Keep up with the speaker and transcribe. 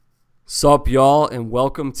Sup, y'all, and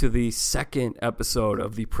welcome to the second episode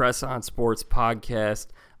of the Press On Sports podcast.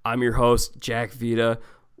 I'm your host, Jack Vita.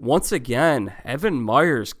 Once again, Evan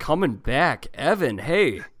Myers coming back. Evan,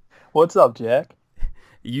 hey. What's up, Jack?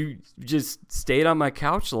 You just stayed on my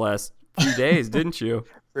couch the last few days, didn't you?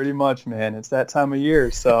 Pretty much, man. It's that time of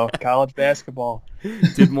year, so college basketball.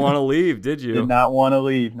 Didn't want to leave, did you? Did not want to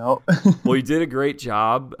leave, nope. Well, you did a great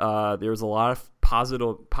job. There was a lot of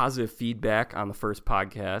positive feedback on the first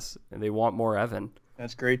podcast, and they want more Evan.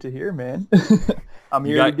 That's great to heir, man. I'm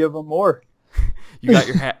here to give them more. You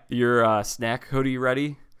got your snack hoodie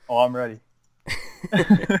ready? Oh, I'm ready.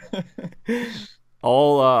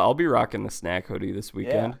 I'll be rocking the snack hoodie this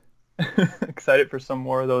weekend. Yeah. Excited for some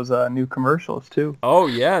more of those new commercials too. Oh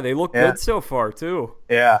yeah, they look good so far too.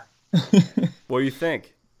 Yeah. What do you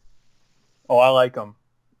think? Oh, I like them.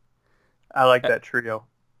 I like that trio.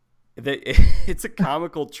 It's a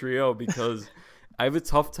comical trio because I have a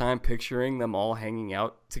tough time picturing them all hanging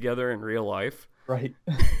out together in real life. Right.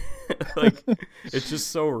 Like, it's just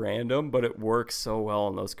so random, but it works so well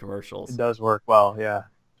in those commercials. It does work well, yeah.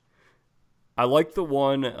 I like the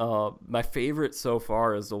one, my favorite so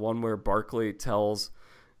far is the one where Barkley tells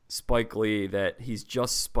Spike Lee that he's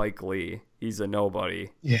just Spike Lee. He's a nobody.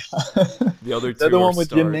 Yeah. The other two is that the one with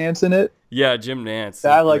stars. Jim Nance in it? Yeah, Jim Nance.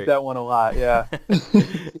 I like that one a lot, yeah.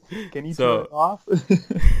 Can you turn it off?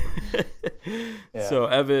 Yeah. So,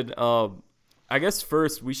 Evan, I guess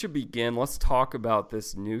first we should begin. Let's talk about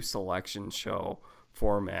this new selection show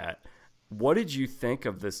format. What did you think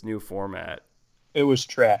of this new format? It was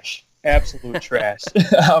trash. Absolute trash.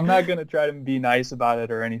 I'm not going to try to be nice about it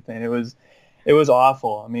or anything. It was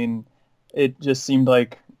awful. I mean, it just seemed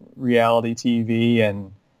like reality TV,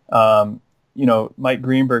 and Mike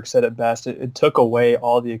Greenberg said it best. It took away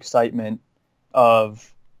all the excitement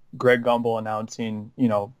of Greg Gumbel announcing,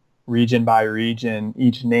 region by region,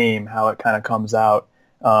 each name, how it kind of comes out.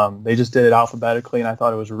 They just did it alphabetically, and I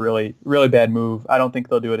thought it was a really, really bad move. I don't think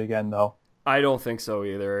they'll do it again, though. I don't think so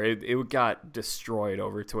either. It got destroyed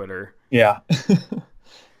over Twitter. Yeah.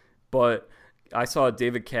 But I saw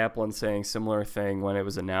David Kaplan saying similar thing when it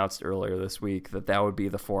was announced earlier this week that would be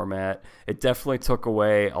the format. It definitely took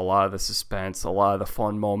away a lot of the suspense, a lot of the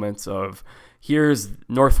fun moments of here's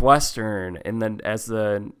Northwestern, and then as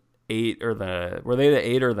the were they the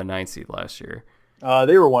 8 or the 9 seed last year?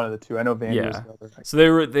 They were one of the two. I know Vandy was the other. So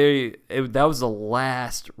that was the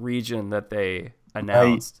last region that they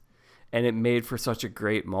announced. Right. And it made for such a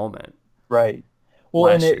great moment. Right.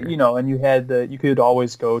 Well, and and you could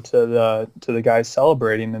always go to the guys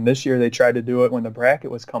celebrating. And this year they tried to do it when the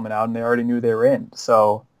bracket was coming out, and they already knew they were in.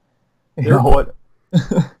 So, you know what?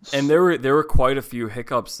 And there were quite a few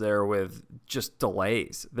hiccups there with just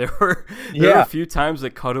delays. There were a few times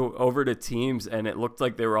that cut over to teams, and it looked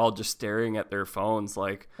like they were all just staring at their phones,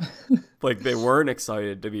 like they weren't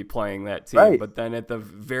excited to be playing that team. Right. But then at the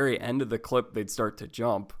very end of the clip, they'd start to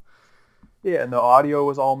jump. Yeah, and the audio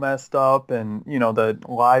was all messed up, and the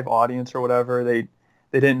live audience or whatever, they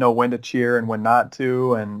didn't know when to cheer and when not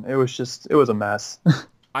to, and it was a mess.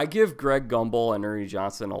 I give Greg Gumbel and Ernie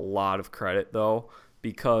Johnson a lot of credit though,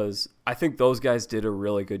 because I think those guys did a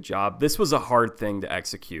really good job. This was a hard thing to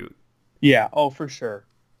execute. Yeah, oh for sure.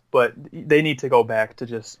 But they need to go back to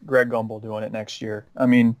just Greg Gumbel doing it next year. I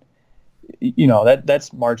mean,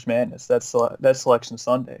 that's March Madness. That's Selection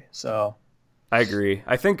Sunday. So I agree.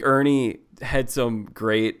 I think Ernie had some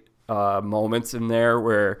great moments in there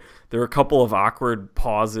where there were a couple of awkward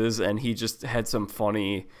pauses, and he just had some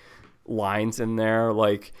funny lines in there.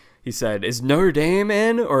 Like he said, "Is Notre Dame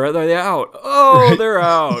in or are they out?" Oh, right. They're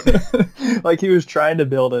out. Like he was trying to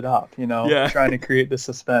build it up, trying to create the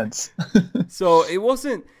suspense. So it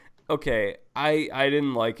wasn't okay. I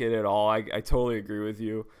didn't like it at all. I totally agree with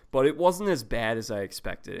you, but it wasn't as bad as I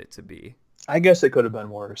expected it to be. I guess it could have been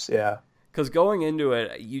worse. Yeah. Because going into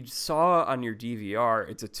it, you saw on your DVR,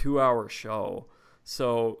 it's a 2-hour show.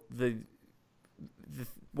 So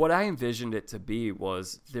what I envisioned it to be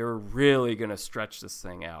was they're really going to stretch this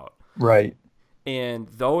thing out. Right. And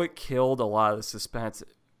though it killed a lot of the suspense,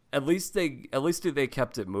 at least they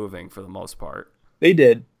kept it moving for the most part. They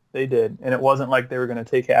did. And it wasn't like they were going to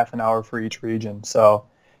take half an hour for each region. So,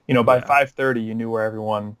 by 5:30, you knew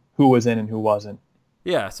who was in and who wasn't.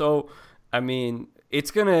 Yeah. So, I mean,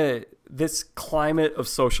 this climate of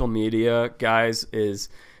social media, guys, is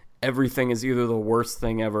everything is either the worst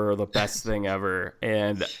thing ever or the best thing ever.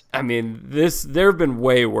 And I mean, there have been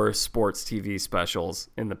way worse sports TV specials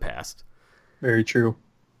in the past. Very true.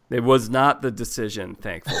 It was not the decision,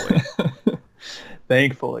 thankfully.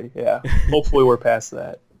 Thankfully, yeah. Hopefully we're past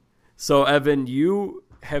that. So, Evan, you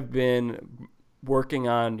have been working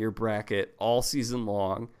on your bracket all season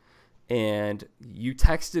long. and you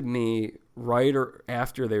texted me right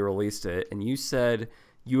after they released it, and you said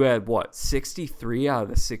you had, 63 out of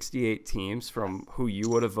the 68 teams from who you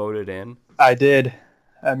would have voted in? I did.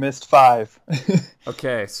 I missed 5.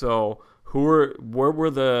 Okay, so where were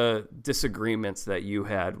the disagreements that you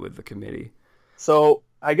had with the committee? So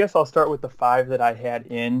I guess I'll start with the 5 that I had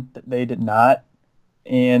in that they did not.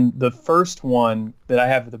 And the first one that I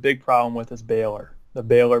have the big problem with is Baylor. The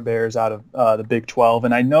Baylor Bears out of the Big 12.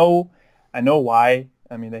 And I know why.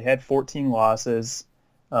 I mean, they had 14 losses,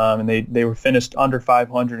 and they were finished under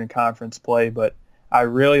 500 in conference play. But I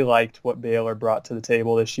really liked what Baylor brought to the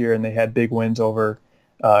table this year, and they had big wins over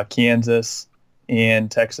Kansas and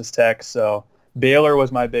Texas Tech. So Baylor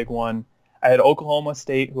was my big one. I had Oklahoma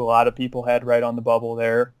State, who a lot of people had right on the bubble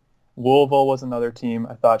there. Louisville was another team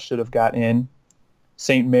I thought should have got in.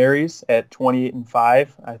 St. Mary's at 28-5,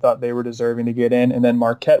 I thought they were deserving to get in. And then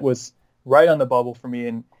Marquette was right on the bubble for me.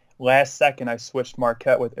 And last second, I switched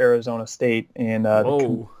Marquette with Arizona State. And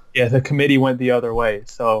the committee went the other way.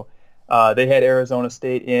 So they had Arizona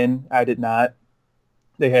State in. I did not.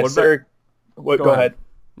 They had Syracuse. Go ahead.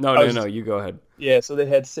 No, you go ahead. Yeah, so they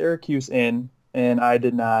had Syracuse in, and I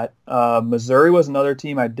did not. Missouri was another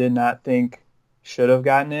team I did not think should have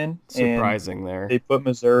gotten in. Surprising there. They put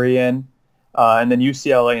Missouri in. And then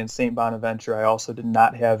UCLA and St. Bonaventure I also did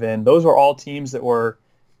not have in. Those were all teams that were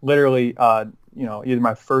literally, either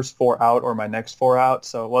my first 4 out or my next 4 out,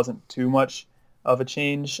 so it wasn't too much of a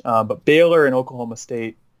change. But Baylor and Oklahoma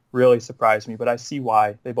State really surprised me, but I see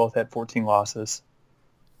why. They both had 14 losses.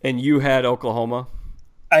 And you had Oklahoma?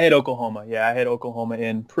 I had Oklahoma. Yeah, I had Oklahoma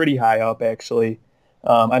in pretty high up, actually.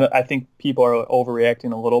 I think people are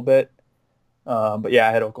overreacting a little bit. But yeah,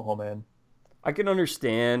 I had Oklahoma in. I can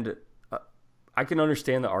understand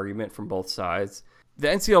the argument from both sides. The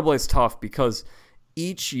NCAA is tough because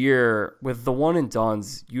each year with the one and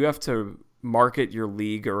dones, you have to market your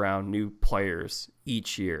league around new players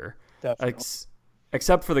each year. Definitely.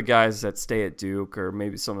 Except for the guys that stay at Duke or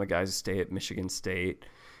maybe some of the guys who stay at Michigan State.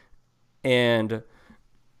 And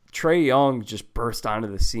Trae Young just burst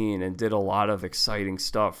onto the scene and did a lot of exciting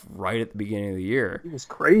stuff right at the beginning of the year. It was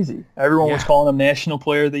crazy. Everyone was calling him National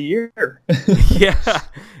Player of the Year. Yeah.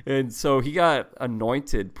 And so he got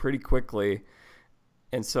anointed pretty quickly.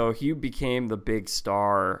 And so he became the big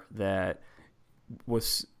star that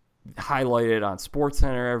was highlighted on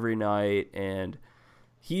SportsCenter every night. And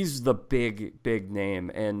he's the big, big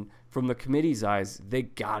name. And from the committee's eyes, they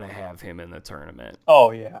got to have him in the tournament.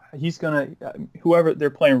 Oh, yeah. He's going to – whoever – they're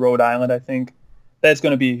playing Rhode Island, I think. That's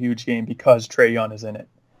going to be a huge game because Trae Young is in it.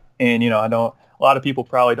 And, I know a lot of people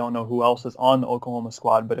probably don't know who else is on the Oklahoma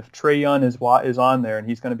squad, but if Trae Young is on there and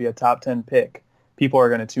he's going to be a top 10 pick, people are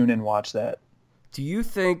going to tune in and watch that. Do you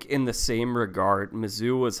think in the same regard,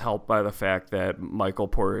 Mizzou was helped by the fact that Michael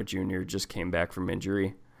Porter Jr. just came back from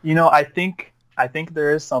injury? I think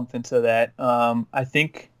there is something to that. I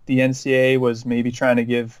think – the NCAA was maybe trying to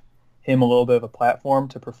give him a little bit of a platform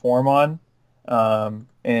to perform on.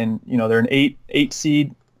 And they're an eight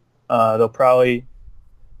seed. They'll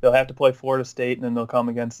have to play Florida State, and then they'll come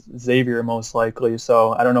against Xavier most likely.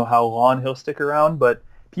 So I don't know how long he'll stick around, but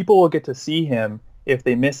people will get to see him if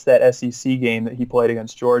they miss that SEC game that he played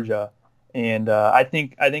against Georgia. And I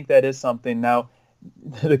think that is something. Now,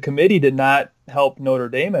 the committee did not help Notre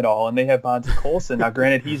Dame at all, and they have Bonzie Colson. Now,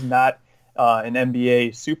 granted, he's not an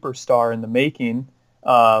NBA superstar in the making,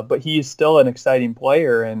 but he is still an exciting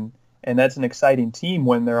player, and that's an exciting team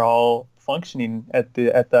when they're all functioning at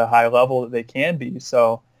the high level that they can be.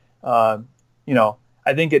 So, I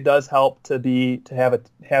think it does help to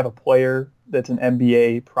have a player that's an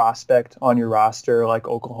NBA prospect on your roster, like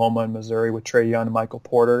Oklahoma and Missouri with Trae Young and Michael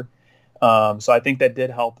Porter. So I think that did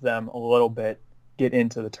help them a little bit get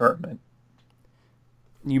into the tournament.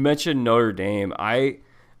 You mentioned Notre Dame. I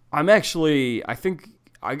think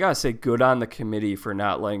I gotta say good on the committee for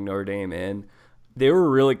not letting Notre Dame in. They were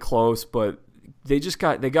really close, but they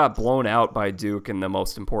got blown out by Duke in the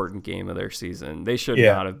most important game of their season. They should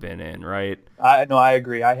not have been in, right? I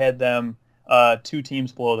agree. I had them 2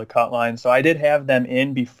 teams below the cut line, so I did have them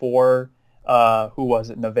in before. Who was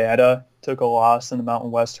it? Nevada took a loss in the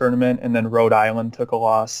Mountain West tournament, and then Rhode Island took a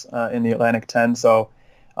loss in the Atlantic 10. So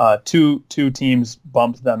two teams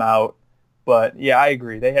bumped them out. But, yeah, I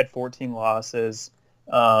agree. They had 14 losses.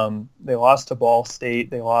 They lost to Ball State.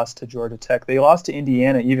 They lost to Georgia Tech. They lost to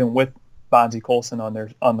Indiana even with Bonzie Colson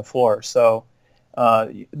on the floor. So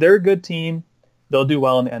they're a good team. They'll do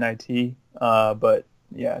well in the NIT. But,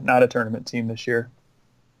 yeah, not a tournament team this year.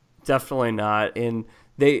 Definitely not. And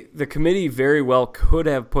the committee very well could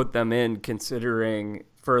have put them in considering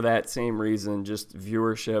for that same reason, just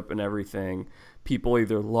viewership and everything. People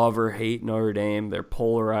either love or hate Notre Dame. They're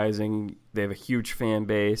polarizing. They have a huge fan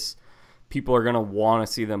base. People are going to want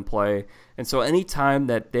to see them play. And so anytime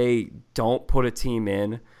that they don't put a team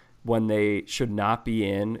in when they should not be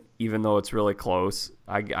in, even though it's really close,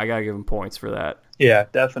 I got to give them points for that. Yeah,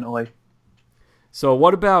 definitely. So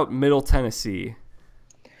what about Middle Tennessee?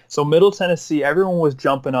 So Middle Tennessee, everyone was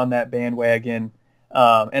jumping on that bandwagon.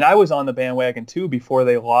 And I was on the bandwagon too before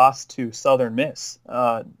they lost to Southern Miss.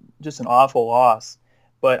 Just an awful loss.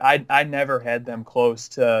 But I never had them close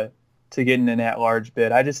to getting an at-large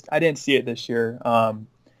bid. I didn't see it this year.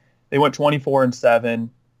 They went 24-7.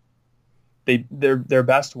 Their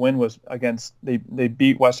best win was against they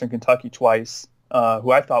beat Western Kentucky twice,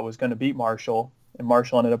 who I thought was going to beat Marshall, and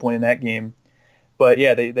Marshall ended up winning that game. But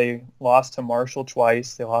yeah, they lost to Marshall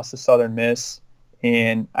twice. They lost to Southern Miss,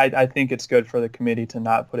 and I think it's good for the committee to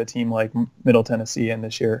not put a team like Middle Tennessee in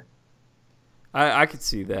this year. I could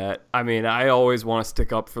see that. I mean, I always want to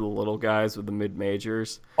stick up for the little guys with the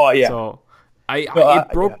mid-majors. Oh, yeah. So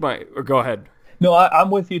it broke my – go ahead. No, I'm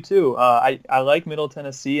with you too. I like Middle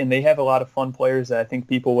Tennessee, and they have a lot of fun players that I think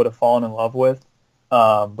people would have fallen in love with.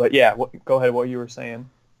 But yeah, go ahead. What you were saying?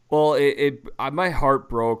 Well, my heart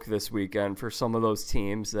broke this weekend for some of those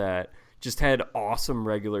teams that just had awesome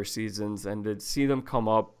regular seasons, and to see them come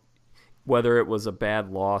up, whether it was a bad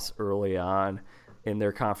loss early on in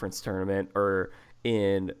their conference tournament or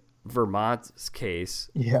in Vermont's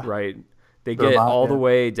case, right? They get all the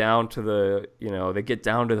way down to the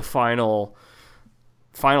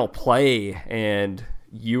final play, and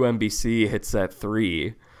UMBC hits that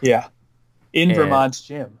 3. Yeah. In Vermont's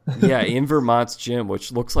gym. Yeah, in Vermont's gym,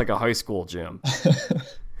 which looks like a high school gym.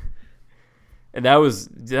 And that was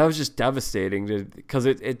just devastating because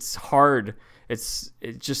it's hard.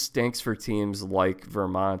 It just stinks for teams like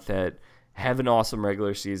Vermont that have an awesome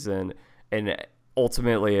regular season, and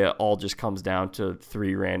ultimately it all just comes down to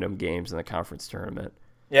 3 random games in the conference tournament.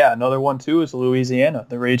 Yeah, another one too is Louisiana,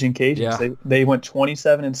 the Raging Cajuns. Yeah. They went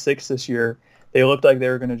 27-6 this year. They looked like they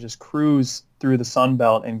were going to just cruise through the Sun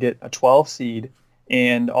Belt and get a 12 seed,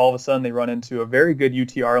 and all of a sudden they run into a very good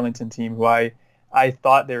UT Arlington team who I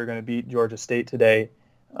thought they were going to beat Georgia State today.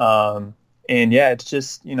 And yeah, it's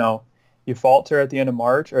just, you falter at the end of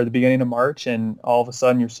March or the beginning of March, and all of a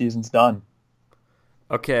sudden your season's done.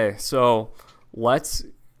 Okay, so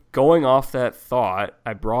going off that thought,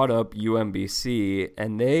 I brought up UMBC,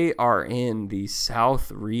 and they are in the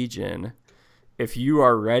South region. If you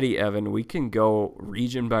are ready, Evan, we can go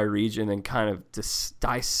region by region and kind of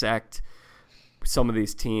dissect some of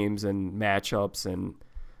these teams and matchups, and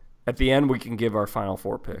at the end we can give our Final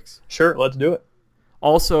Four picks. Sure, let's do it.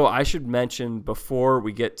 Also, I should mention before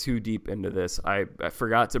we get too deep into this, I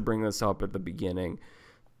forgot to bring this up at the beginning.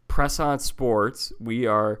 Press On Sports, we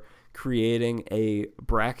are creating a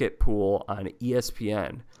bracket pool on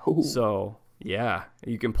ESPN. Ooh. So, yeah,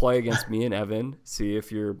 you can play against me and Evan, see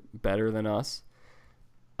if you're better than us.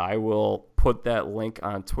 I will put that link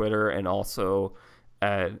on Twitter and also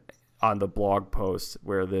on the blog post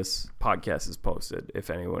where this podcast is posted if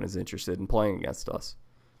anyone is interested in playing against us.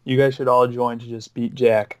 You guys should all join to just beat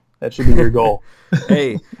Jack. That should be your goal.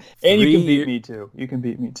 Hey. And you can beat me too. You can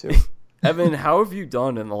beat me too. Evan, how have you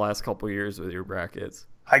done in the last couple of years with your brackets?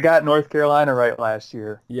 I got North Carolina right last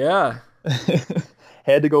year. Yeah.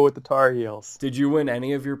 Had to go with the Tar Heels. Did you win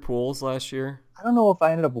any of your pools last year? I don't know if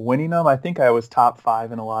I ended up winning them. I think I was top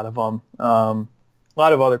 5 in a lot of them. A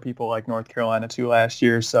lot of other people like North Carolina too last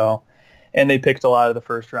year. And they picked a lot of the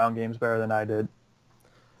first round games better than I did.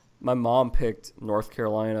 My mom picked North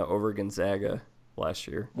Carolina over Gonzaga last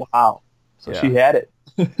year. Wow. So she had it.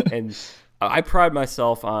 And I pride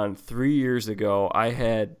myself on 3 years ago, I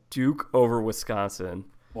had Duke over Wisconsin.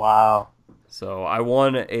 Wow. So I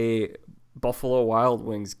won a Buffalo Wild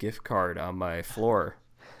Wings gift card on my floor.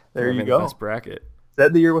 There you go. The best bracket. Is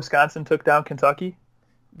that the year Wisconsin took down Kentucky?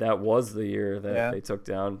 That was the year that they took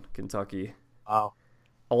down Kentucky. Wow.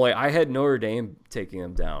 Only I had Notre Dame taking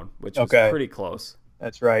them down, which was pretty close.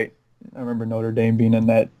 That's right. I remember Notre Dame being in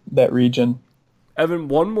that region. Evan,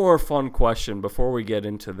 one more fun question before we get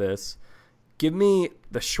into this. Give me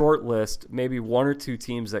the short list, maybe 1 or 2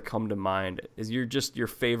 teams that come to mind. Is your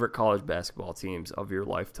favorite college basketball teams of your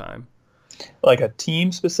lifetime? Like a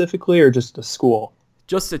team specifically, or just a school?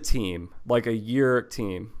 Just a team, like a year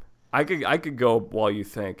team. I could go while you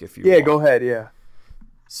think if you want. Yeah, go ahead, yeah.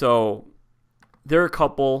 So there are a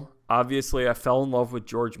couple. Obviously, I fell in love with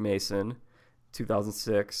George Mason,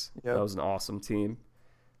 2006. Yep. That was an awesome team.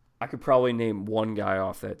 I could probably name one guy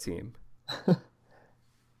off that team.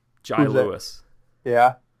 Jai Lewis.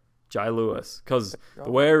 Yeah. Jai Lewis. Because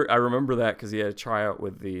the way I remember that, because he had a tryout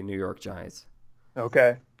with the New York Giants.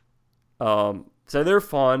 Okay. So they're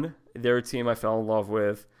fun. They're a team I fell in love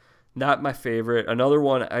with. Not my favorite. Another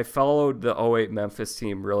one, I followed the '08 Memphis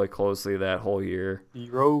team really closely that whole year.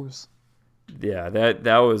 D-Rose. Yeah,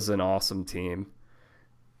 that was an awesome team.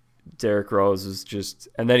 Derrick Rose was just,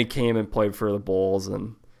 and then he came and played for the Bulls,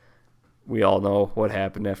 and we all know what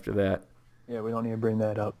happened after that. Yeah, we don't need to bring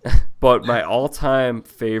that up. But my all-time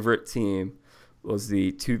favorite team was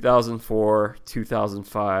the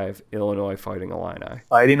 2004-2005 Illinois Fighting Illini.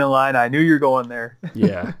 Fighting Illini. I knew you were going there.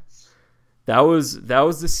 Yeah. That was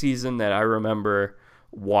the season that I remember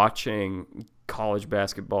watching college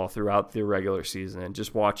basketball throughout the regular season and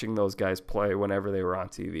just watching those guys play whenever they were on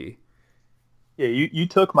TV. Yeah, you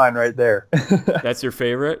took mine right there. That's your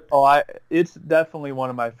favorite? It's definitely one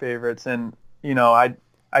of my favorites, and I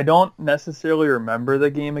don't necessarily remember the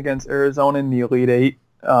game against Arizona in the Elite Eight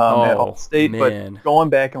at All-State, but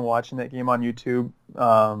going back and watching that game on YouTube,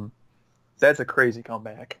 that's a crazy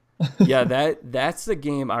comeback. Yeah, that's the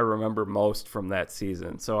game I remember most from that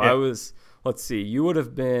season. So yeah. I was, let's see, you would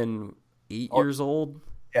have been 8 years old?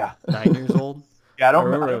 Yeah. 9 years old? Yeah, I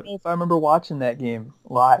don't know if I remember watching that game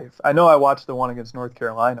live. I know I watched the one against North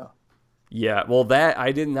Carolina. Yeah, well,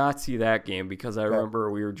 I did not see that game because I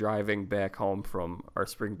remember we were driving back home from our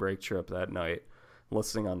spring break trip that night,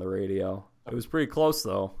 listening on the radio. It was pretty close,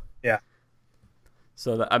 though. Yeah.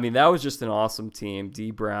 So, that was just an awesome team. D.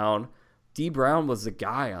 Brown was the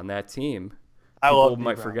guy on that team. People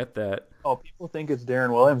might forget that. Oh, people think it's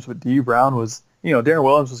Darren Williams, but D. Brown was, Darren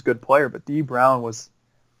Williams was a good player, but D. Brown was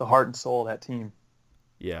the heart and soul of that team.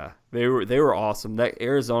 Yeah, they were awesome. That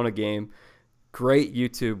Arizona game, great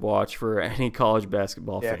YouTube watch for any college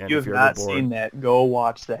basketball fan. If you have not seen that, go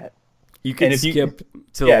watch that. You can skip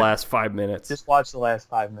to the last 5 minutes. Just watch the last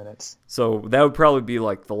 5 minutes. So that would probably be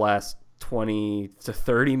like the last 20 to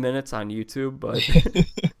 30 minutes on YouTube, but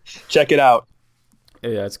check it out.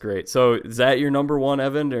 Yeah, that's great. So is that your number one,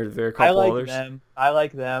 Evan, or are there a couple others? I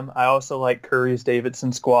like them. I also like Curry's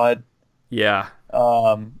Davidson squad. Yeah.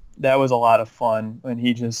 That was a lot of fun when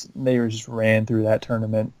they just ran through that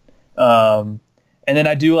tournament. And then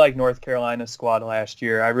I do like North Carolina's squad last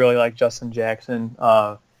year. I really like Justin Jackson.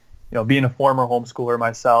 Being a former homeschooler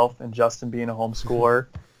myself and Justin being a homeschooler,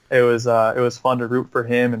 it was fun to root for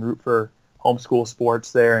him and root for homeschool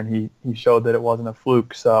sports there. And he showed that it wasn't a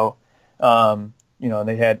fluke. So,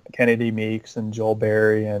 they had Kennedy Meeks and Joel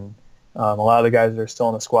Berry and a lot of the guys that are still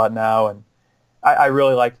in the squad now. And I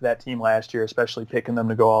really liked that team last year, especially picking them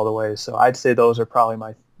to go all the way. So I'd say those are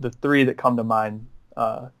probably the three that come to mind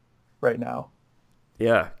right now.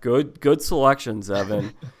 Yeah, good selections,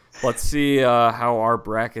 Evan. Let's see how our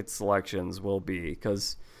bracket selections will be,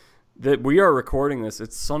 because we are recording this.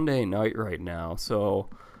 It's Sunday night right now, so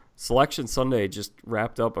Selection Sunday just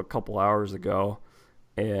wrapped up a couple hours ago,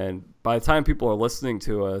 and by the time people are listening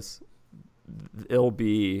to us, it'll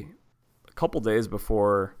be a couple days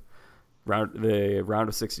before the round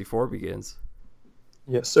of 64 begins.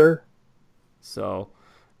 Yes, sir. So,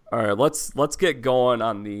 all right, let's get going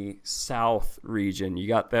on the South region. You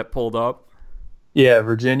got that pulled up? Yeah,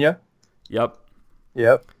 Virginia. Yep.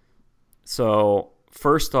 So,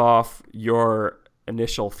 first off, your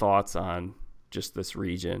initial thoughts on just this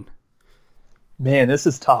region. Man, this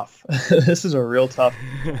is tough. This is a real tough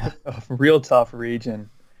region.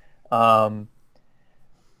 I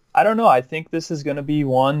don't know. I think this is going to be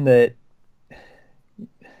one that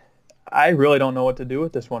I really don't know what to do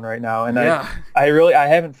with this one right now. And yeah. I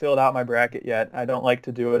haven't filled out my bracket yet. I don't like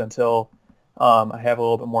to do it until I have a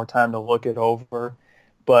little bit more time to look it over.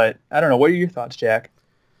 But I don't know. What are your thoughts, Jack?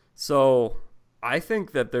 So I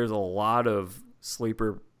think that there's a lot of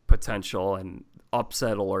sleeper potential and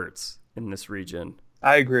upset alerts in this region.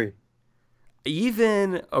 I agree.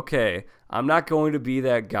 I'm not going to be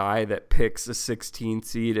that guy that picks a 16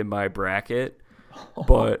 seed in my bracket,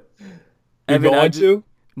 but You're going to?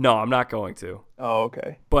 No, I'm not going to. Oh,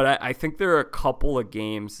 okay. But I think there are a couple of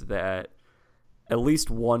games that, at least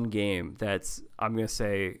one game that's, I'm going to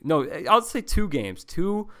say, no, I'll say two games,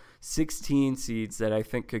 2 16 seeds that I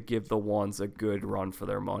think could give the ones a good run for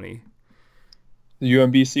their money. The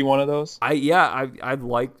UMBC one of those? I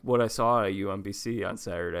liked what I saw at UMBC on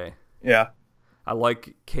Saturday. Yeah. I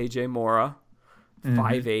like KJ Mora,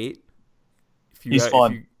 5'8". He's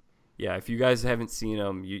fun. If you guys haven't seen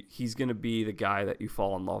him, he's going to be the guy that you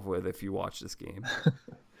fall in love with if you watch this game.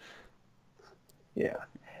 Yeah.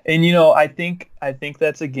 And, I think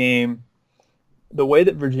that's a game, the way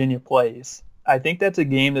that Virginia plays, I think that's a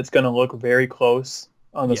game that's going to look very close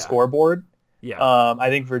on the scoreboard. Yeah. I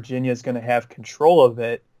think Virginia is going to have control of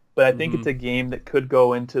it, but I think it's a game that could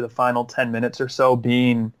go into the final 10 minutes or so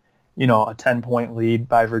being, a 10-point lead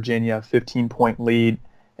by Virginia, 15-point lead.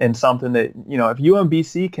 and something that, if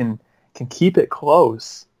UMBC can keep it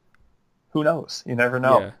close, who knows? You never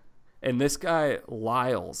know. Yeah. And this guy,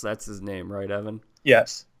 Lyles, that's his name, right, Evan?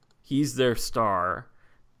 Yes. He's their star.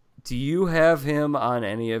 Do you have him on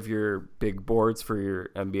any of your big boards for your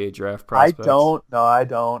NBA draft prospects? I don't. No, I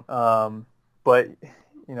don't. But,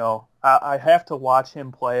 I have to watch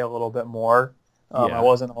him play a little bit more. Yeah. I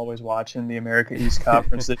wasn't always watching the America East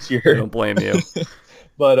Conference this year. I don't blame you.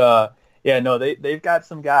 But, no, they've got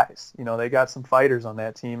some guys. They got some fighters on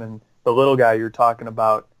that team. And the little guy you're talking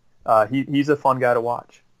about, he's a fun guy to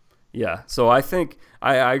watch. Yeah, so I think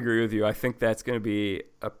I agree with you. I think that's going to be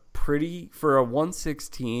for a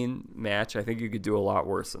 116 match, I think you could do a lot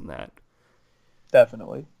worse than that.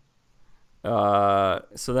 Definitely. So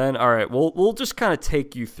then, all right, we'll just kind of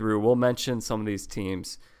take you through. We'll mention some of these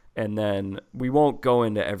teams, and then we won't go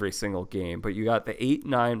into every single game. But you got the 8-9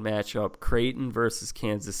 matchup, Creighton versus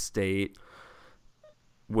Kansas State,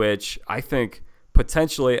 which I think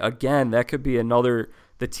potentially, again, that could be another.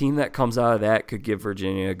 The team that comes out of that could give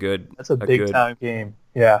Virginia a good. That's a big time game.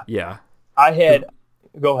 Yeah. Yeah.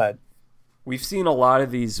 Go ahead. We've seen a lot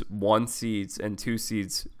of these 1 seeds and 2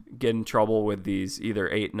 seeds get in trouble with these either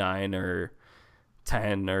 8, 9, or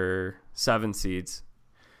 10 or 7 seeds.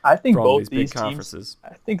 I think from both these these big conferences.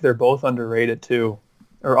 teams. I think they're both underrated too,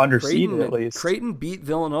 or underseeded at least. Creighton beat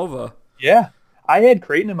Villanova. Yeah, I had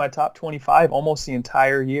Creighton in my top 25 almost the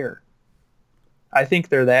entire year. I think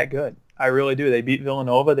they're that good. I really do. They beat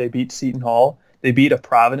Villanova. They beat Seton Hall. They beat a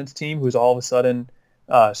Providence team who's all of a sudden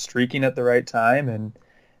streaking at the right time, and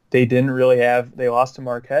they didn't really have. They lost to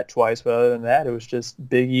Marquette twice, but other than that, it was just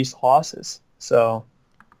Big East losses. So.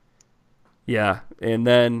 Yeah, and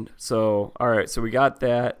then all right, so we got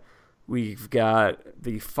that. We've got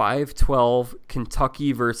the 5-12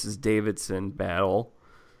 Kentucky versus Davidson battle,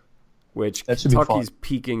 which Kentucky's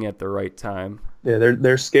peaking at the right time. Yeah,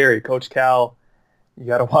 they're scary. Coach Cal, you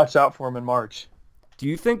got to watch out for him in March. Do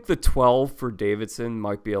you think the 12 for Davidson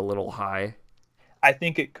might be a little high? I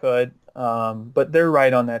think it could, but they're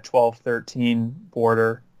right on that 12-13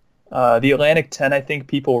 border. The Atlantic 10, I think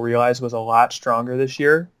people realize, was a lot stronger this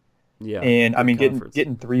year. Yeah, and I mean,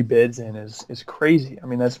 getting 3 bids in is crazy. I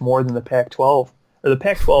mean, that's more than the Pac-12 or the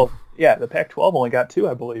Pac-12. Yeah, the Pac-12 only got 2,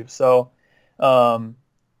 I believe. So,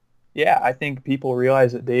 I think people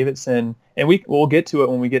realize that Davidson, and we'll get to it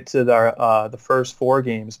when we get to the first 4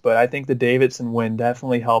 games. But I think the Davidson win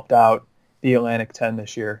definitely helped out the Atlantic 10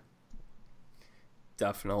 this year.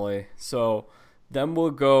 Definitely. So then we'll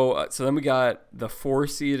go. So then we got the 4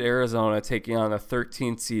 seed Arizona taking on the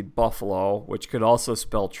 13 seed Buffalo, which could also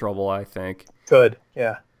spell trouble, I think. Could,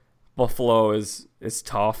 yeah. Buffalo is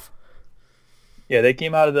tough. Yeah, they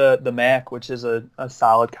came out of the MAC, which is a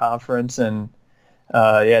solid conference, and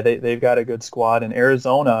they've got a good squad. And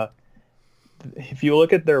Arizona, if you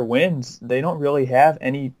look at their wins, they don't really have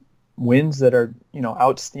any wins that are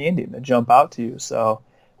outstanding that jump out to you. So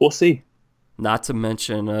we'll see. Not to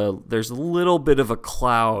mention, there's a little bit of a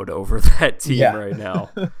cloud over that team right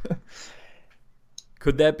now.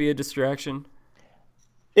 Could that be a distraction?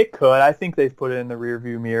 It could. I think they've put it in the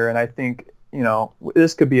rearview mirror, and I think,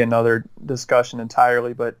 this could be another discussion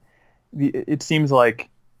entirely, but it seems like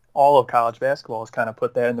all of college basketball has kind of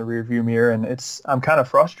put that in the rearview mirror, and I'm kind of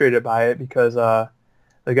frustrated by it because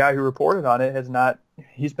the guy who reported on it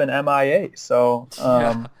he's been MIA. So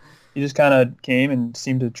he just kind of came and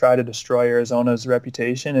seemed to try to destroy Arizona's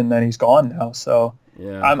reputation, and then he's gone now. So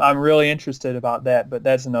I'm really interested about that, but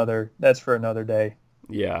that's for another day.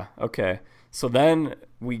 Yeah. Okay. So then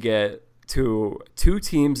we get to 2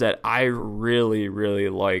 teams that I really, really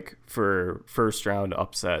like for first round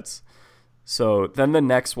upsets. So then the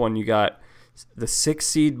next one, you got the 6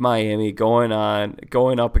 seed Miami going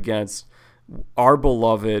up against our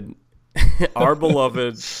beloved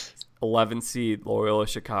 11 seed Loyola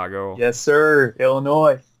Chicago. Yes, sir.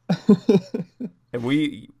 Illinois.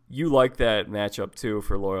 And you like that matchup too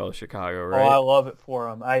for Loyola Chicago, right? Oh, I love it for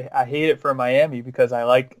them. I hate it for Miami because I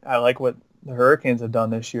like what the Hurricanes have done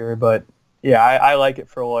this year, but yeah, I like it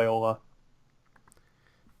for Loyola.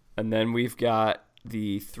 And then we've got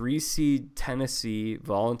the 3 seed Tennessee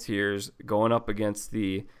Volunteers going up against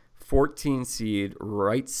the 14 seed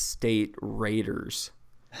Wright State Raiders.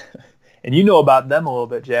 And you know about them a little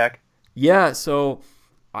bit, Jack. Yeah, so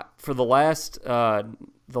for the last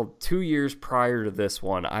the 2 years prior to this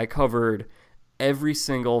one, I covered every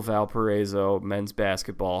single Valparaiso men's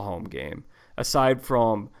basketball home game, aside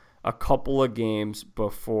from a couple of games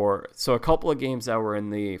before. So a couple of games that were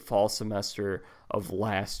in the fall semester of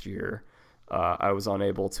last year, I was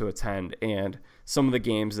unable to attend, and some of the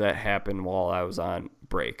games that happened while I was on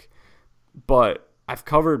break. But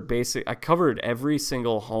I covered every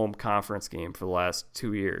single home conference game for the last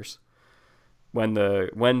 2 years when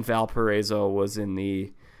Valparaiso was in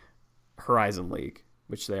the Horizon League,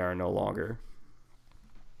 which they are no longer.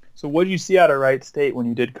 So what did you see out of Wright State when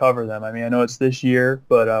you did cover them? I mean, I know it's this year,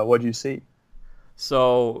 but what did you see?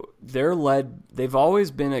 So they've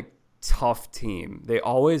always been a tough team. They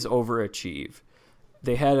always overachieve.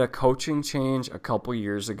 They had a coaching change a couple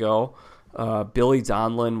years ago. Billy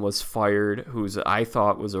Donlin was fired, who's I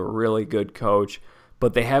thought was a really good coach,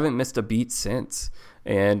 but they haven't missed a beat since.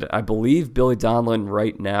 And I believe Billy Donlin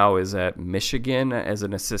right now is at Michigan as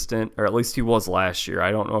an assistant, or at least he was last year.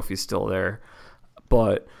 I don't know if he's still there.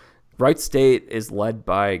 But Wright State is led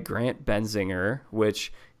by Grant Benzinger,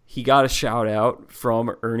 which he got a shout out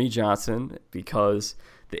from Ernie Johnson because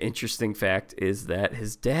the interesting fact is that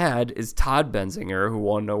his dad is Todd Benzinger, who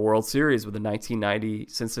won a World Series with the 1990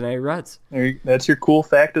 Cincinnati Reds. That's your cool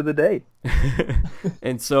fact of the day.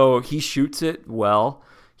 And so he shoots it well.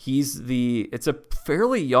 It's a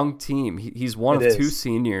fairly young team. He's one of two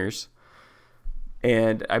seniors.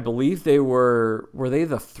 And I believe were they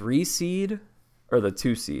the 3 seed or the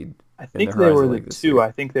 2 seed? I think they were the 2.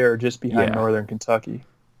 I think they were just behind Northern Kentucky.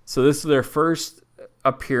 So this is their first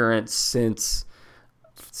appearance since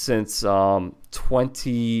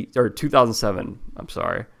 2007. I'm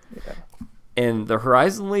sorry. Yeah. And the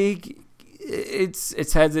Horizon League,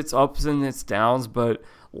 it's had its ups and its downs, but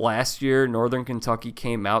last year Northern Kentucky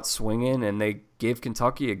came out swinging, and they gave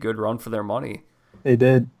Kentucky a good run for their money. They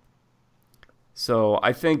did. So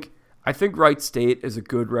I think Wright State is a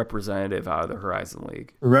good representative out of the Horizon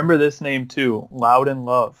League. Remember this name too, Loudon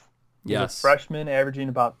Love. He's yes. a freshman averaging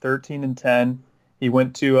about 13 and 10. He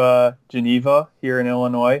went to Geneva here in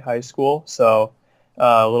Illinois high school. So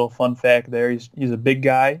a little fun fact there. He's a big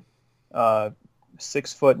guy, 6'9",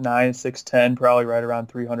 6'10", probably right around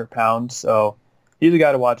 300 pounds. So he's a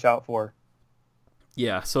guy to watch out for.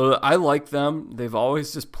 Yeah, so I like them. They've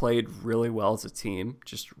always just played really well as a team,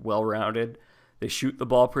 just well-rounded. They shoot the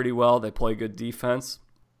ball pretty well. They play good defense.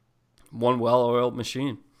 One well-oiled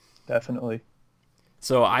machine. Definitely.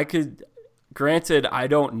 So granted, I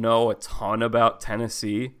don't know a ton about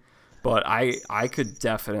Tennessee, but I could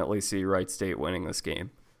definitely see Wright State winning this game.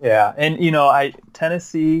 Yeah, and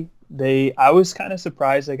Tennessee, I was kind of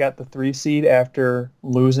surprised they got the 3 seed after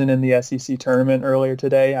losing in the SEC tournament earlier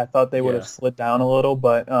today. I thought they would have slid down a little,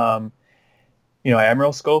 but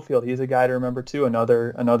Admiral Schofield, he's a guy to remember too.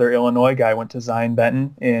 Another Illinois guy, went to Zion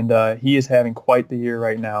Benton, and he is having quite the year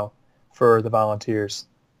right now for the Volunteers.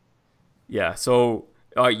 Yeah, so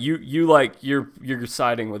you're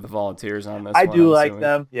siding with the Volunteers on this. I do like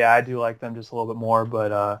them. Yeah, I do like them just a little bit more,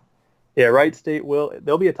 but Wright State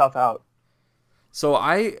they'll be a tough out. So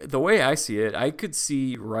the way I see it, I could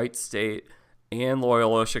see Wright State and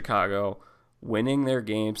Loyola Chicago winning their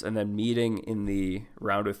games and then meeting in the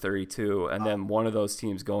round of 32, and then one of those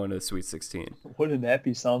teams going to the Sweet 16. Wouldn't that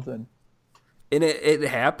be something? And it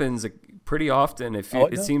happens pretty often.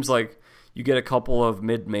 It seems like you get a couple of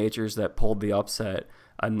mid-majors that pulled the upset,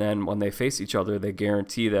 and then when they face each other, they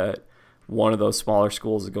guarantee that one of those smaller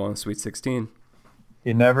schools is going to Sweet 16.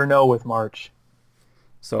 You never know with March.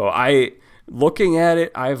 So looking at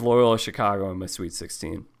it, I have Loyola Chicago in my Sweet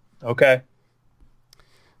 16. Okay.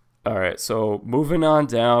 All right, so moving on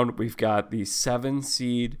down, we've got the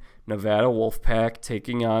 7-seed Nevada Wolfpack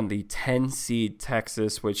taking on the 10-seed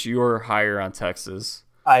Texas, which you are higher on Texas.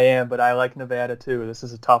 I am, but I like Nevada too. This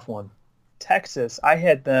is a tough one. Texas, I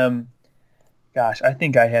had them, I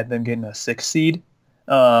think I had them getting a 6 seed.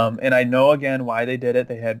 And I know, again, why they did it.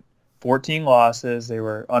 They had 14 losses. They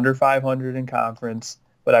were under 500 in conference.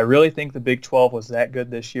 But I really think the Big 12 was that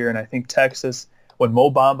good this year. And I think Texas, when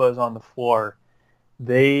Mo Bamba is on the floor,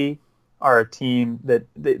 they are a team that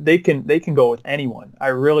they can go with anyone. I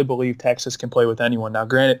really believe Texas can play with anyone. Now,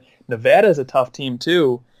 granted, Nevada is a tough team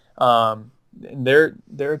too. They're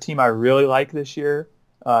a team I really like this year.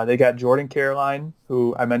 They got Jordan Caroline,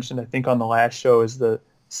 who I mentioned, I think, on the last show, is the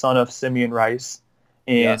son of Simeon Rice.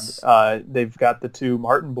 And yes. They've got the 2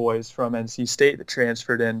 Martin boys from NC State that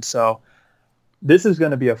transferred in. So this is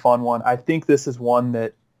going to be a fun one. I think this is one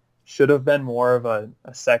that should have been more of a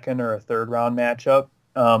second or a third round matchup.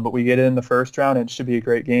 But we get it in the first round, and it should be a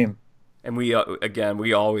great game. And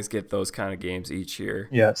we always get those kind of games each year.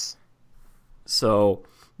 Yes. So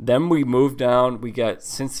then we move down. We got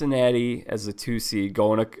Cincinnati as a 2 seed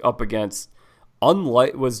going up against,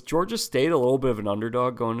 was Georgia State a little bit of an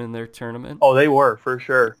underdog going in their tournament? Oh, they were, for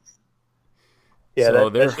sure. Yeah, so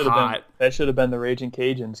they're hot. That should have been the Raging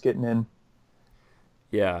Cajuns getting in.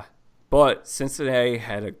 Yeah, but Cincinnati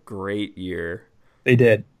had a great year. They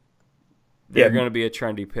did. they're going to be a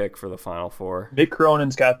trendy pick for the Final Four. Mick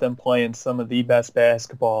Cronin's got them playing some of the best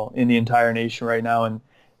basketball in the entire nation right now. And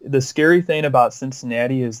the scary thing about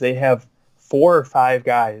Cincinnati is they have 4 or 5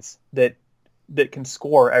 guys that can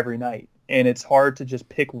score every night. And it's hard to just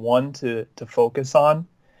pick one to focus on.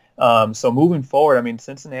 So moving forward, I mean,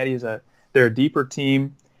 Cincinnati they're a deeper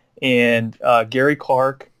team. And Gary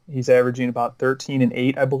Clark, he's averaging about 13 and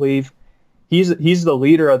 8, I believe. He's the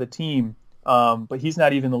leader of the team, but he's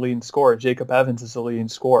not even the leading scorer. Jacob Evans is the leading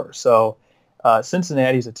scorer. So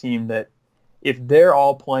Cincinnati's a team that if they're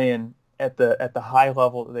all playing at the high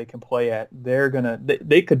level that they can play at,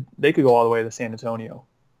 they could go all the way to San Antonio.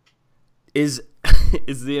 Is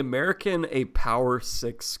the American a Power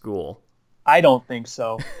 6 school? I don't think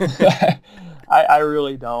so. I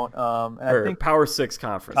really don't. And I think Power 6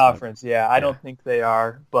 conference. Yeah, I don't think they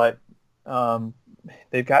are, but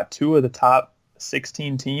they've got 2 of the top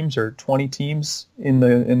 16 teams or 20 teams in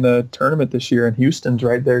the tournament this year, and Houston's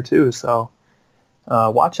right there too. So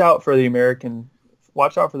watch out for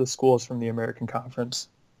the schools from the American Conference.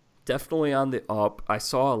 Definitely on the up. I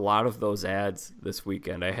saw a lot of those ads this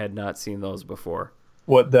weekend. I had not seen those before.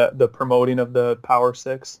 What, the promoting of the Power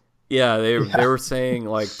 6? Yeah, they were saying,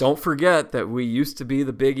 like, don't forget that we used to be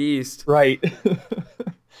the Big East. Right.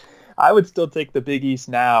 I would still take the Big East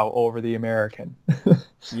now over the American.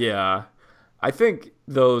 Yeah. I think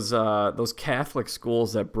those Catholic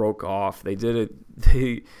schools that broke off, I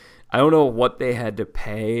don't know what they had to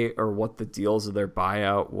pay or what the deals of their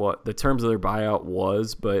buyout, what the terms of their buyout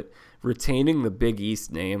was, but retaining the Big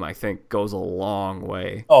East name, I think, goes a long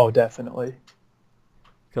way. Oh, definitely.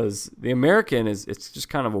 Because the American it's just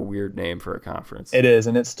kind of a weird name for a conference. It is,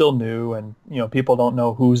 and it's still new, and people don't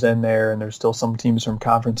know who's in there, and there's still some teams from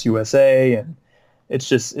Conference USA, and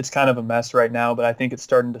it's kind of a mess right now, but I think it's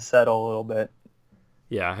starting to settle a little bit.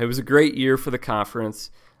 Yeah, it was a great year for the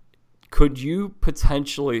conference. Could you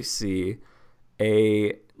potentially see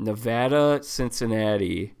a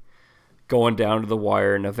Nevada-Cincinnati going down to the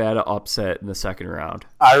wire, Nevada upset in the second round?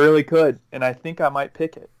 I really could, and I think I might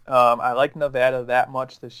pick it. I like Nevada that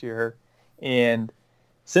much this year, and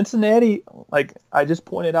Cincinnati, like I just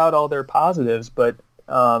pointed out all their positives, but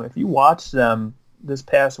if you watch them this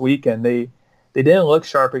past weekend, they didn't look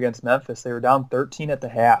sharp against Memphis. They were down 13 at the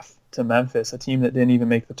half to Memphis, a team that didn't even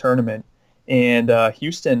make the tournament, and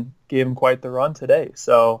Houston gave them quite the run today.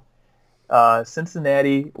 So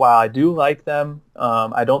Cincinnati, while I do like them,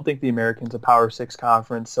 I don't think the American's a Power 6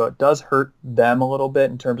 conference, so it does hurt them a little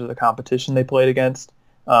bit in terms of the competition they played against.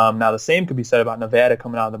 Now, the same could be said about Nevada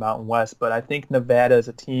coming out of the Mountain West, but I think Nevada is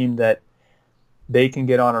a team that they can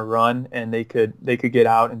get on a run, and they could get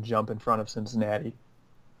out and jump in front of Cincinnati.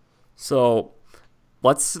 So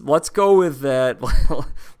let's go with that.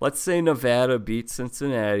 Let's say Nevada beats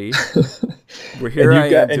Cincinnati. We're here.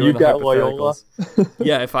 And you've got Loyola.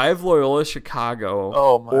 Yeah, if I have Loyola Chicago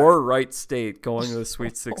or Wright State going to the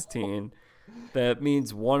Sweet 16, that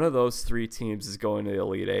means one of those 3 teams is going to the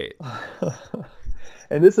Elite 8.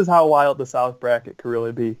 And this is how wild the South bracket could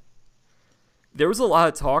really be. There was a lot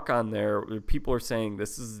of talk on there. People are saying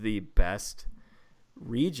this is the best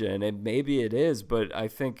region, and maybe it is, but I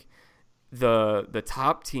think the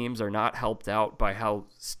top teams are not helped out by how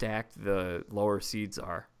stacked the lower seeds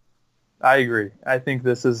are. I agree. I think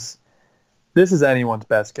this is anyone's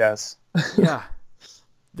best guess. Yeah.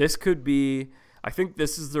 This could be – I think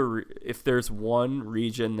this is if there's one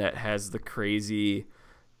region that has the crazy –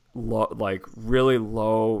 really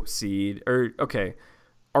low seed, or okay,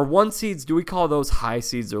 are 1 seeds, do we call those high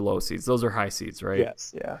seeds or low seeds? Those are high seeds, right?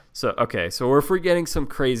 Yes. Yeah. So if we're getting some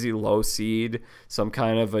crazy low seed, some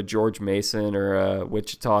kind of a George Mason or a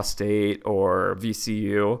Wichita State or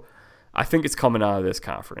VCU, I think it's coming out of this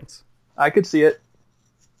conference. I could see it.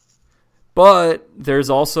 But there's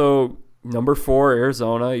also number 4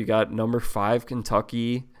 Arizona, you got number 5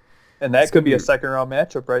 Kentucky. And that could be a second-round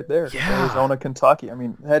matchup right there. Yeah. Arizona, Kentucky. I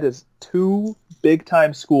mean, that is 2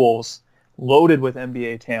 big-time schools loaded with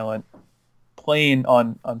NBA talent playing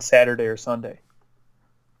on Saturday or Sunday.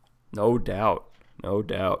 No doubt.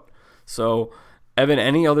 So, Evan,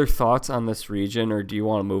 any other thoughts on this region, or do you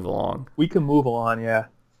want to move along? We can move along, yeah.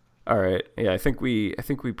 All right. Yeah, I think we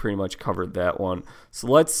pretty much covered that one. So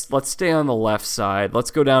let's stay on the left side. Let's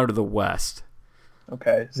go down to the west.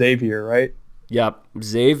 Okay, Xavier, right? Yep,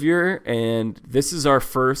 Xavier, and this is our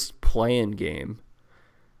first play-in game,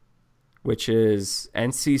 which is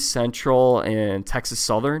NC Central and Texas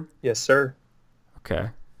Southern. Yes, sir.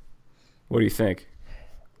 Okay. What do you think?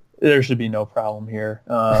 There should be no problem here.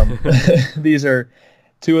 These are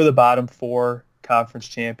 2 of the bottom 4 conference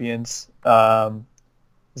champions.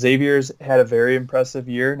 Xavier's had a very impressive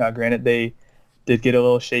year. Now, granted, they did get a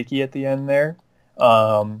little shaky at the end there.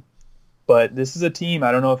 Um, but this is a team,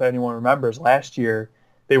 I don't know if anyone remembers, last year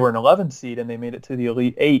they were an 11 seed and they made it to the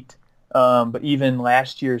Elite Eight. But even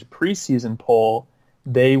last year's preseason poll,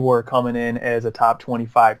 they were coming in as a top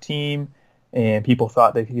 25 team, and people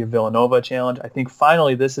thought they could give Villanova a challenge. I think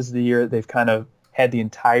finally this is the year they've kind of had the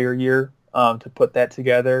entire year to put that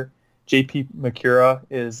together. JP Macura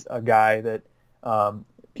is a guy that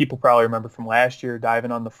people probably remember from last year,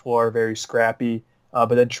 diving on the floor, very scrappy.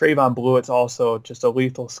 But then Trayvon Bluett's also just a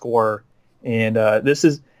lethal scorer. And this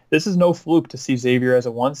is no fluke to see Xavier as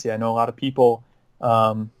a 1 seed. I know a lot of people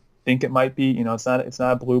think it might be. It's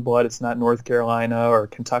not blue blood. It's not North Carolina or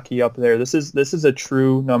Kentucky up there. This is a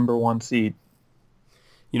true number 1 seed.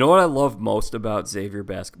 You know what I love most about Xavier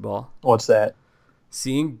basketball? What's that?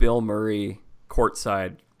 Seeing Bill Murray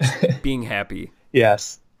courtside, being happy.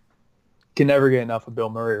 Yes. Can never get enough of Bill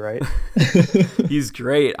Murray, right? He's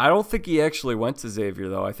great. I don't think he actually went to Xavier,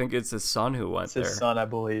 though. I think it's his son who went there. His son, I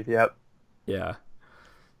believe. Yep. Yeah.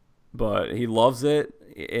 But he loves it,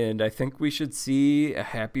 and I think we should see a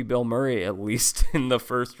happy Bill Murray at least in the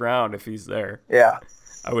first round if he's there. Yeah.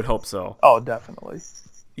 I would hope so. Oh, definitely.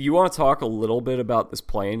 You want to talk a little bit about this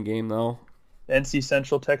play-in game, though? NC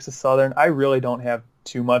Central, Texas Southern. I really don't have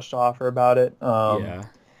too much to offer about it. Yeah.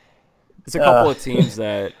 It's a couple of teams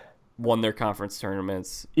that won their conference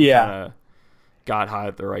tournaments. Yeah. Got hot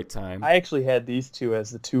at the right time. I actually had these two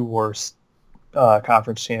as the two worst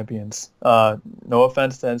conference champions. No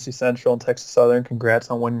offense to NC Central and Texas Southern. Congrats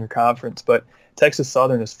on winning your conference. But Texas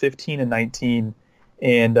Southern is 15-19,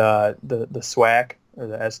 and the SWAC, or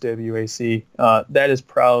the SWAC, that is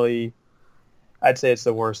probably, I'd say it's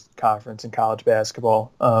the worst conference in college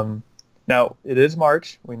basketball. Now, it is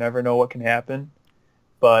March. We never know what can happen.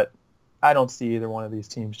 But I don't see either one of these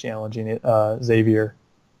teams challenging it, Xavier.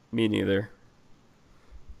 Me neither.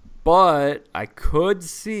 But I could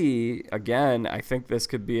see, again, I think this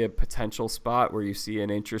could be a potential spot where you see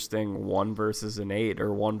an interesting 1 versus an 8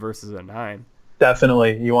 or 1 versus a 9.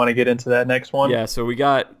 Definitely. You want to get into that next one? Yeah, so we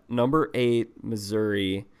got number 8,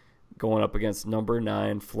 Missouri, going up against number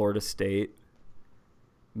 9, Florida State.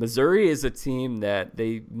 Missouri is a team that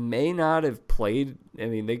they may not have played. I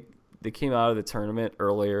mean, they came out of the tournament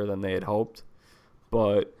earlier than they had hoped,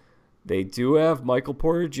 but they do have Michael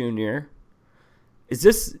Porter Jr. Is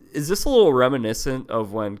this a little reminiscent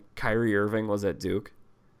of when Kyrie Irving was at Duke?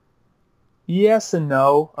 Yes and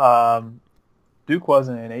no. Duke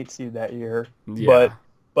wasn't an 8 seed that year, Yeah.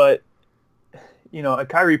 but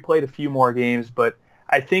Kyrie played a few more games, but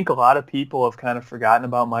I think a lot of people have kind of forgotten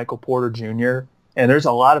about Michael Porter Jr., and there's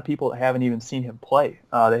a lot of people that haven't even seen him play.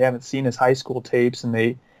 They haven't seen his high school tapes, and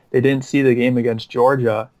they didn't see the game against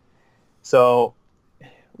Georgia. So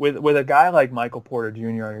with a guy like Michael Porter Jr.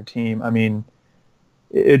 on your team, I mean,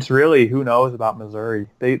 it's really who knows about Missouri.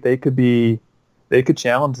 They could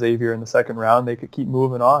challenge Xavier in the second round. They could keep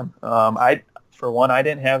moving on. For one, I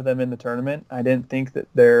didn't have them in the tournament. I didn't think that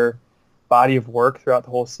their body of work throughout the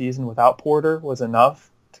whole season without Porter was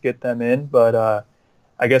enough to get them in. But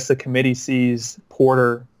I guess the committee sees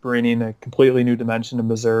Porter bringing a completely new dimension to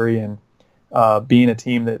Missouri and being a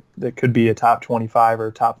team that could be a top 25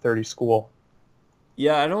 or top 30 school.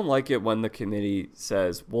 Yeah, I don't like it when the committee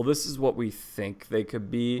says, well, this is what we think they could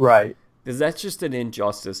be. Right. Because that's just an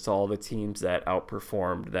injustice to all the teams that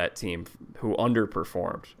outperformed that team who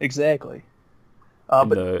underperformed. Exactly. In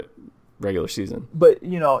the regular season. But,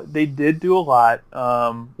 they did do a lot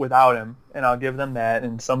without him, and I'll give them that.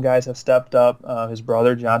 And some guys have stepped up. His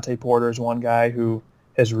brother, Jonte Porter, is one guy who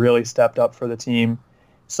has really stepped up for the team.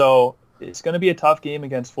 So it's going to be a tough game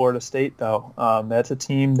against Florida State, though. That's a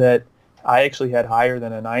team that I actually had higher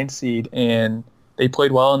than a 9 seed, and they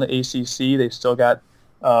played well in the ACC. They've still got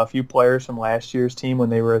a few players from last year's team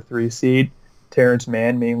when they were a 3 seed, Terrence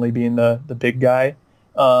Mann mainly being the big guy.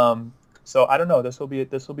 So I don't know. This will be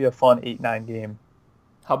a fun 8-9 game.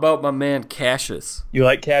 How about my man Cassius? You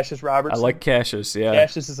like Cassius Robertson? I like Cassius, yeah.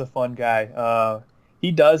 Cassius is a fun guy.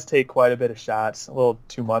 He does take quite a bit of shots, a little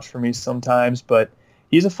too much for me sometimes, but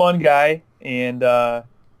he's a fun guy, and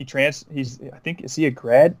he's I think, is he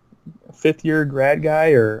a fifth-year grad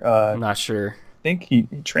guy, or I'm not sure. I think he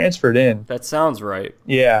transferred in. That sounds right.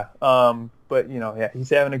 Yeah. But he's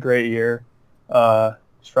having a great year.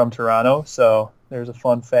 He's from Toronto, so there's a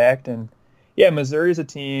fun fact. And yeah, Missouri's a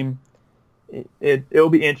team. It'll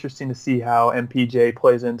be interesting to see how MPJ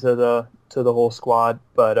plays into the whole squad.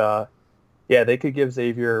 But they could give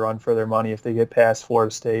Xavier a run for their money if they get past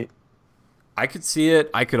Florida State. I could see it.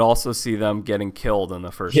 I could also see them getting killed in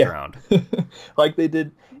the first round. Like they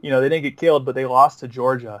did. They didn't get killed, but they lost to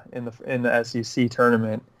Georgia in the SEC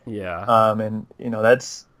tournament. Yeah. And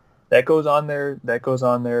that goes on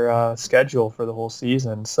their schedule for the whole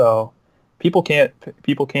season. So people can't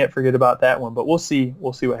forget about that one. But we'll see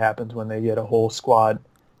what happens when they get their whole squad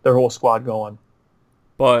going.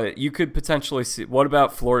 But you could potentially see. What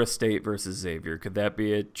about Florida State versus Xavier? Could that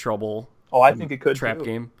be a trouble? Oh, I think it could trap too.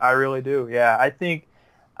 game. I really do. Yeah,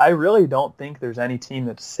 I really don't think there's any team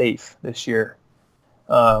that's safe this year.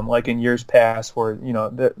 Like in years past, where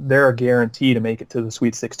they're a guarantee to make it to the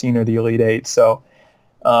Sweet 16 or the Elite Eight. So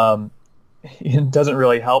it doesn't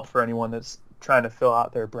really help for anyone that's trying to fill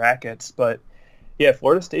out their brackets. But yeah,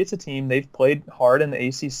 Florida State's a team. They've played hard in the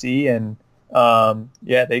ACC, and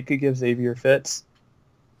they could give Xavier fits.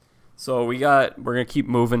 So we're gonna keep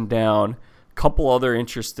moving down. A couple other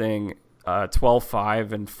interesting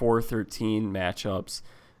 12-5 and 4-13 matchups.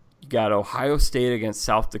 You got Ohio State against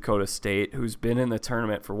South Dakota State, who's been in the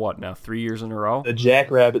tournament for what now, 3 years in a row? The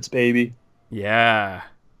Jackrabbits, baby. Yeah.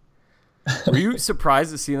 Were you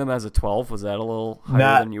surprised to see them as a 12? Was that a little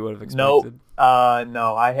higher than you would have expected?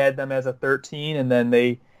 No. I had them as a 13, and then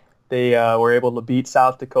they were able to beat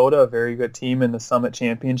South Dakota, a very good team in the Summit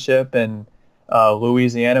Championship, and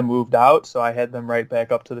Louisiana moved out, so I had them right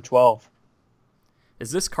back up to the 12. Is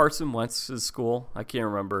this Carson Wentz's school? I can't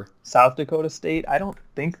remember. South Dakota State? I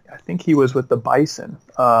think he was with the Bison.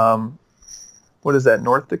 What is that,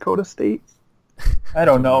 North Dakota State? I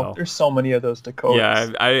don't know. There's so many of those Dakotas. Yeah,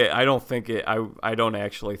 I don't think it. I don't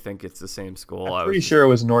actually think it's the same school. I'm pretty sure it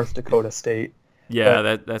was North Dakota State. Yeah,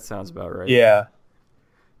 that sounds about right. Yeah.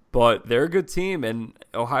 But they're a good team, and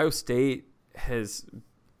Ohio State has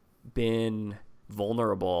been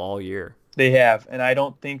vulnerable all year. They have, and I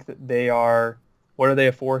don't think that they are. What are they,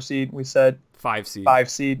 a 4 seed? We said 5 seed. 5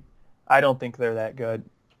 seed. I don't think they're that good.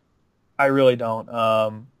 I really don't.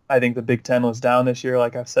 I think the Big Ten was down this year,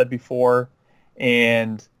 like I've said before,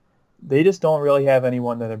 and they just don't really have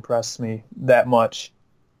anyone that impressed me that much.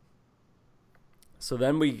 So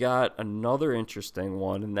then we got another interesting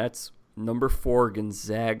one, and that's number 4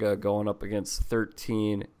 Gonzaga going up against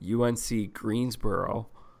 13 UNC Greensboro.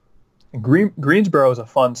 Greensboro is a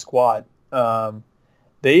fun squad.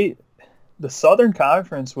 The Southern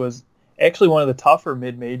Conference was actually one of the tougher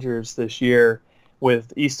mid-majors this year,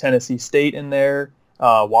 with East Tennessee State in there.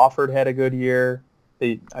 Wofford had a good year.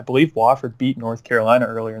 I believe Wofford beat North Carolina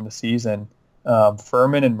earlier in the season.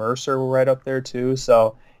 Furman and Mercer were right up there too.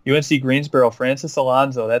 So UNC Greensboro, Francis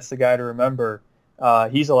Alonso, that's the guy to remember.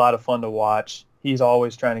 He's a lot of fun to watch. He's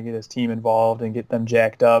always trying to get his team involved and get them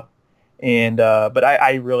jacked up. And but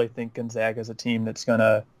I really think Gonzaga is a team that's going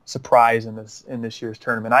to surprise in this year's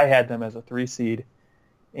tournament. I had them as a 3 seed,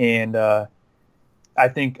 and I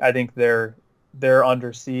think they're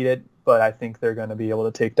underseeded, but I think they're going to be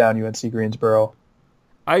able to take down UNC Greensboro.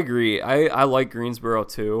 I agree. I like Greensboro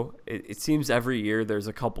too. It seems every year there's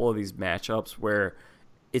a couple of these matchups where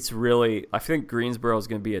it's really. I think Greensboro is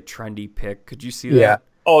going to be a trendy pick. Could you see that? Yeah.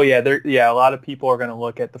 Oh yeah. A lot of people are going to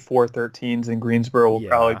look at the 4-13s, and Greensboro will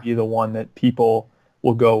probably be the one that people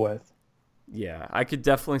will go with. Yeah, I could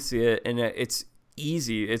definitely see it, and it's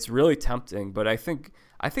easy. It's really tempting, but I think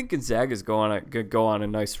Gonzaga's going to go on a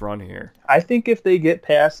nice run here. I think if they get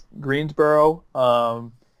past Greensboro,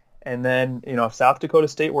 and then if South Dakota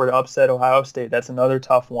State were to upset Ohio State, that's another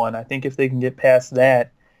tough one. I think if they can get past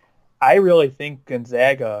that, I really think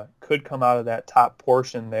Gonzaga could come out of that top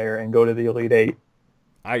portion there and go to the Elite Eight.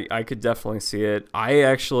 I could definitely see it. I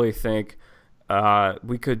actually think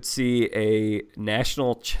we could see a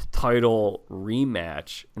national title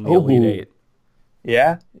rematch in the Elite Eight.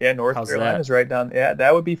 Yeah, North Carolina's right down. Yeah,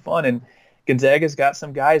 that would be fun. And Gonzaga's got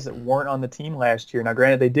some guys that weren't on the team last year. Now,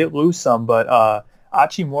 granted, they did lose some, but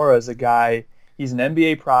Achimura is a guy. He's an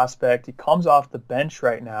NBA prospect. He comes off the bench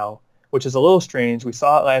right now, which is a little strange. We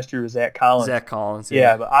saw it last year with Zach Collins.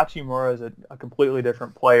 Yeah, but Achimura is a completely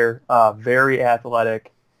different player, very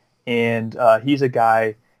athletic, and he's a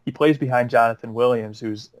guy. He plays behind Jonathan Williams,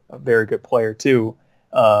 who's a very good player too,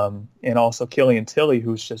 and also Killian Tilly,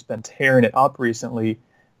 who's just been tearing it up recently.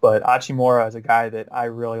 But Achimura is a guy that I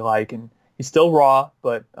really like, and he's still raw,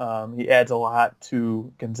 but he adds a lot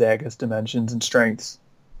to Gonzaga's dimensions and strengths.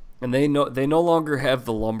 And they no longer have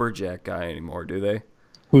the lumberjack guy anymore, do they?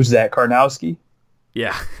 Who's that? Karnowski?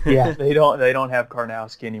 Yeah. Yeah, they don't have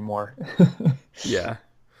Karnowski anymore. Yeah.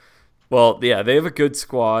 Well, yeah, they have a good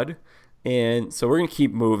squad, and so we're going to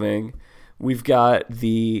keep moving. We've got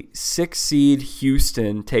the 6 seed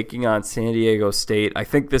Houston taking on San Diego State. I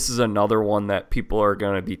think this is another one that people are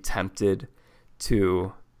going to be tempted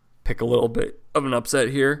to pick a little bit of an upset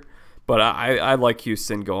here. But I like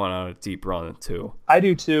Houston going on a deep run too. I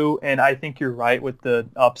do too, and I think you're right with the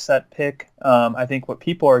upset pick. I think what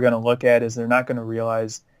people are going to look at is they're not going to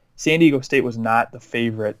realize San Diego State was not the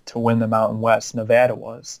favorite to win the Mountain West. Nevada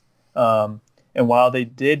was. And while they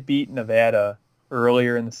did beat Nevada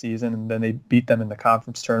earlier in the season, and then they beat them in the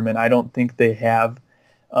conference tournament, I don't think they have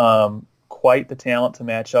quite the talent to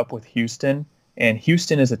match up with Houston. And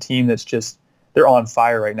Houston is a team that's just, they're on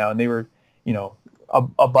fire right now. And they were,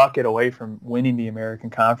 a bucket away from winning the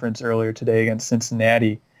American Conference earlier today against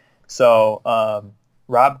Cincinnati. So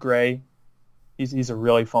Rob Gray, he's a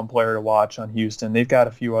really fun player to watch on Houston. They've got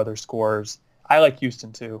a few other scorers. I like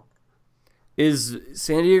Houston too. Is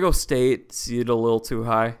San Diego State seated a little too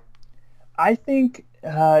high? I think,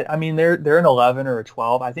 they're an 11 or a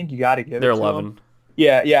 12. I think you got to give it to them. They're 11.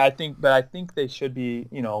 Yeah, I think they should be,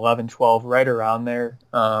 11, 12, right around there.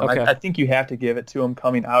 Okay. I think you have to give it to them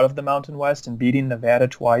coming out of the Mountain West and beating Nevada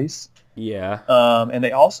twice. Yeah. And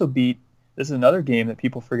they also beat, this is another game that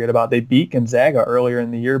people forget about, they beat Gonzaga earlier in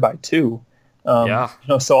the year by 2.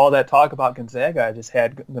 So all that talk about Gonzaga, I just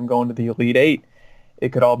had them going to the Elite Eight. It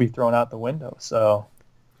could all be thrown out the window. So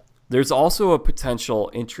there's also a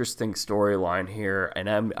potential interesting storyline here,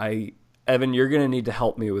 and Evan, you're going to need to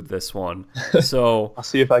help me with this one. So I'll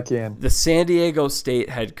see if I can. The San Diego State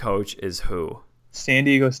head coach is who? San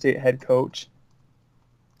Diego State head coach.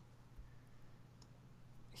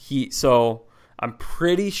 So I'm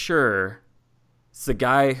pretty sure it's the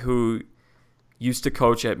guy who used to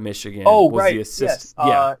coach at Michigan. Oh, was right. The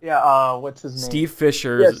assistant. Yes. What's his name? Steve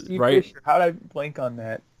Fisher. Yeah, Steve right? Fisher. How did I blank on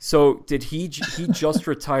that? So did he just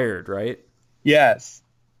retired, right? Yes.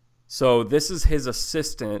 So this is his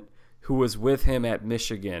assistant who was with him at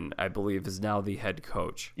Michigan, I believe, is now the head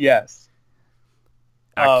coach. Yes.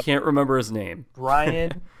 I can't remember his name.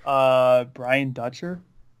 Brian Dutcher?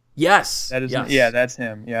 Yes. Yeah, that's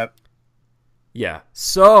him. Yep. Yeah.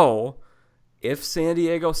 So if San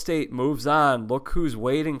Diego State moves on, look who's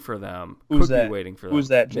waiting for them. Who's Could that? be waiting for them. Who's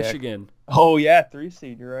that, Jack? Michigan. Oh, yeah, 3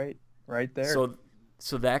 seed. You're right. Right there.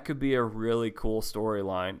 So that could be a really cool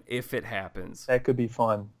storyline if it happens. That could be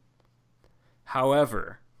fun.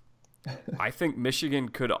 However, I think Michigan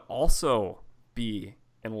could also be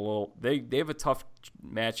in a little. They have a tough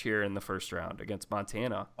match here in the first round against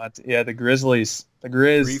Montana. Yeah, the Grizzlies. The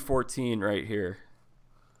Grizz. 3-14 right here.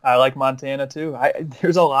 I like Montana too.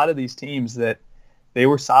 There's a lot of these teams that they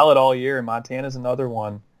were solid all year, and Montana's another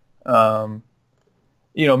one.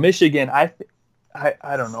 Michigan. I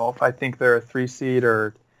don't know if I think they're a 3 seed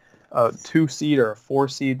or a 2 seed or a 4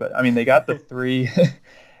 seed, but I mean they got the 3.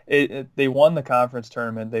 They won the conference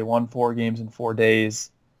tournament. They won 4 games in 4 days.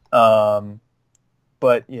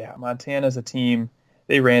 But yeah, Montana's a team.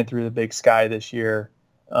 They ran through the Big Sky this year.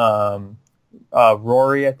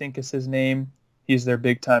 Rory, I think is his name. He's their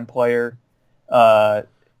big time player. I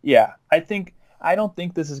don't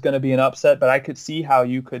think this is going to be an upset, but I could see how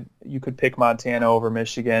you could pick Montana over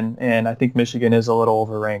Michigan, and I think Michigan is a little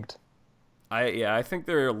overranked. I think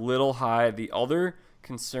they're a little high. The other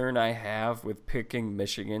concern I have with picking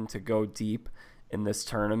Michigan to go deep in this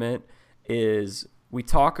tournament is we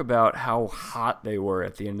talk about how hot they were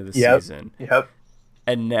at the end of the season. Yep.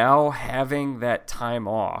 And now having that time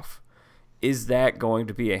off, is that going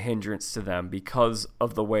to be a hindrance to them because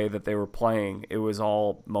of the way that they were playing? It was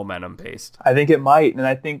all momentum based. I think it might. And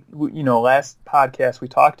I think, last podcast we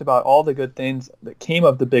talked about all the good things that came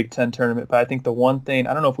of the Big Ten tournament. But I think the one thing,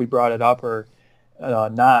 I don't know if we brought it up or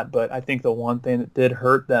not, but I think the one thing that did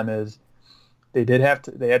hurt them is they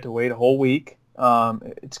had to wait a whole week.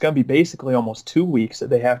 It's going to be basically almost 2 weeks that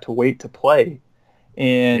they have to wait to play.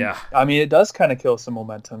 And I mean, it does kind of kill some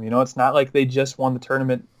momentum. It's not like they just won the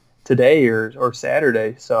tournament today or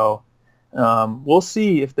Saturday. So we'll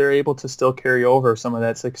see if they're able to still carry over some of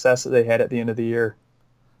that success that they had at the end of the year.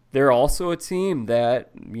 They're also a team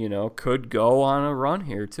that, could go on a run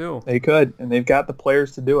here too. They could, and they've got the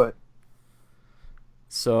players to do it.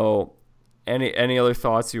 So any other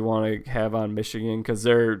thoughts you want to have on Michigan? Because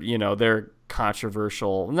they're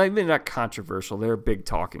controversial. Maybe not controversial. They're a big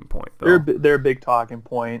talking point, though. They're a big talking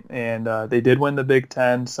point, and they did win the Big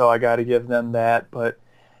Ten, so I got to give them that. But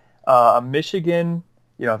Michigan,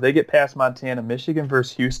 if they get past Montana, Michigan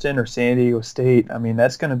versus Houston or San Diego State, I mean,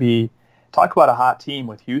 that's going to be – talk about a hot team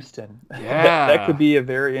with Houston. Yeah. that could be a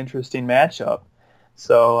very interesting matchup.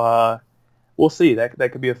 So we'll see.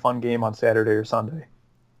 That could be a fun game on Saturday or Sunday.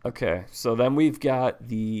 Okay, so then we've got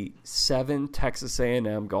the 7 Texas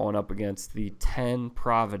A&M going up against the 10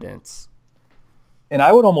 Providence. And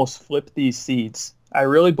I would almost flip these seeds. I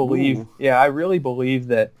really believe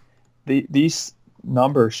that these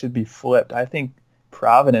numbers should be flipped. I think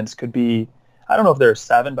Providence could be, I don't know if they're a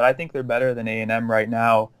 7, but I think they're better than A&M right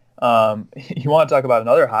now. You want to talk about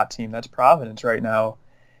another hot team, that's Providence right now.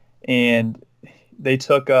 And, they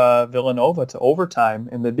took Villanova to overtime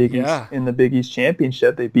in the Big East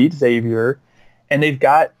championship. They beat Xavier, and they've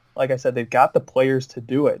got, like I said, they've got the players to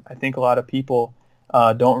do it. I think a lot of people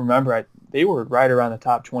don't remember. They were right around the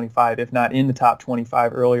top 25, if not in the top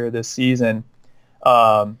 25 earlier this season.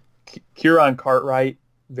 Kieran Cartwright,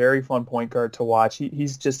 very fun point guard to watch.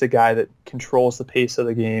 He's just a guy that controls the pace of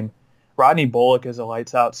the game. Rodney Bullock is a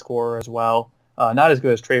lights-out scorer as well. Not as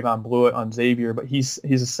good as Trayvon Blewett on Xavier, but he's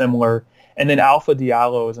a similar. And then Alpha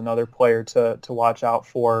Diallo is another player to watch out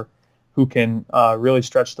for, who can really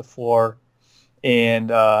stretch the floor. And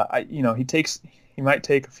he might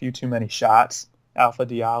take a few too many shots. Alpha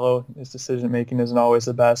Diallo, his decision making isn't always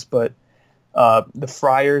the best, but the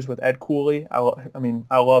Friars with Ed Cooley. I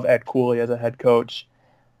love Ed Cooley as a head coach.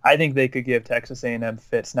 I think they could give Texas A&M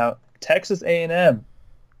fits. Now, Texas A&M,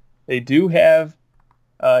 they do have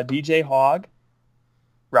DJ Hogg,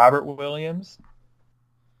 Robert Williams,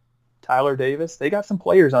 Tyler Davis. They got some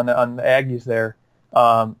players on the Aggies there.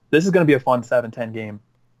 This is going to be a fun 7-10 game.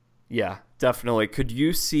 Yeah, definitely. Could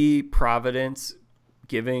you see Providence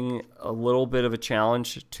giving a little bit of a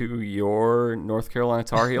challenge to your North Carolina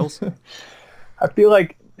Tar Heels? I feel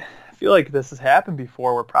like this has happened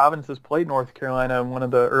before, where Providence has played North Carolina in one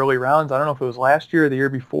of the early rounds. I don't know if it was last year or the year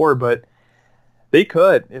before, but they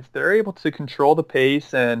could. If they're able to control the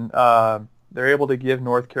pace and they're able to give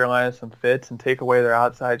North Carolina some fits and take away their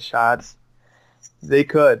outside shots, they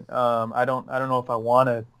could. I don't know if I want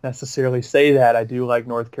to necessarily say that. I do like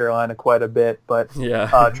North Carolina quite a bit, but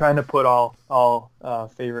yeah. Trying to put all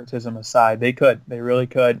favoritism aside, they could. They really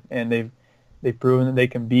could, and they've proven that they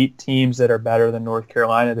can beat teams that are better than North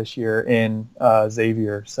Carolina this year in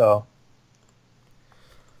Xavier. So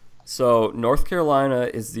North Carolina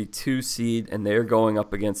is the 2 seed, and they're going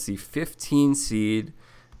up against the 15 seed.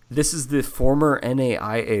 This is the former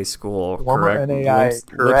NAIA school, correct?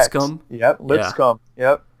 Correct. Lipscomb? Yep, Lipscomb. Yeah.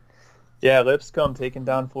 Yep. Yeah, Lipscomb taking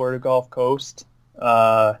down Florida Gulf Coast.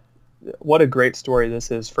 What a great story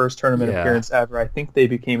this is. First tournament appearance ever. I think they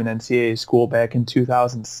became an NCAA school back in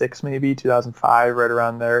 2006, maybe 2005, right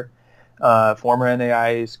around there. Former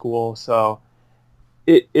NAIA school. So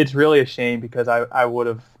it's really a shame, because I would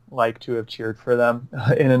have liked to have cheered for them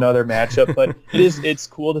in another matchup. But it's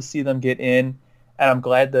cool to see them get in. And I'm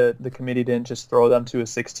glad the committee didn't just throw them to a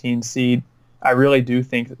 16 seed. I really do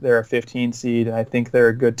think that they're a 15 seed, and I think they're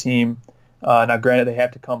a good team. Now, granted, they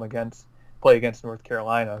have to play against North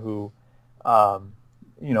Carolina, who,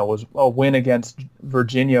 was a win against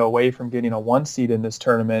Virginia away from getting a 1 seed in this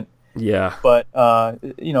tournament. Yeah. But,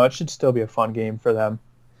 it should still be a fun game for them.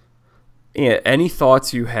 Yeah. Any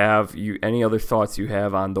thoughts you have? Any other thoughts you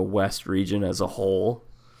have on the West region as a whole?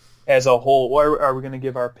 As a whole, are we going to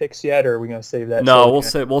give our picks yet, or are we going to save that? No,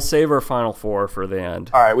 we'll save our Final Four for the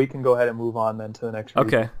end. All right, we can go ahead and move on then to the next region.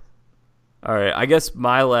 Okay. All right. I guess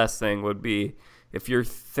my last thing would be, if you're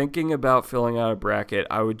thinking about filling out a bracket,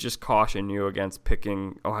 I would just caution you against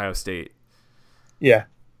picking Ohio State. Yeah.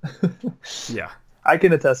 Yeah. I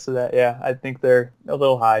can attest to that. Yeah, I think they're a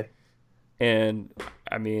little high. And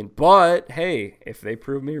but hey, if they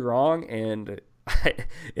prove me wrong, and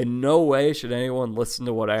in no way should anyone listen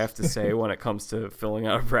to what I have to say when it comes to filling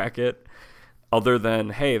out a bracket, other than,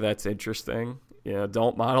 hey, that's interesting.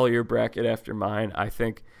 Don't model your bracket after mine. I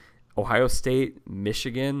think Ohio State,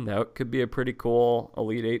 Michigan, that could be a pretty cool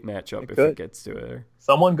Elite Eight matchup if it gets to it.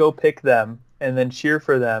 Someone go pick them and then cheer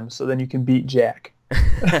for them, so then you can beat Jack.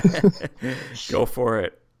 Go for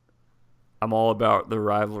it. I'm all about the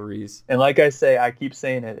rivalries. And like I say, I keep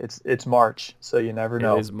saying it. It's March, so you never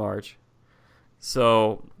know. It is March.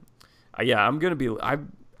 So, yeah, I'm gonna be. I've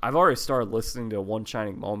already started listening to One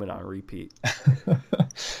Shining Moment on repeat.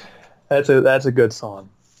 That's a good song.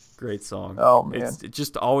 Great song. Oh man, it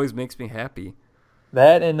just always makes me happy.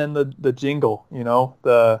 That, and then the jingle,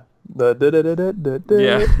 the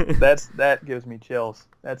yeah. that gives me chills.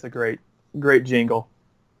 That's a great jingle.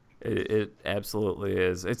 It absolutely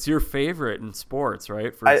is. It's your favorite in sports,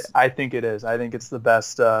 right? I think it is. I think it's the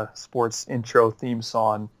best sports intro theme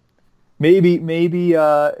song. Maybe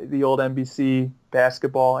the old NBC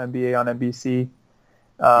basketball, NBA on NBC,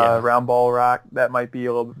 Round Ball Rock, that might be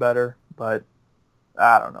a little bit better, but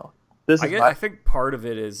I don't know. I think part of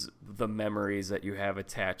it is the memories that you have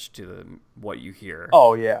attached to what you hear.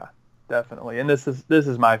 Oh yeah, definitely. And this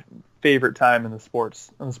is my favorite time in the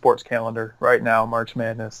sports calendar right now, March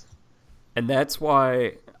Madness. And that's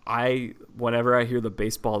why whenever I hear the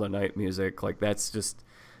Baseball Tonight music, like that's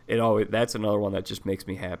another one that just makes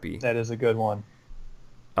me happy. That is a good one.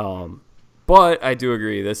 But I do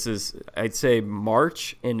agree. This is, I'd say,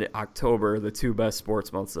 March and October, the 2 best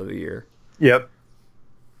sports months of the year. Yep.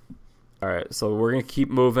 All right, so we're going to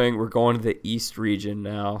keep moving. We're going to the East region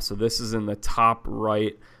now. So this is in the top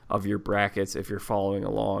right of your brackets if you're following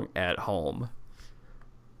along at home.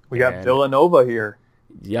 We got Villanova here.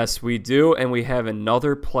 Yes, we do, and we have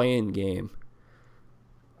another play-in game.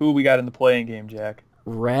 Who we got in the play-in game, Jack?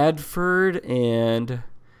 Radford and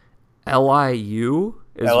LIU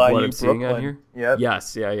is LIU what I'm seeing Brooklyn. on here. Yep.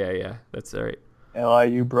 Yes, yeah. That's right.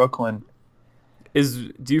 LIU Brooklyn.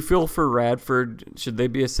 Do you feel for Radford? Should they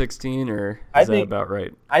be a 16 or that about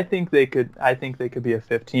right? I think they could be a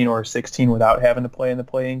 15 or a 16 without having to play in the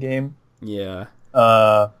play-in game. Yeah.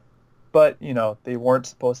 But they weren't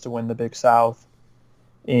supposed to win the Big South,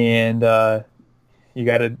 and you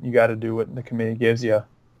gotta do what the committee gives you.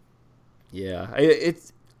 Yeah,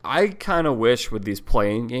 I kind of wish with these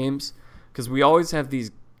play-in games, because we always have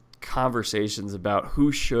these conversations about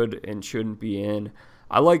who should and shouldn't be in.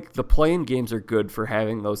 I like the play-in games are good for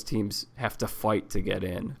having those teams have to fight to get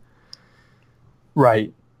in.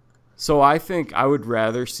 Right. So I think I would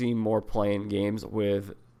rather see more play-in games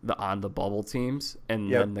with the on-the-bubble teams,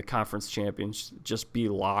 and then the conference champions just be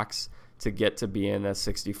locks to get to be in that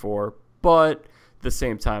 64. But at the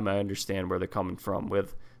same time, I understand where they're coming from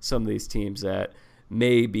with some of these teams that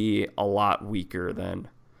may be a lot weaker than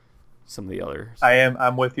some of the others.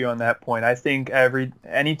 I'm with you on that point. I think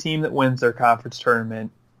any team that wins their conference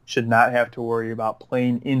tournament should not have to worry about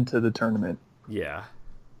playing into the tournament. Yeah.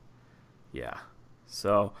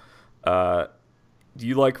 So, do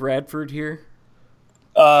you like Radford here?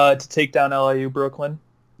 To take down LIU Brooklyn?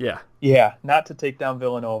 Yeah. Yeah, not to take down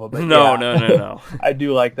Villanova, but No. I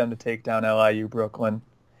do like them to take down LIU Brooklyn.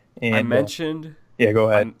 And I mentioned... go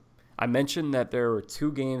ahead. I mentioned that there were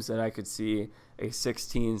two games that I could see a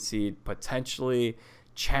 16 seed potentially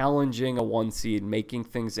challenging a 1 seed, making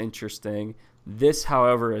things interesting. This,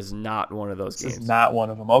 however, is not one of those games. This is not one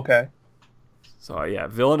of them. Okay. So, yeah,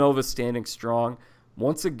 Villanova's standing strong.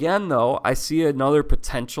 Once again, though, I see another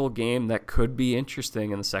potential game that could be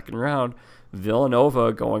interesting in the second round.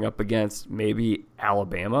 Villanova going up against maybe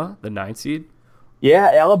Alabama, the 9 seed.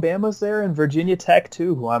 Yeah, Alabama's there, and Virginia Tech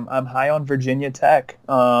too. I'm high on Virginia Tech.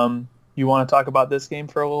 You want to talk about this game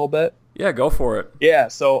for a little bit? Yeah, go for it. Yeah,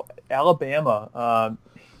 so Alabama,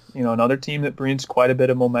 another team that brings quite a bit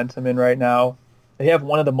of momentum in right now. They have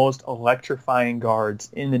one of the most electrifying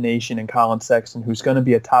guards in the nation in Colin Sexton, who's going to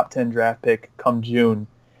be a top 10 draft pick come June.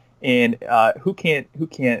 And who can't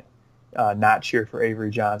not cheer for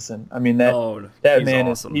Avery Johnson? I mean, that man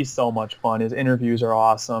awesome. He's so much fun. His interviews are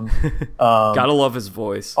awesome. Gotta love his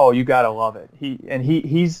voice. Oh, you gotta love it.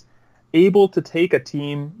 He's able to take a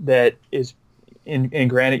team that is, and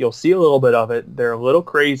granted, you'll see a little bit of it. They're a little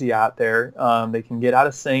crazy out there. They can get out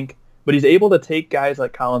of sync, but he's able to take guys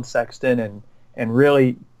like Colin Sexton and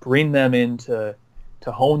really bring them in to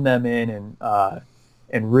hone them in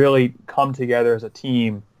and really come together as a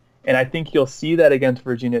team. And I think you'll see that against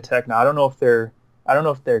Virginia Tech. Now, I don't know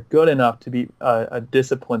if they're good enough to be a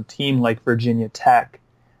disciplined team like Virginia Tech.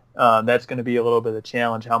 That's going to be a little bit of a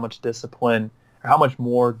challenge. How much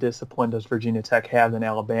more discipline does Virginia Tech have than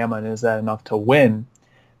Alabama, and is that enough to win?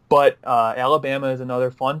 But Alabama is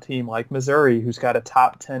another fun team like Missouri, who's got a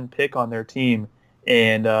top 10 pick on their team,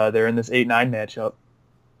 and they're in this 8-9 matchup.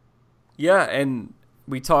 Yeah, and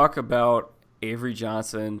we talk about Avery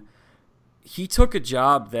Johnson. He took a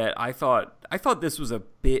job that I thought this was a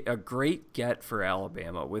great get for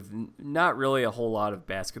Alabama with not really a whole lot of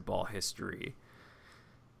basketball history.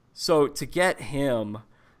 So to get him,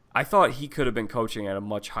 I thought he could have been coaching at a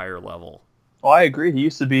much higher level. Oh, I agree. He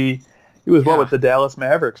was with the Dallas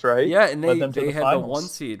Mavericks, right? Yeah, and they had the 1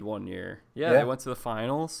 seed 1 year. Yeah, they went to the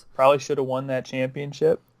finals. Probably should have won that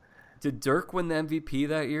championship. Did Dirk win the MVP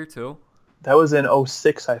that year too? That was in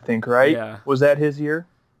 2006, I think, right? Yeah. Was that his year?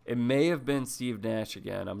 It may have been Steve Nash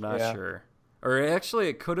again. I'm not sure. Or actually,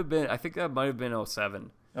 it could have been. I think that might have been 2007.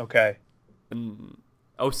 Okay. And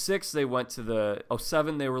 2006, they went to the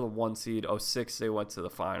 2007. They were the 1 seed. 2006, they went to the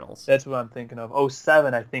finals. That's what I'm thinking of.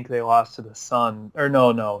 2007, I think they lost to the Sun. Or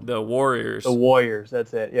no. The Warriors. The Warriors.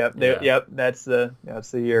 That's it. Yep. Yep. That's the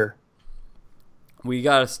year. We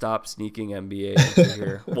got to stop sneaking NBA into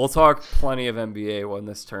here. We'll talk plenty of NBA when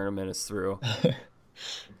this tournament is through.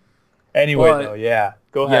 Anyway, though, yeah.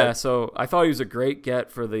 Go ahead. Yeah, so I thought he was a great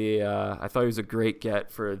get for the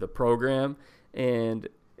program, and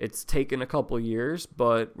it's taken a couple years,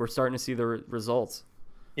 but we're starting to see the results.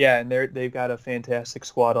 Yeah, and they've got a fantastic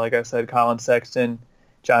squad. Like I said, Colin Sexton,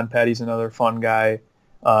 John Petty's another fun guy.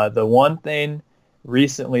 The one thing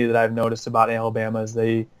recently that I've noticed about Alabama is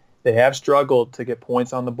they have struggled to get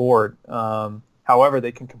points on the board. However,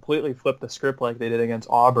 they can completely flip the script like they did against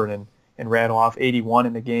Auburn and rattle off 81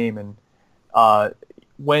 in the game. And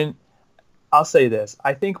when I'll say this.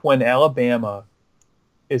 I think when Alabama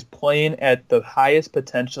is playing at the highest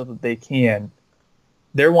potential that they can,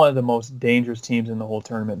 they're one of the most dangerous teams in the whole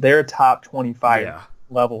tournament. They're a top 25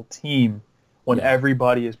 level team when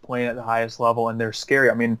everybody is playing at the highest level, and they're scary.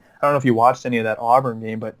 I mean, I don't know if you watched any of that Auburn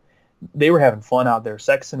game, but they were having fun out there.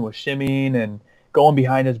 Sexton was shimmying and going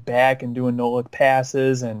behind his back and doing no-look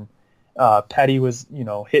passes, and Petty was,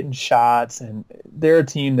 hitting shots. And they're a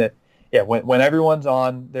team that, when everyone's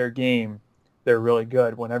on their game, they're really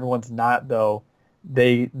good. When everyone's not, though,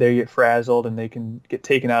 they get frazzled and they can get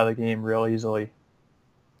taken out of the game real easily.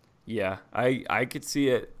 Yeah, I could see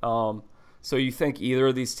it. So you think either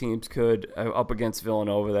of these teams could, up against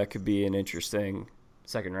Villanova, that could be an interesting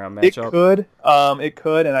second-round matchup? It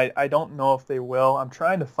could, and I don't know if they will. I'm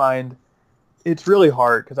trying to find – it's really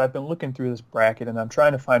hard because I've been looking through this bracket, and I'm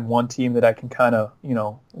trying to find one team that I can kind of,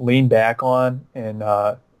 lean back on and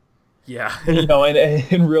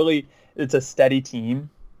and really it's a steady team.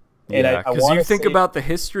 And yeah, because you think about the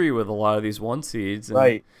history with a lot of these 1 seeds. And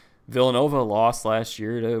right. Villanova lost last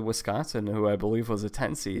year to Wisconsin, who I believe was a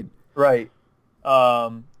 10 seed. Right.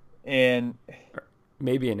 And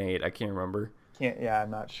maybe an 8. I can't remember. I'm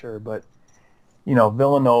not sure. But,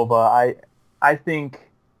 Villanova, I think,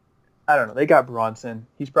 I don't know. They got Brunson.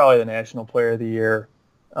 He's probably the National Player of the Year.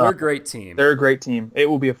 They're a great team. They're a great team. It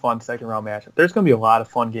will be a fun second-round matchup. There's going to be a lot of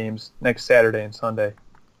fun games next Saturday and Sunday.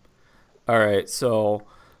 All right, so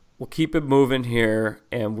we'll keep it moving here,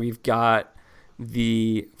 and we've got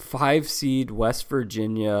the 5 seed West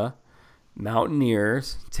Virginia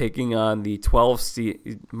Mountaineers taking on the 12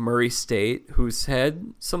 seed Murray State, who's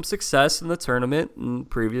had some success in the tournament in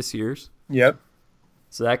previous years. Yep.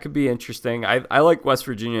 So that could be interesting. I like West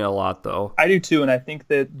Virginia a lot, though. I do too, and I think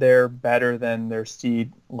that they're better than their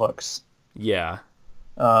seed looks. Yeah.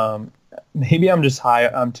 Maybe I'm just high.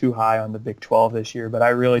 I'm too high on the Big 12 this year, but I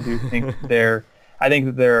really do think I think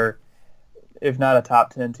that they're, if not a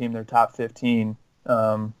top 10 team, they're top 15.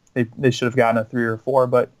 They should have gotten a 3 or 4,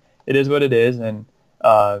 but it is what it is, and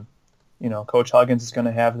Coach Huggins is going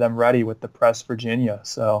to have them ready with the Press Virginia.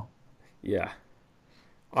 So, yeah.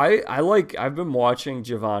 I've been watching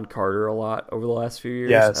Javon Carter a lot over the last few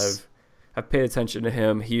years. Yes. I've paid attention to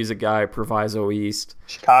him. He's a guy, Proviso East.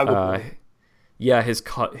 Chicago.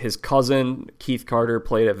 His cousin, Keith Carter,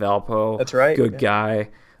 played at Valpo. That's right. Good guy.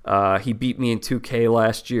 He beat me in 2K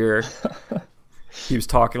last year. He was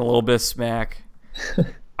talking a little bit of smack.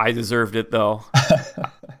 I deserved it, though.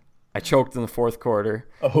 I choked in the fourth quarter.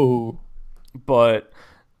 Oh. But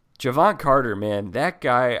Javon Carter, man, that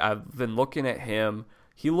guy, I've been looking at him.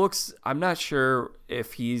 He looks, I'm not sure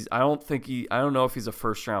if I don't know if he's a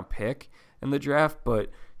first round pick in the draft,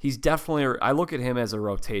 but he's definitely, I look at him as a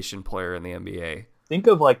rotation player in the NBA. Think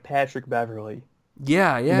of like Patrick Beverly.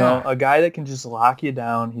 Yeah. A guy that can just lock you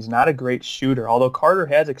down. He's not a great shooter, although Carter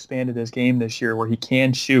has expanded his game this year where he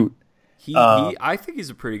can shoot. I think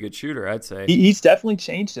he's a pretty good shooter, I'd say. He's definitely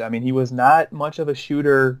changed it. I mean, he was not much of a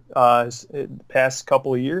shooter past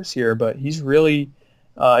couple of years here, but he's really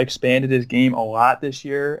expanded his game a lot this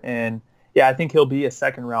year. And, I think he'll be a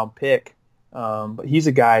second-round pick. But he's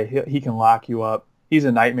a guy, he can lock you up. He's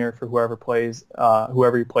a nightmare for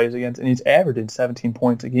whoever he plays against, and he's averaging 17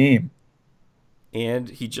 points a game. And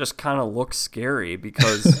he just kind of looks scary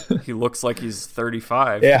because he looks like he's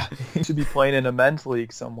 35. Yeah, he should be playing in a men's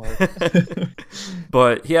league somewhere.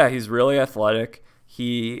 But, he's really athletic.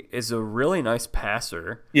 He is a really nice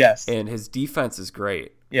passer. Yes. And his defense is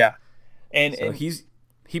great. Yeah. And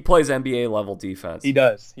he plays NBA-level defense. He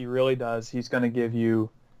does. He really does. He's going to give you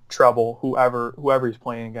trouble, whoever he's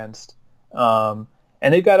playing against. And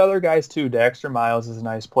they've got other guys, too. Dexter Miles is a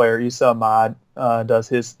nice player. Issa Ahmad does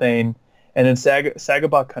his thing. And then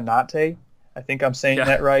Sagaba Konate, I think I'm saying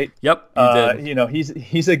that right. Yep, you did.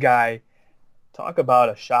 He's a guy. Talk about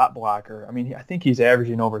a shot blocker. I mean, I think he's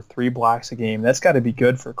averaging over 3 blocks a game. That's got to be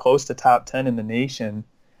good for close to top 10 in the nation.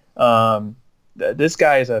 This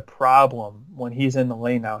guy is a problem when he's in the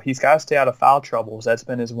lane now. He's got to stay out of foul troubles. That's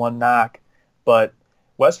been his one knock. But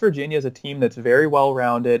West Virginia is a team that's very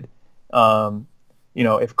well-rounded.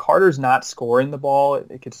 If Carter's not scoring the ball,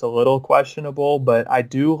 it gets a little questionable. But I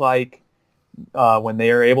do like when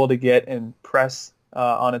they are able to get and press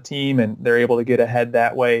on a team and they're able to get ahead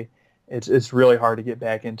that way. It's really hard to get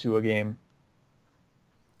back into a game.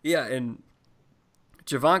 Yeah, and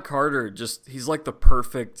Javon Carter, he's like the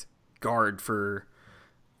perfect guard for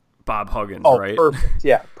Bob Huggins, right? Oh, perfect.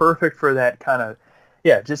 Yeah, perfect for that kind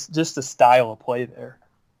of, just the style of play there.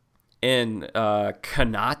 And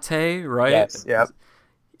Konate, right? Yes, yeah.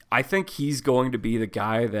 I think he's going to be the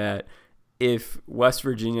guy that if West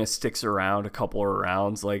Virginia sticks around a couple of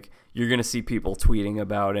rounds, like you're gonna see people tweeting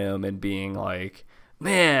about him and being like,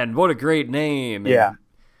 "Man, what a great name!" Yeah. And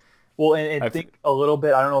Well, and think a little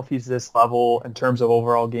bit. I don't know if he's this level in terms of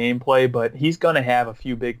overall gameplay, but he's going to have a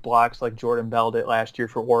few big blocks like Jordan Bell did last year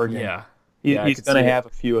for Oregon. yeah, He's going to have a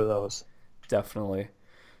few of those. Definitely.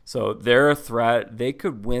 So they're a threat. They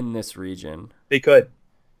could win this region. They could.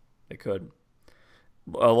 They could.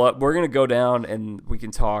 We're going to go down and we can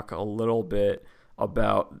talk a little bit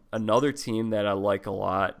about another team that I like a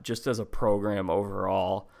lot, just as a program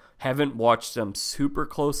overall. Haven't watched them super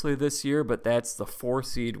closely this year, but that's the 4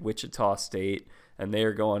 seed Wichita State, and they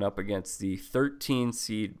are going up against the 13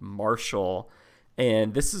 seed Marshall.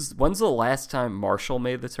 And when's the last time Marshall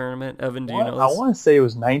made the tournament? Evan, do you know this? I want to say it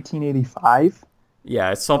was 1985.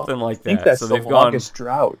 Yeah, it's something like that. I think that's the longest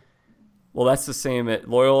drought. Well, that's the same at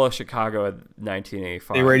Loyola Chicago at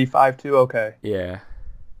 1985. They were 85 too? Okay. Yeah,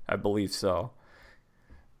 I believe so.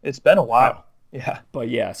 It's been a while. Yeah. But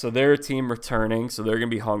yeah, so they're a team returning, so they're going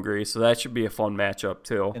to be hungry. So that should be a fun matchup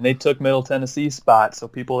too. And they took Middle Tennessee's spot, so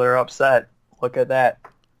people are upset. Look at that.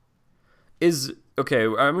 Okay,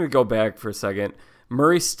 I'm going to go back for a second.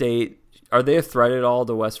 Murray State, are they a threat at all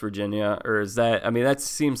to West Virginia? Or is that, that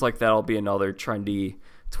seems like that'll be another trendy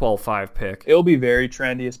 12-5 pick. It'll be very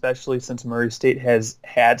trendy, especially since Murray State has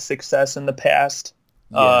had success in the past,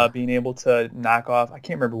 being able to knock off, I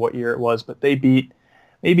can't remember what year it was, but they beat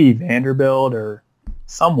maybe Vanderbilt or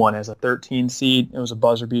someone as a 13 seed. It was a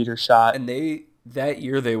buzzer beater shot. And that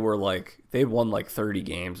year they won like 30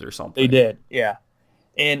 games or something. They did, yeah.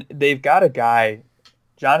 And they've got a guy,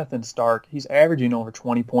 Jonathan Stark. He's averaging over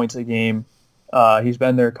 20 points a game. He's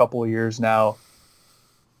been there a couple of years now.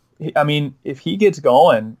 If he gets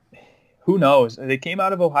going, who knows? They came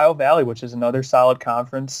out of Ohio Valley, which is another solid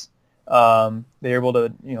conference. They were able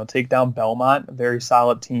to, take down Belmont, a very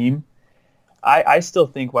solid team. I still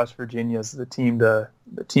think West Virginia is the team that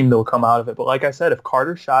will come out of it. But like I said, if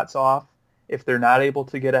Carter shots off, if they're not able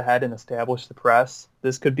to get ahead and establish the press,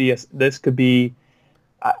 this could be.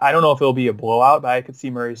 I don't know if it'll be a blowout, but I could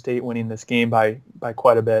see Murray State winning this game by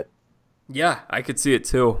quite a bit. Yeah, I could see it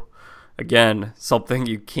too. Again, something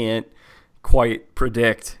you can't quite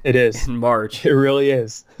predict. It is in March. It really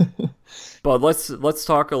is. But let's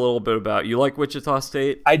talk a little bit about, you like Wichita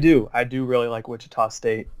State? I do really like Wichita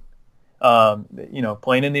State.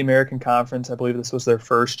 Playing in the American Conference, I believe this was their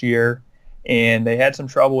first year, and they had some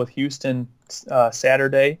trouble with Houston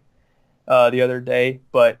Saturday, the other day,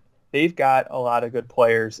 but they've got a lot of good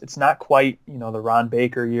players. It's not quite, the Ron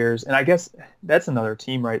Baker years, and I guess that's another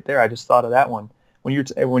team right there. I just thought of that one. When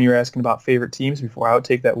you're asking about favorite teams before, I would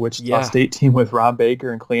take that Wichita State team with Ron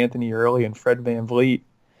Baker and Clay Anthony Early and Fred VanVleet.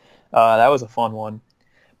 That was a fun one.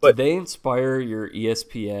 But did they inspire your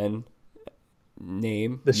ESPN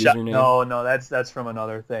name? Username? No, that's from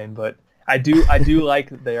another thing. But I do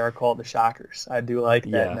like that they are called the Shockers. I do like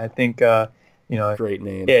that, and I think great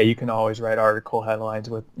name. Yeah, you can always write article headlines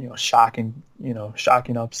with shocking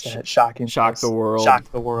upset, shock the world,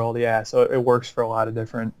 shock the world. Yeah, so it works for a lot of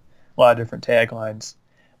different taglines.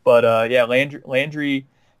 But Landry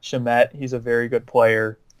Shamet, he's a very good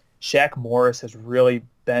player. Shaq Morris has really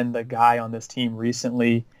been the guy on this team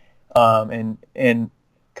recently, and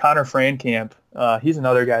Connor Frankamp, he's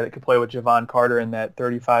another guy that could play with Javon Carter in that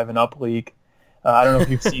 35 and up league. I don't know if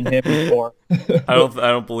you've seen him before. I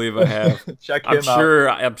don't believe I have. Check him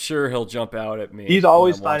out. I'm sure he'll jump out at me. He's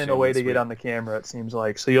always finding a way to get on the camera, it seems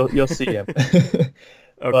like. So you'll see him. Okay.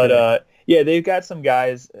 But they've got some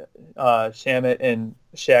guys. Shamet and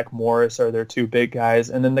Shaq Morris are their two big guys,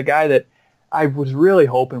 and then the guy that I was really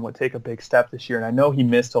hoping would take a big step this year, and I know he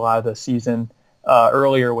missed a lot of the season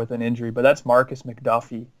earlier with an injury, but that's Marcus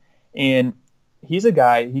McDuffie, and he's a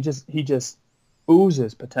guy. He just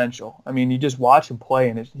oozes potential. You just watch him play,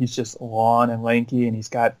 and he's just long and lanky, and he's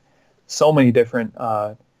got so many different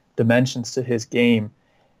dimensions to his game.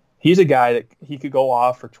 He's a guy that he could go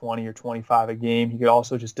off for 20 or 25 a game. He could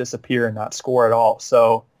also just disappear and not score at all.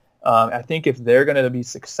 So I think if they're going to be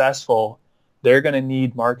successful, they're going to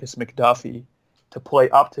need Marcus McDuffie to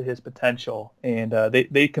play up to his potential, and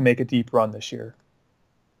they can make a deep run this year.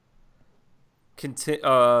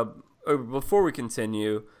 Before we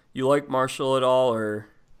continue, you like Marshall at all, or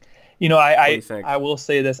I will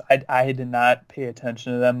say this: I did not pay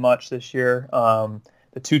attention to them much this year.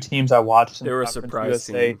 The two teams I watched, they were a surprise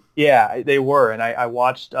USA, team. Yeah, they were, and I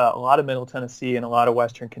watched a lot of Middle Tennessee and a lot of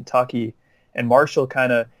Western Kentucky. And Marshall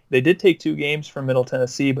they did take 2 games from Middle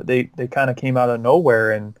Tennessee, but they kind of came out of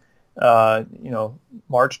nowhere and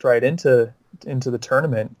marched right into the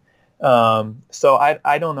tournament. So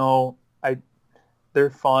I don't know. They're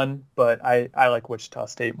fun, but I like Wichita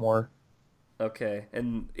State more. Okay,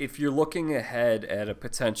 and if you're looking ahead at a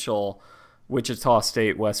potential Wichita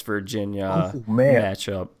State West Virginia Oh, man.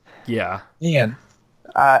 matchup, yeah, Man,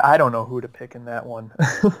 I don't know who to pick in that one.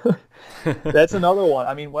 That's another one.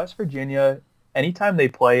 I mean, West Virginia, anytime they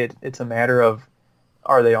play it, it's a matter of,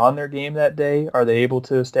 are they on their game that day? Are they able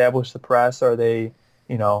to establish the press? Are they,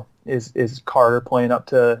 is Carter playing up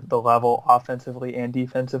to the level offensively and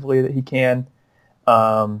defensively that he can?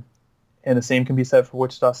 And the same can be said for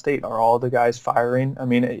Wichita State. Are all the guys firing? I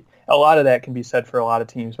mean, a lot of that can be said for a lot of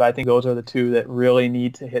teams, but I think those are the two that really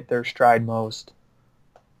need to hit their stride most.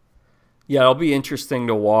 yeah, it'll be interesting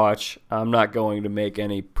to watch. I'm not going to make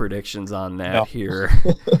any predictions on that No. here.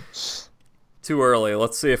 Too early.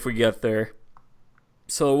 Let's see if we get there.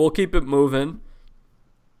 So we'll keep it moving.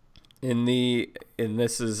 And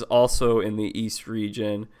this is also in the East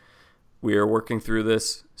region. We are working through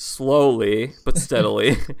this slowly but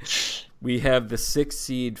steadily. We have the 6th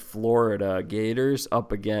seed Florida Gators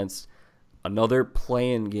up against another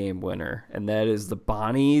play-in game winner, and that is the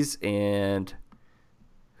Bonnies and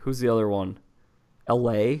who's the other one?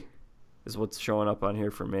 LA is what's showing up on here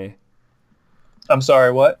for me. I'm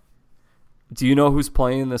sorry, what? Do you know who's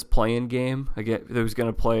playing this play-in game? Again, who's going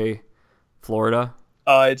to play Florida?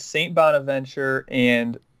 It's St. Bonaventure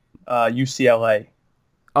and UCLA.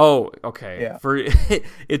 Oh, okay. Yeah.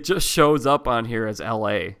 It just shows up on here as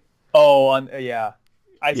LA. Oh, yeah.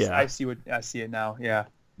 Yeah. I see it now. Yeah.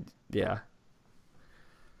 Yeah.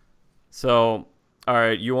 So, all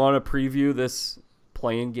right, you want to preview this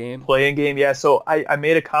play-in game? Play-in game, yeah. So I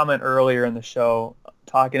made a comment earlier in the show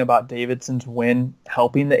talking about Davidson's win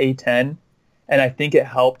helping the A10, and I think it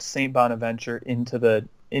helped St. Bonaventure into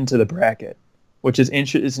the bracket, which is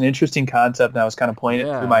an interesting concept. And I was kind of playing it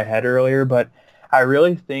through my head earlier, but I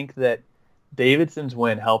really think that Davidson's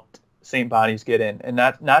win helped St. Bonnie's get in, and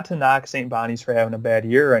not to knock St. Bonnie's for having a bad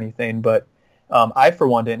year or anything, but I for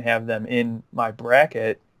one didn't have them in my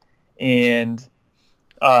bracket, and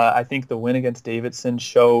I think the win against Davidson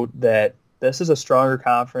showed that this is a stronger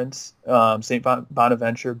conference. St.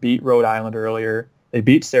 Bonaventure beat Rhode Island earlier. They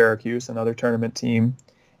beat Syracuse, another tournament team,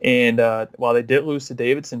 and while they did lose to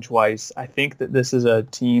Davidson twice, I think that this is a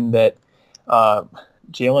team that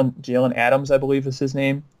Jalen Adams, I believe is his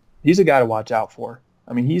name. He's a guy to watch out for.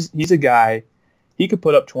 I mean, he's a guy, he could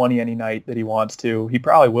put up 20 any night that he wants to. He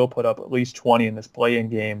probably will put up at least 20 in this play-in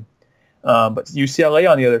game. But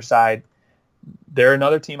UCLA on the other side, they're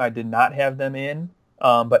another team I did not have them in.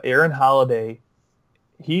 But Aaron Holiday,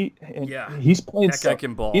 he's playing that guy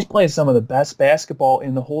can ball. He's playing some of the best basketball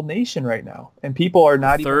in the whole nation right now, and people are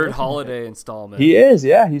not even third Holiday installment. He is,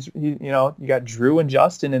 yeah. You got Drew and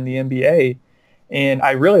Justin in the NBA. And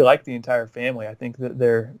I really like the entire family. I think that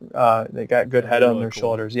they got good head on their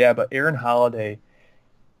shoulders. Yeah, but Aaron Holiday,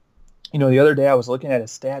 the other day I was looking at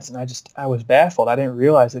his stats and I was baffled. I didn't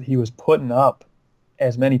realize that he was putting up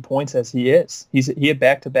as many points as he is. He had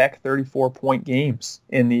back-to-back 34-point games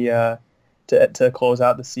in the to close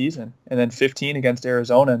out the season, and then 15 against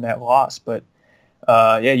Arizona in that loss. But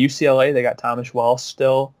UCLA, they got Thomas Welsh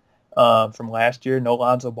still. From last year, no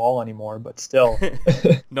Lonzo Ball anymore, but still,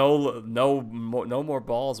 no more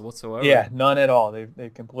balls whatsoever. Yeah, none at all.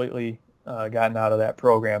 They've completely gotten out of that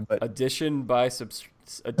program. But addition by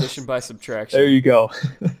subtraction. There you go.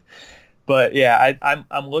 But yeah,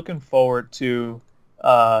 I'm looking forward to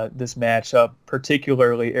this matchup,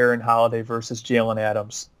 particularly Aaron Holiday versus Jalen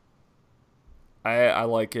Adams. I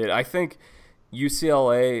like it. I think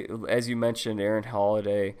UCLA, as you mentioned, Aaron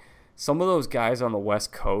Holiday. Some of those guys on the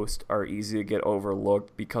West Coast are easy to get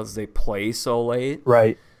overlooked because they play so late.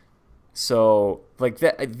 Right. So, like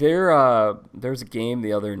there's a game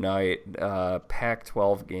the other night,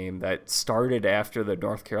 Pac-12 game that started after the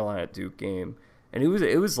North Carolina Duke game, and it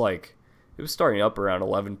was starting up around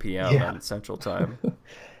 11 p.m. on Central Time.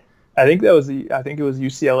 I think it was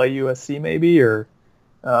UCLA USC maybe or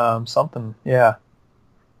something. Yeah.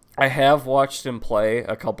 I have watched him play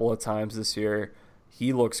a couple of times this year.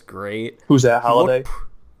 He looks great. Who's that, Holiday?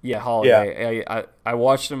 Holiday. Yeah. I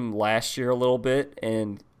watched him last year a little bit,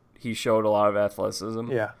 and he showed a lot of athleticism.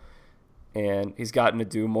 Yeah. And he's gotten to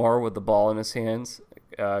do more with the ball in his hands.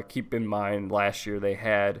 Keep in mind, last year they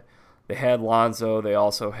had Lonzo. They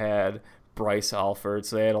also had Bryce Alford,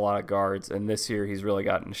 so they had a lot of guards. And this year he's really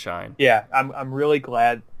gotten to shine. Yeah, I'm really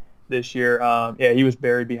glad this year. He was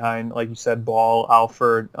buried behind, like you said, Ball,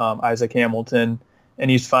 Alford, Isaac Hamilton. And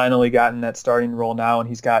he's finally gotten that starting role now, and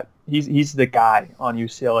he's the guy on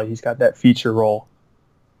UCLA. He's got that feature role.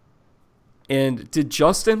 And did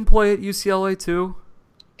Justin play at UCLA too?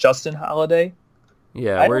 Justin Holiday?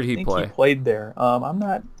 Yeah, where did he play? He played there. I'm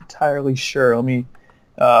not entirely sure. Let me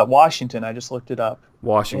Washington. I just looked it up.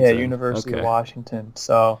 Washington. Yeah, University of Okay. Washington.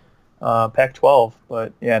 So Pac-12,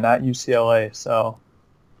 but yeah, not UCLA. So,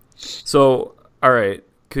 all right.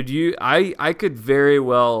 Could you? I could very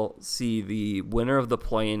well see the winner of the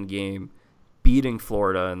play-in game beating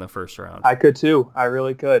Florida in the first round. I could too. I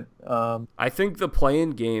really could. I think the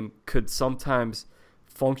play-in game could sometimes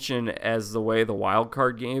function as the way the wild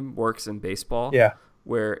card game works in baseball. Yeah.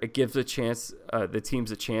 Where it gives the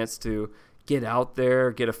teams a chance to get out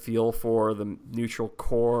there, get a feel for the neutral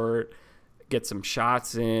court, get some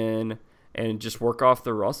shots in, and just work off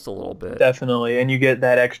the rust a little bit. Definitely, and you get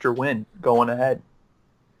that extra win going ahead.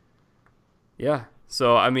 Yeah.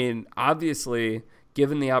 So, I mean, obviously,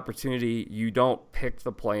 given the opportunity, you don't pick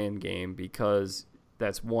the play-in game because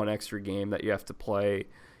that's one extra game that you have to play.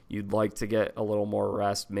 You'd like to get a little more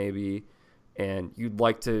rest maybe, and you'd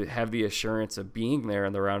like to have the assurance of being there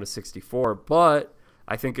in the round of 64, but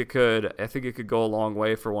I think it could go a long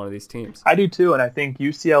way for one of these teams. I do too, and I think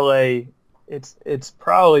UCLA, it's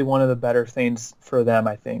probably one of the better things for them,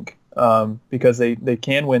 I think, because they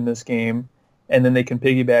can win this game, and then they can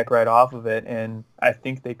piggyback right off of it, and I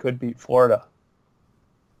think they could beat Florida.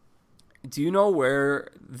 Do you know where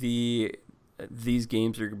these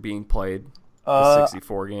games are being played? The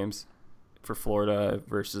 64 games for Florida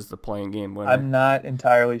versus the play-in game winner? I'm not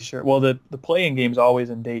entirely sure. Well, the play-in game's always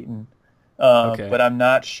in Dayton, Okay. but I'm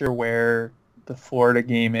not sure where the Florida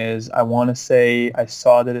game is. I want to say I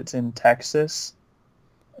saw that it's in Texas.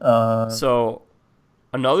 So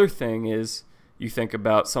another thing is you think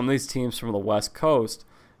about some of these teams from the West Coast,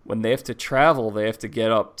 when they have to travel, they have to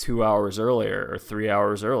get up 2 hours earlier or 3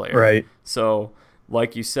 hours earlier. Right. So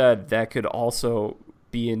like you said, that could also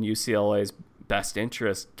be in UCLA's best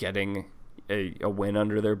interest, getting a win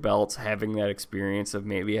under their belts, having that experience of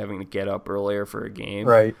maybe having to get up earlier for a game.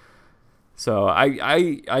 Right. So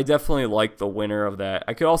I definitely like the winner of that.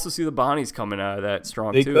 I could also see the Bonnies coming out of that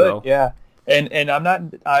strong They too, could, though. yeah. And I'm not.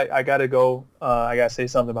 I gotta go. I gotta say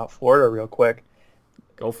something about Florida real quick.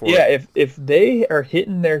 Go for it. Yeah, if they are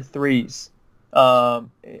hitting their threes, and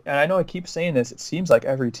I know I keep saying this, it seems like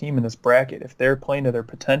every team in this bracket, if they're playing to their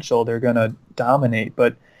potential, they're gonna dominate.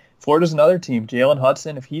 But Florida's another team. Jalen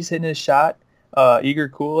Hudson, if he's hitting his shot, Igor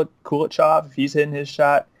Kulichov, if he's hitting his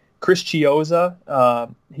shot, Chris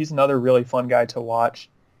Chioza, he's another really fun guy to watch.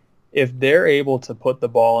 If they're able to put the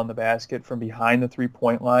ball in the basket from behind the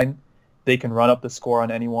three-point line, they can run up the score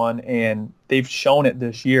on anyone, and they've shown it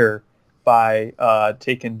this year by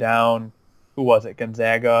taking down, who was it,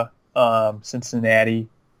 Gonzaga, Cincinnati,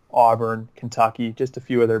 Auburn, Kentucky, just a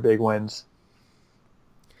few of their big wins.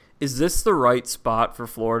 Is this the right spot for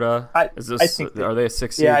Florida? I think Are they a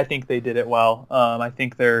 6 seed? Yeah, I think they did it well. I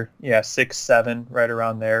think they're 6-7, right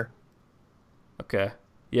around there. Okay.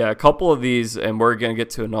 Yeah, a couple of these, and we're going to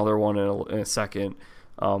get to another one in a second.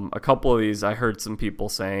 A couple of these, I heard some people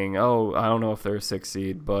saying, oh, I don't know if they're a 6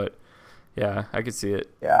 seed, but yeah, I could see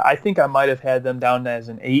it. Yeah, I think I might have had them down as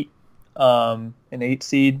an 8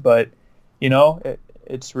 seed, but,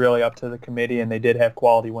 it's really up to the committee, and they did have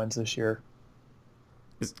quality wins this year.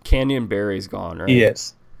 Canyon Barry's gone, right? He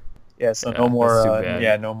is. Yeah, so no more. That's too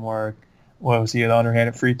bad. No more. What was he? The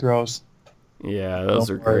underhanded free throws. Yeah, those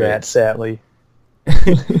no are more great. of that, sadly.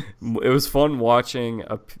 It was fun watching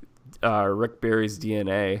Rick Barry's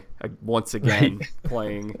DNA once again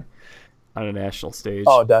playing on a national stage.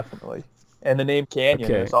 Oh, definitely. And the name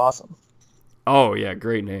Canyon is awesome. Oh yeah,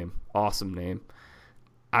 great name, awesome name.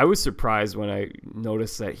 I was surprised when I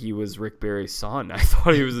noticed that he was Rick Barry's son. I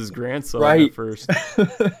thought he was his grandson at first.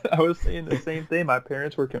 I was saying the same thing. My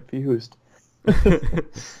parents were confused.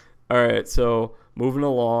 All right, so moving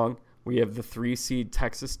along, we have the 3 seed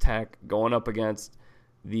Texas Tech going up against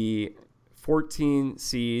the 14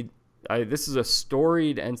 seed. This is a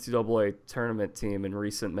storied NCAA tournament team in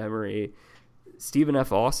recent memory, Stephen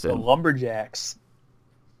F. Austin. The Lumberjacks.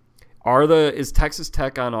 Is Texas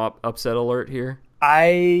Tech on upset alert here?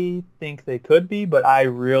 I think they could be, but I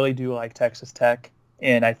really do like Texas Tech,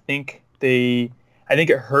 and I think it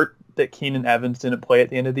hurt that Keenan Evans didn't play at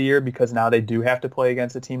the end of the year, because now they do have to play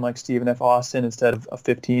against a team like Stephen F. Austin instead of a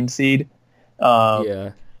 15 seed.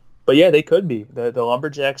 Yeah. But yeah, they could be. The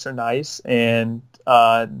Lumberjacks are nice, and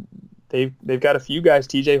they've got a few guys.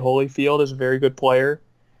 TJ Holyfield is a very good player.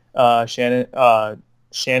 Shannon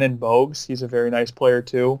Bogues, he's a very nice player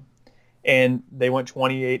too. And they went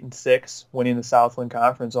 28-6, winning the Southland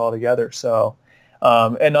Conference altogether. So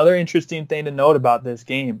another interesting thing to note about this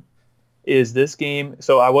game is this game.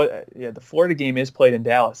 So the Florida game is played in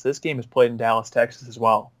Dallas. This game is played in Dallas, Texas as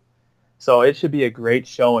well. So it should be a great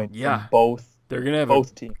showing from both. They're gonna have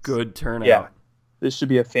both a teams. good turnout. Yeah, this should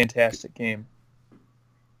be a fantastic game.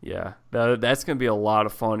 Yeah, that's going to be a lot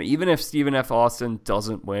of fun. Even if Stephen F. Austin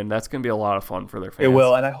doesn't win, that's going to be a lot of fun for their fans. It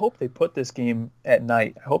will, and I hope they put this game at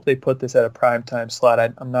night. I hope they put this at a primetime slot.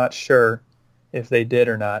 I'm not sure if they did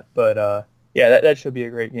or not, but yeah, that should be a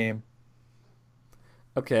great game.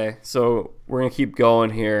 Okay, so we're going to keep going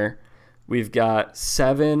here. We've got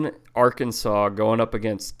 7 Arkansas going up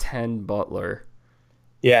against 10 Butler.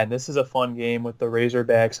 Yeah, and this is a fun game with the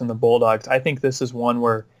Razorbacks and the Bulldogs. I think this is one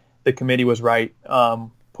where the committee was right,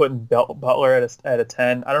 putting Butler at a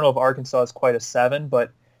 10. I don't know if Arkansas is quite a 7,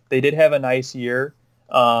 but they did have a nice year.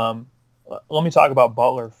 Let me talk about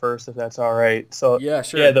Butler first, if that's all right. So yeah,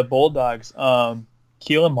 sure. Yeah, the Bulldogs.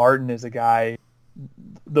 Keelan Martin is a guy,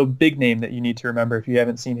 the big name that you need to remember if you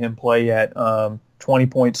haven't seen him play yet.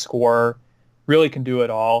 20-point scorer, really can do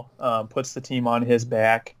it all. Puts the team on his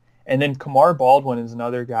back. And then Kamar Baldwin is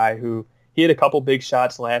another guy who he had a couple big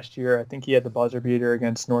shots last year. I think he had the buzzer beater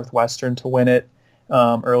against Northwestern to win it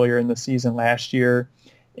earlier in the season last year.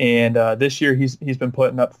 And this year he's been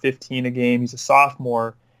putting up 15 a game. He's a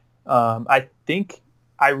sophomore. I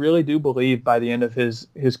really do believe by the end of his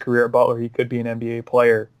career at Butler he could be an NBA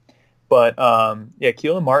player. But yeah,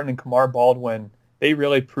 Keelan Martin and Kamar Baldwin, they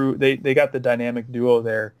really they got the dynamic duo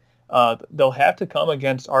there. They'll have to come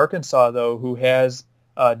against Arkansas though, who has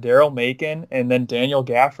Daryl Macon and then Daniel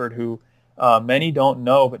Gafford, who many don't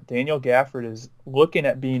know, but Daniel Gafford is looking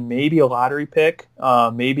at being maybe a lottery pick,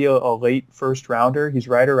 maybe a late first rounder. He's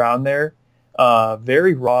right around there.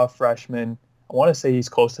 Very raw freshman. I want to say he's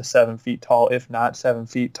close to 7 feet tall, if not 7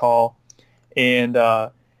 feet tall. And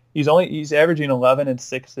he's averaging 11 and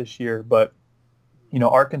 6 this year. But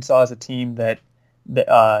Arkansas is a team that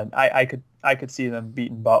I could see them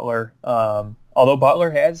beating Butler. Although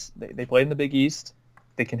Butler they played in the Big East.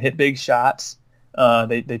 They can hit big shots.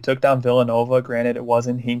 They took down Villanova. Granted, it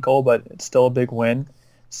wasn't Hinkle, but it's still a big win.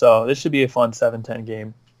 So this should be a fun 7-10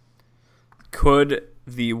 game. Could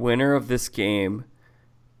the winner of this game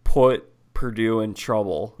put Purdue in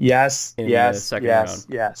trouble? Yes. The second round?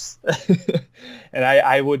 Yes. And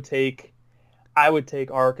I would take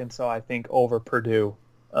Arkansas, I think, over Purdue.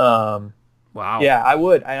 Wow. Yeah, I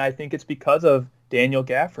would, and I think it's because of Daniel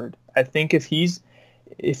Gafford. I think if he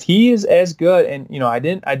is as good, and I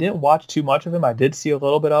didn't watch too much of him. I did see a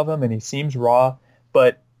little bit of him, and he seems raw.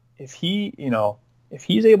 But if he's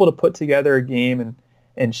able to put together a game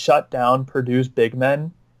and shut down Purdue's big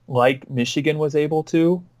men like Michigan was able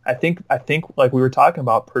to, I think like we were talking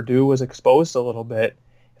about, Purdue was exposed a little bit.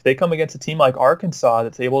 If they come against a team like Arkansas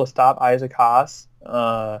that's able to stop Isaac Haas,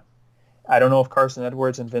 I don't know if Carson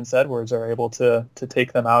Edwards and Vince Edwards are able to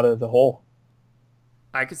take them out of the hole.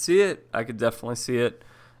 I could see it. I could definitely see it.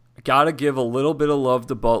 Got to give a little bit of love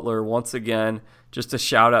to Butler once again. Just a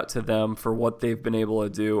shout out to them for what they've been able to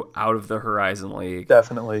do out of the Horizon League.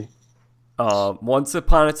 Definitely. Once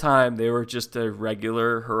upon a time, they were just a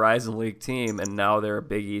regular Horizon League team, and now they're a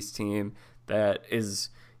Big East team that is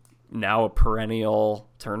now a perennial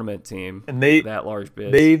tournament team. And that large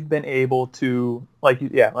bid. They've been able to, like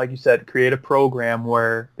you said, create a program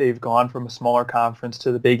where they've gone from a smaller conference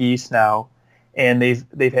to the Big East now. And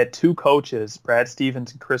they've had 2 coaches, Brad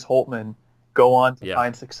Stevens and Chris Holtman, go on to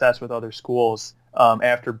find success with other schools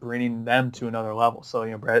after bringing them to another level.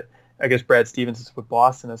 So, Brad Stevens is with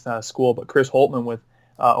Boston. That's not a school, but Chris Holtman with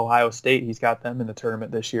Ohio State, he's got them in the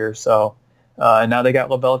tournament this year. So, and now they got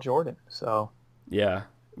Lavelle Jordan. So, yeah,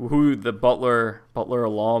 who the Butler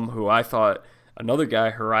alum, who I thought another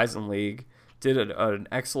guy, Horizon League, did an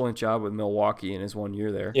excellent job with Milwaukee in his 1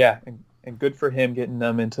 year there. Yeah. And good for him getting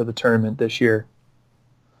them into the tournament this year.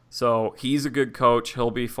 So he's a good coach.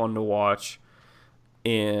 He'll be fun to watch.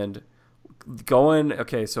 And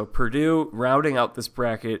so Purdue, rounding out this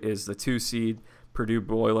bracket, is the 2 seed Purdue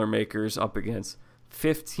Boilermakers up against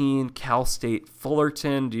 15 Cal State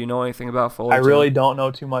Fullerton. Do you know anything about Fullerton? I really don't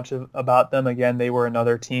know too much about them. Again, they were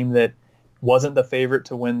another team that wasn't the favorite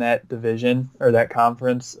to win that division or that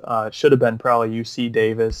conference. It should have been probably UC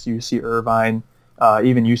Davis, UC Irvine,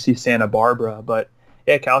 even UC Santa Barbara. But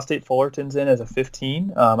yeah, Cal State Fullerton's in as a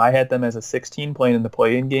 15. I had them as a 16 playing in the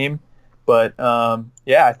play-in game. But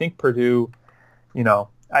yeah, I think Purdue,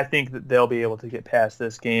 I think that they'll be able to get past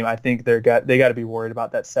this game. I think they got to be worried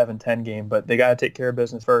about that 7-10 game, but they got to take care of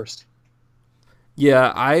business first.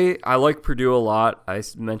 Yeah, I like Purdue a lot. I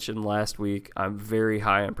mentioned last week I'm very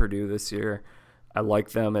high on Purdue this year. I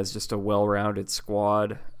like them as just a well-rounded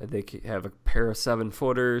squad. They have a pair of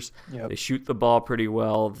 7-footers. Yep. They shoot the ball pretty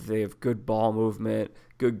well. They have good ball movement,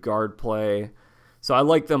 good guard play. So I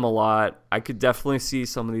like them a lot. I could definitely see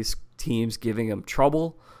some of these teams giving them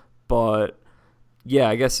trouble. But, yeah,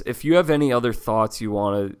 I guess if you have any other thoughts you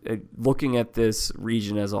want to, looking at this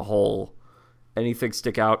region as a whole, Anything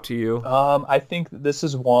stick out to you? I think that this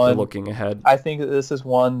is You're one. looking ahead. I think that this is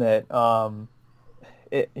one that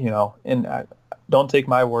and don't take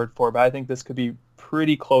my word for it, but I think this could be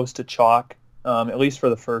pretty close to chalk, at least for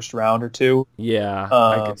the first round or two. Yeah,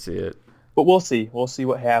 I Um, could see it. but we'll see. We'll see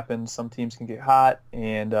what happens. Some teams can get hot,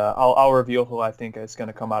 and I'll reveal who I think is going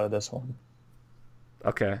to come out of this one.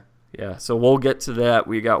 Okay. Yeah, so we'll get to that.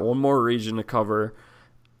 We got one more region to cover.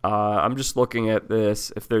 I'm just looking at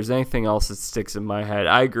this. If there's anything else that sticks in my head,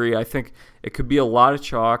 I agree. I think it could be a lot of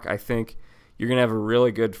chalk. I think you're going to have a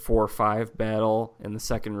really good 4-5 battle in the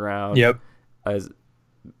second round. Yep. As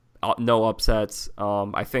no upsets.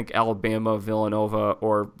 I think Alabama, Villanova,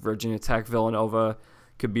 or Virginia Tech, Villanova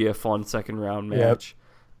could be a fun second round match.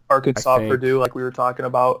 Arkansas, I think. Purdue, like we were talking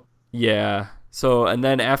about. Yeah. So, and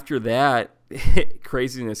then after that,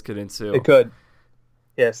 craziness could ensue. It could.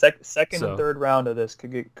 Yeah, second So- and third round of this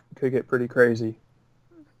could get pretty crazy.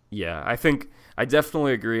 Yeah, I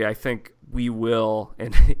definitely agree. I think we will,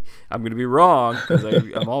 and I'm going to be wrong because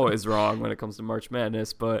I'm always wrong when it comes to March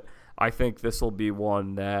Madness, but I think this will be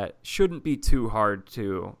one that shouldn't be too hard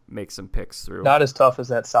to make some picks through. Not as tough as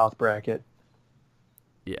that South bracket.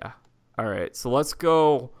 Yeah. All right, so let's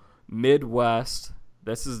go Midwest.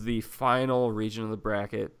 This is the final region of the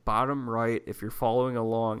bracket. Bottom right, if you're following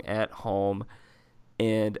along at home.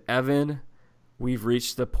 And Evan, we've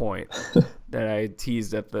reached the point that I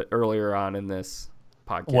teased at the earlier on in this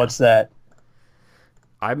podcast. What's that?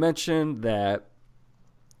 I mentioned that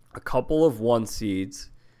a couple of 1 seeds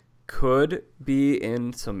could be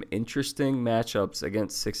in some interesting matchups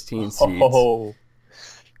against 16 seeds. Oh,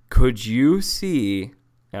 Could you see,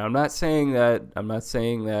 and I'm not saying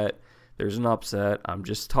that there's an upset. I'm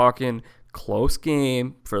just talking close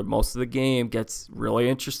game for most of the game, gets really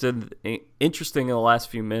interesting in the last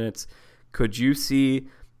few minutes. Could you see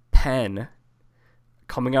Penn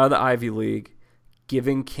coming out of the Ivy League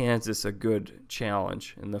giving Kansas a good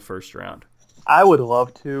challenge in the first round? I would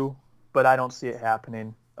love to, but I don't see it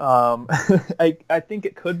happening. I think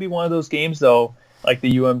it could be one of those games, though, like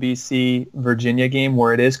the UMBC Virginia game,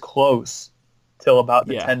 where it is close till about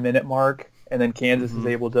the 10-minute mark, and then Kansas is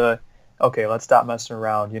able to, okay, let's stop messing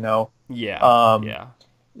around, Yeah. Yeah.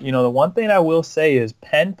 The one thing I will say is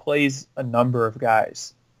Penn plays a number of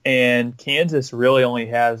guys, and Kansas really only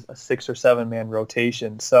has a 6 or 7 man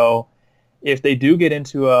rotation. So if they do get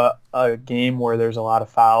into a game where there's a lot of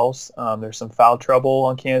fouls, there's some foul trouble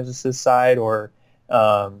on Kansas's side, or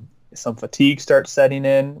some fatigue starts setting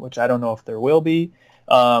in, which I don't know if there will be.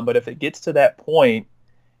 But if it gets to that point,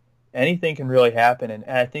 anything can really happen. And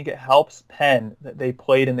I think it helps Penn that they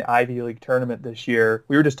played in the Ivy League tournament this year.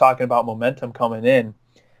 We were just talking about momentum coming in.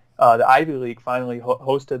 The Ivy League finally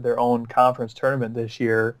hosted their own conference tournament this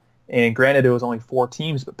year. And granted, it was only 4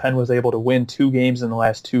 teams, but Penn was able to win 2 games in the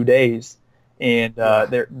last 2 days. And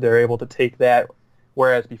they're able to take that,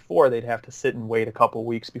 whereas before they'd have to sit and wait a couple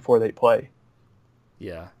weeks before they play.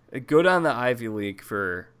 Yeah. Good on the Ivy League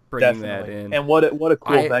for bringing Definitely. that in. And what a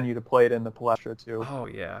cool venue to play it in, the Palestra, too. Oh,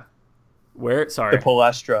 yeah. Where? Sorry. The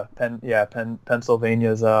Palestra,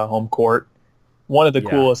 Pennsylvania's home court. One of the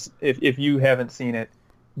coolest. If you haven't seen it,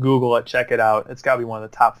 Google it, check it out. It's got to be one of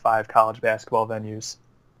the top 5 college basketball venues.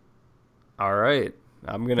 All right.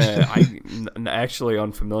 I'm actually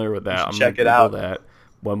unfamiliar with that. I'm Check gonna it out. Google that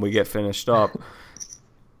when we get finished up.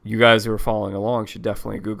 You guys who are following along should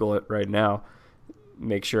definitely Google it right now.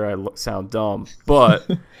 Make sure I sound dumb, but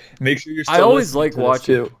make sure you're. Still I always listening like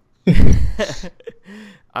to watching. this too.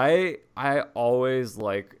 I always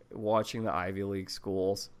like watching the Ivy League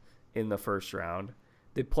schools in the first round.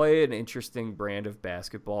 They play an interesting brand of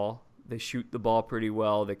basketball. They shoot the ball pretty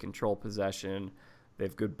well. They control possession. They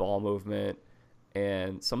have good ball movement.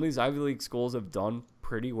 And some of these Ivy League schools have done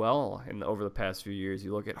pretty well over the past few years.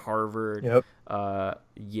 You look at Harvard,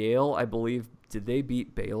 Yale, I believe. Did they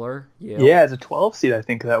beat Baylor? Yale? Yeah, as a 12 seed, I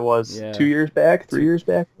think that was 2 years back, 3 years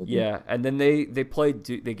back. Yeah, and then they played.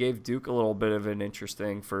 They gave Duke a little bit of an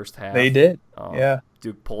interesting first half. They did.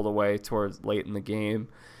 Duke pulled away towards late in the game,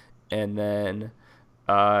 and then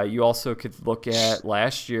you also could look at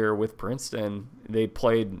last year with Princeton. They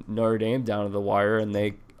played Notre Dame down to the wire, and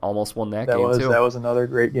they almost won that game too. That was another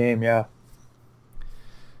great game. Yeah.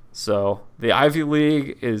 So the Ivy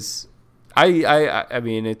League is. I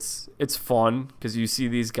mean, it's fun because you see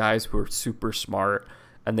these guys who are super smart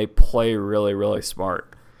and they play really, really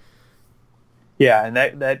smart. Yeah, and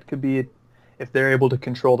that could be, if they're able to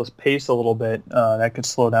control this pace a little bit, that could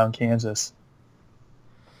slow down Kansas.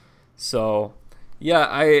 So, yeah,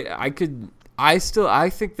 I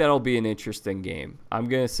think that'll be an interesting game. I'm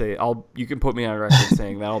gonna say you can put me on record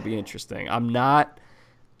saying that'll be interesting. I'm not.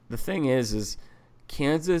 The thing is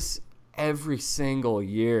Kansas every single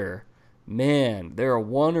year, man, they're a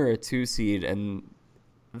 1 or a 2 seed, and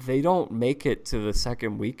they don't make it to the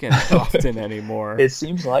second weekend often anymore. It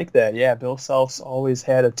seems like that. Yeah, Bill Self's always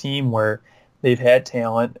had a team where they've had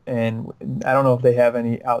talent, and I don't know if they have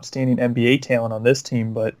any outstanding NBA talent on this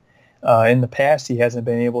team, but in the past he hasn't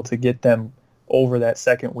been able to get them over that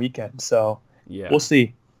second weekend. So Yeah. we'll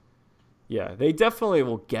see. Yeah, they definitely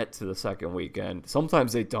will get to the second weekend.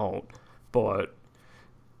 Sometimes they don't, but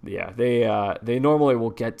yeah, they normally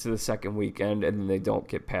will get to the second weekend and then they don't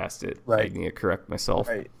get past it. Right. I need to correct myself.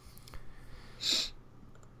 Right.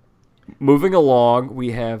 Moving along,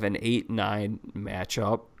 we have an 8-9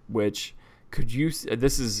 matchup, which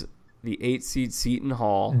this is the 8 seed Seton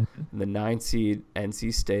Hall, and the 9 seed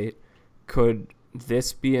NC State. Could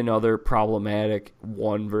this be another problematic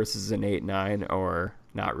 1 versus an 8-9, or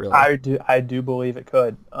not really? I do believe it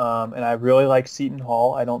could. And I really like Seton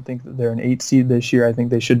Hall. I don't think that they're an 8 seed this year. I think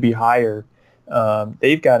they should be higher.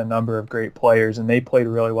 They've got a number of great players, and they played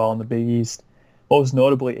really well in the Big East. Most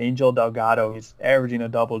notably, Angel Delgado. He's averaging a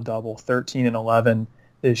double-double, 13 and 11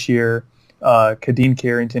 this year. Kadeem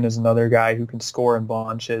Carrington is another guy who can score in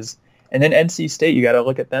bunches. And then NC State, you got to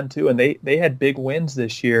look at them too. And they had big wins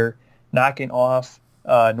this year, knocking off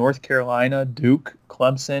North Carolina, Duke,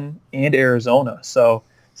 Clemson, and Arizona. So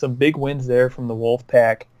some big wins there from the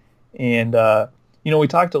Wolfpack. And we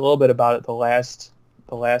talked a little bit about it the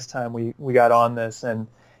last time we got on this, and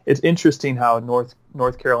it's interesting how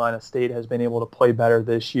North Carolina State has been able to play better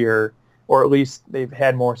this year, or at least they've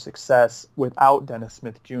had more success without Dennis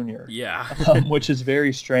Smith Jr. Yeah. Which is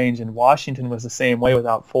very strange. And Washington was the same way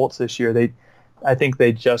without Fultz this year. I think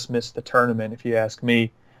they just missed the tournament, if you ask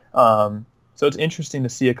me. So it's interesting to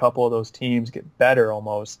see a couple of those teams get better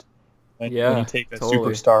almost when you take a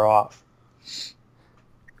superstar off.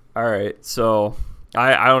 All right, so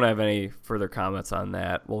I don't have any further comments on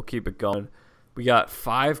that. We'll keep it going. We got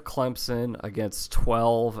 5 Clemson against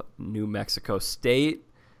 12 New Mexico State.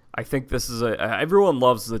 I think this is everyone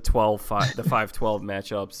loves the 5-12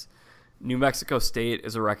 matchups. New Mexico State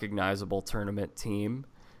is a recognizable tournament team.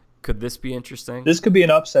 Could this be interesting? This could be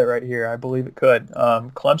an upset right here. I believe it could.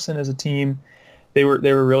 Clemson is a team. They were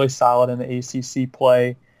really solid in the ACC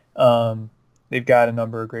play. They've got a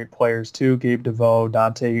number of great players too. Gabe DeVoe,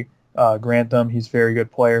 Dante Grantham. He's a very good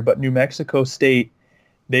player. But New Mexico State,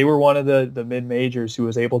 they were one of the mid majors who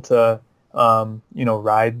was able to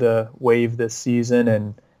ride the wave this season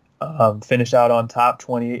and finish out on top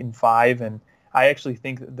 28-5. And I actually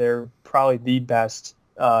think that they're probably the best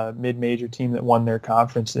mid-major team that won their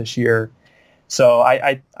conference this year. So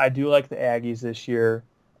I do like the Aggies this year.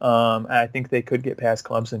 And I think they could get past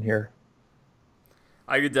Clemson here.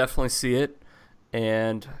 I could definitely see it.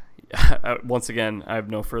 And once again, I have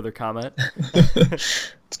no further comment.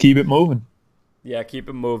 Let's keep it moving. Yeah, keep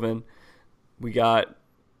it moving. We got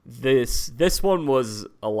this one was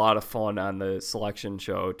a lot of fun on the selection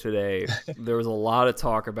show today. There was a lot of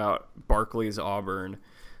talk about Barclays Auburn,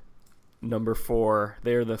 number 4.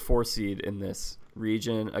 They're the 4 seed in this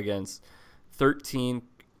region against 13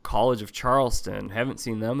 College of Charleston. Haven't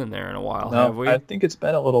seen them in there in a while, have we? I think it's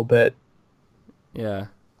been a little bit. Yeah.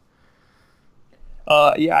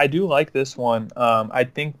 Yeah, I do like this one. I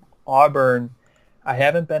think Auburn, I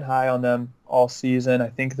haven't been high on them all season. I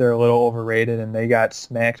think they're a little overrated, and they got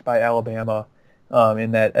smacked by Alabama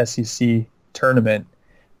in that SEC tournament.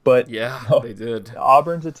 But yeah, they did.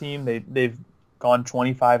 Auburn's a team. They've gone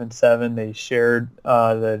 25-7. They shared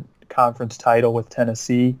the conference title with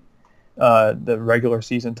Tennessee, the regular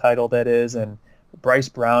season title that is. And Bryce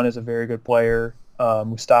Brown is a very good player.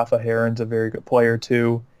 Mustafa Heron's a very good player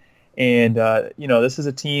too. And this is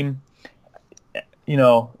a team.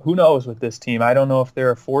 Who knows with this team? I don't know if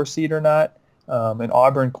they're a 4 seed or not. An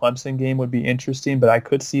Auburn-Clemson game would be interesting, but I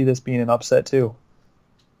could see this being an upset too.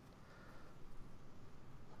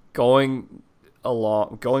 Moving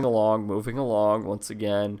along, once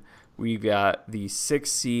again, we've got the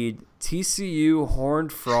 6 seed TCU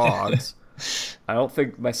Horned Frogs. I don't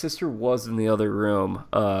think my sister was in the other room.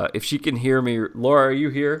 If she can hear me, Laura, are you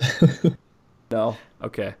here? No?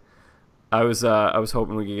 Okay. I was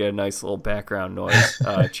hoping we could get a nice little background noise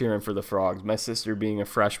cheering for the Frogs. My sister being a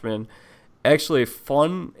freshman. Actually, a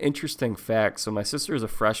fun, interesting fact. So my sister is a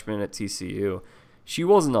freshman at TCU. She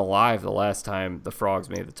wasn't alive the last time the Frogs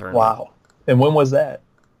made the tournament. Wow. And when was that?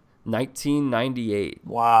 1998.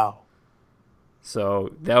 Wow.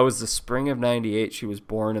 So that was the spring of 98. She was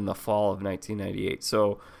born in the fall of 1998.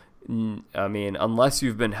 So, I mean, unless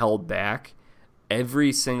you've been held back,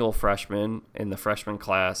 every single freshman in the freshman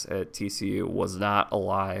class at TCU was not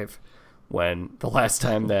alive when the last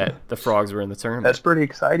time that the Frogs were in the tournament. That's pretty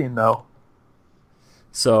exciting, though.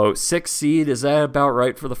 So 6th seed, is that about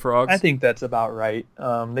right for the I Frogs? think that's about right.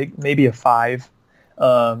 They maybe a 5.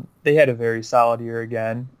 They had a very solid year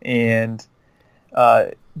again, and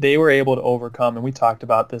they were able to overcome. And we talked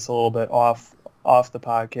about this a little bit off the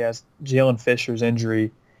podcast. Jalen Fisher's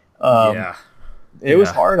injury. Um, Yeah. it was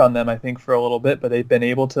Yeah. hard on them, I think, for a little bit, but they've been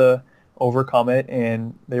able to overcome it,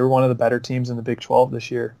 and they were one of the better teams in the Big 12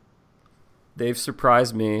 this year. They've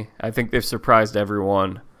surprised me. I think they've surprised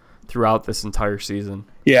everyone throughout this entire season.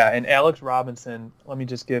 Yeah, and Alex Robinson, let me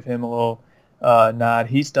just give him a little nod.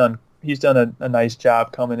 He's done a nice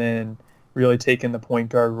job coming in and really taking the point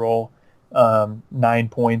guard role. 9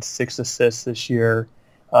 points, 6 assists this year.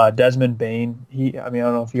 Desmond Bain, I don't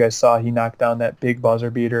know if you guys saw, he knocked down that big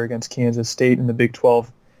buzzer beater against Kansas State in the Big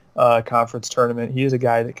 12 conference tournament. He is a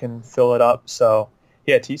guy that can fill it up. So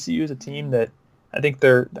yeah, TCU is a team that I think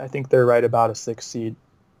they're right about a 6 seed.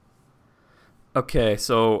 Okay,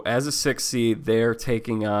 so as a 6th seed, they're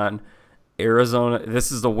taking on Arizona. This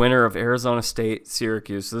is the winner of Arizona State,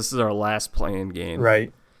 Syracuse. So this is our last playing game.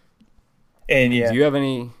 Right. And yeah, Do you have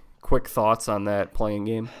any quick thoughts on that playing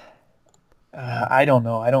game? I don't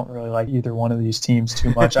know. I don't really like either one of these teams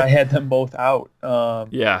too much. I had them both out.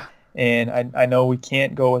 Yeah. And I know we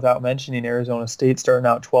can't go without mentioning Arizona State starting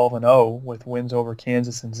out 12-0 with wins over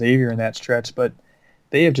Kansas and Xavier in that stretch, but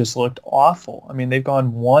they have just looked awful. I mean, they've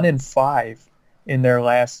gone 1-5 in their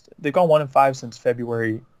last. They've gone 1-5 since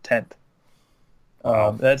February 10th.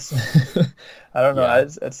 Wow. That's I don't know. Yeah.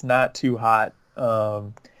 That's not too hot.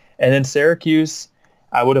 And then Syracuse,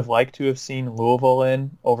 I would have liked to have seen Louisville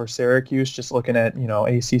in over Syracuse. Just looking at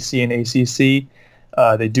ACC and ACC.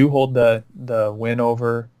 They do hold the win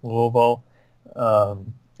over Louisville,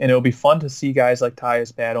 and it'll be fun to see guys like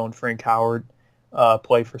Tyus Battle and Frank Howard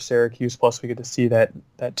play for Syracuse. Plus, we get to see that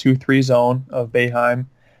 2-3 zone of Boeheim.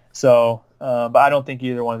 So, but I don't think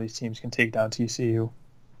either one of these teams can take down TCU.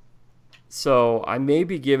 So I may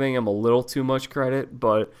be giving him a little too much credit,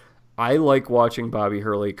 but I like watching Bobby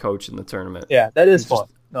Hurley coach in the tournament. Yeah, that is He's fun.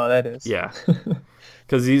 just- No, that is. Yeah.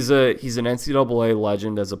 Because he's an NCAA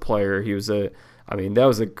legend as a player. He was the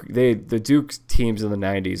Duke teams in the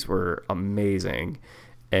 90s were amazing.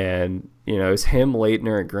 And, it was him,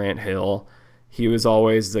 Leitner, and Grant Hill. He was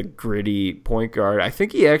always the gritty point guard. I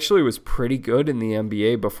think he actually was pretty good in the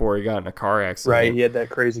NBA before he got in a car accident. Right, he had that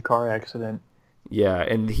crazy car accident. Yeah,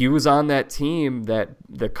 and he was on that team,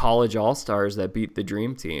 the college all-stars that beat the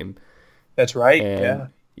Dream Team. That's right, And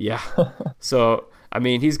yeah. So,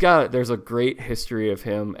 there's a great history of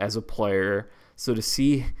him as a player. So to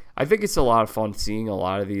see, I think it's a lot of fun seeing a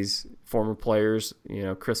lot of these former players,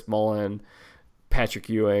 Chris Mullen, Patrick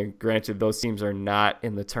Ewing. Granted, those teams are not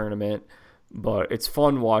in the tournament, but it's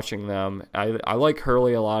fun watching them. I like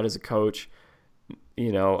Hurley a lot as a coach.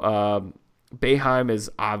 Boeheim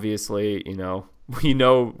is obviously, we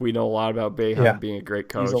know a lot about Boeheim being a great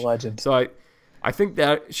coach. He's a legend. So I think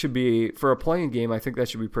that should be, for a playing game, I think that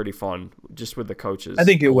should be pretty fun, just with the coaches. I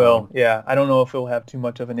think it will, yeah. I don't know if it'll have too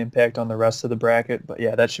much of an impact on the rest of the bracket, but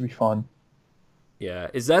yeah, that should be fun. Yeah.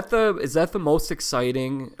 Is that the most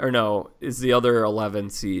exciting, or no, is the other 11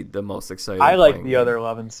 seed the most exciting? I like playing the game? other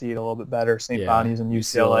 11 seed a little bit better, St. Yeah. Bonnie's and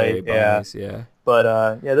UCLA. Bonnie's, yeah.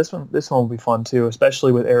 But this one will be fun too,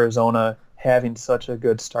 especially with Arizona having such a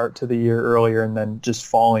good start to the year earlier and then just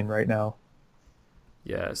falling right now.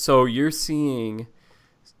 Yeah. So you're seeing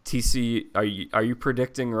TCU. Are you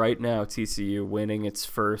predicting right now TCU winning its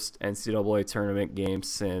first NCAA tournament game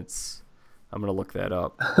since? I'm gonna look that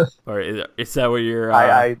up. Or is that what you're?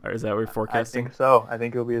 Or is that what you're I forecasting? think so. I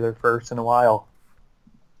think it'll be their first in a while.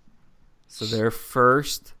 So their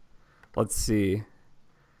first. Let's see.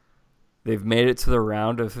 They've made it to the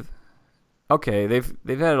round of. Okay, they've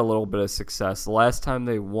had a little bit of success. The last time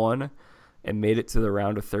they won and made it to the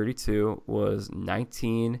round of 32 was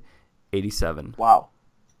 1987. Wow.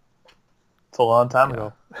 It's a long time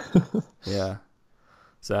ago. Yeah.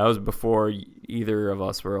 So that was before either of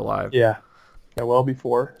us were alive. Yeah, well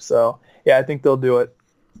before. So, yeah, I think they'll do it.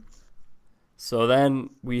 So then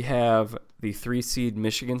we have the 3 seed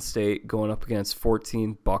Michigan State going up against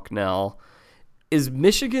 14 Bucknell. Is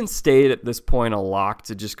Michigan State at this point a lock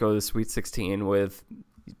to just go to the Sweet 16 with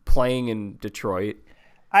playing in Detroit?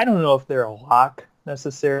 I don't know if they're a lock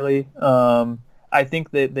necessarily. I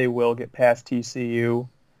think that they will get past TCU,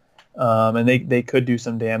 and they could do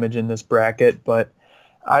some damage in this bracket. But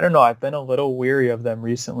I don't know. I've been a little weary of them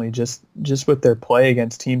recently, just with their play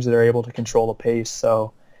against teams that are able to control the pace.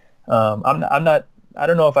 So I'm not. I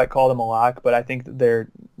don't know if I call them a lock, but I think that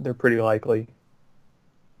they're pretty likely.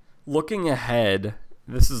 Looking ahead,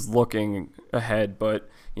 this is looking ahead, but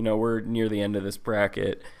we're near the end of this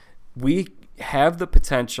bracket. have the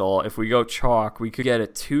potential, if we go chalk, we could get a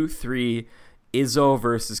 2-3 Izzo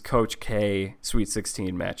versus Coach K Sweet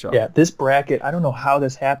 16 matchup. Yeah, this bracket, I don't know how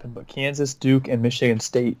this happened, but Kansas, Duke, and Michigan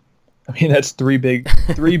State. I mean, that's three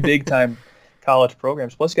big time college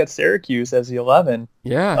programs. Plus, you got Syracuse as the 11.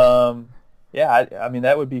 Yeah. I mean,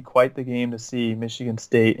 that would be quite the game to see Michigan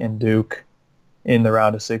State and Duke in the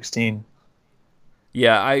round of 16.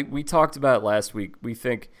 Yeah, we talked about it last week.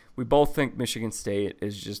 We both think Michigan State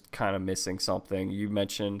is just kind of missing something. You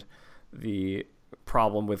mentioned the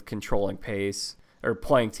problem with controlling pace, or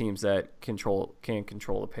playing teams that can't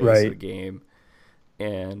control the pace of the game.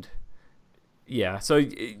 And yeah, so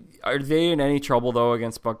are they in any trouble though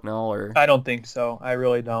against Bucknell? Or I don't think so. I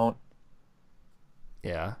really don't.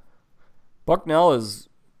 Yeah, Bucknell is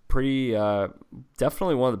pretty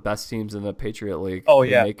definitely one of the best teams in the Patriot League. Oh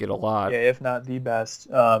They yeah, make it a lot. yeah, if not the best.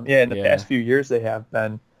 In the Yeah. past few years they have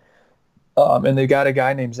been. And they got a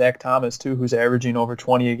guy named Zach Thomas too, who's averaging over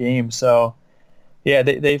 20 a game. So, yeah,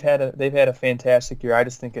 they've had a fantastic year. I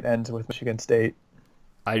just think it ends with Michigan State.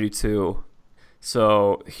 I do too.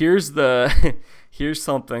 So here's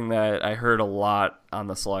something that I heard a lot on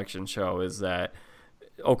the selection show is that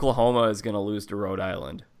Oklahoma is going to lose to Rhode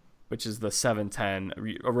Island, which is the 7-10.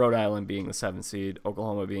 Rhode Island being the 7 seed,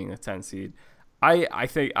 Oklahoma being the 10 seed. I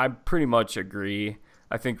think I pretty much agree.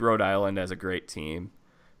 I think Rhode Island has a great team,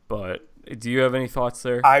 but do you have any thoughts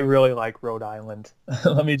there? I really like Rhode Island.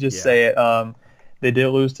 Let me just say it. They did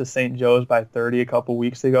lose to St. Joe's by 30 a couple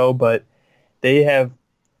weeks ago, but they have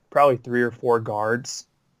probably 3 or 4 guards,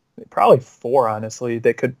 probably 4 honestly,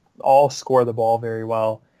 that could all score the ball very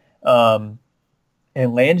well. And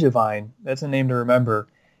Langevin, that's a name to remember.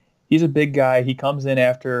 He's a big guy. He comes in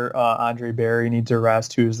after Andre Berry needs a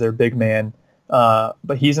rest, who's their big man.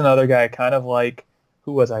 But he's another guy, kind of like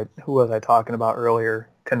who was I talking about earlier?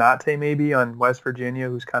 Kanate maybe on West Virginia,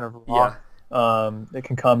 who's kind of raw. That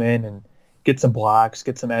can come in and get some blocks,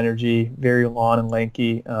 get some energy, very long and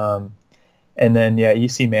lanky. And then,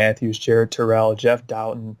 E.C. Matthews, Jared Terrell, Jeff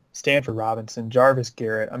Doughton, Stanford Robinson, Jarvis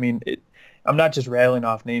Garrett. I mean, I'm not just rattling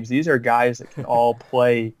off names. These are guys that can all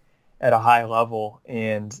play at a high level,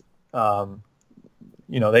 and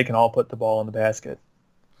they can all put the ball in the basket.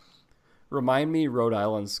 Remind me Rhode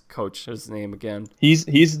Island's coach, his name again. He's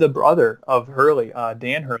the brother of Hurley,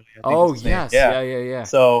 Dan Hurley. I think Oh, is his name. yes. Yeah.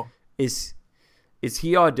 So Is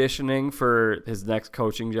he auditioning for his next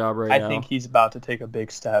coaching job now? I think he's about to take a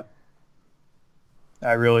big step.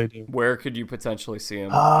 I really do. Where could you potentially see him?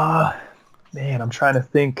 Man, I'm trying to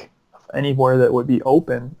think of anywhere that would be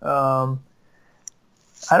open.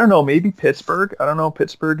 I don't know, maybe Pittsburgh. I don't know.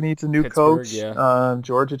 Pittsburgh needs a new coach. Yeah.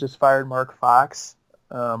 Georgia just fired Mark Fox.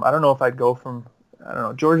 I don't know if I'd go from, I don't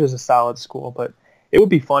know, Georgia's a solid school, but it would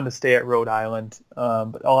be fun to stay at Rhode Island.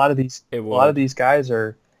 But a lot of these guys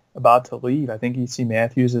are about to leave. I think E.C.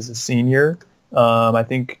 Matthews is a senior. I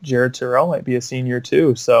think Jared Terrell might be a senior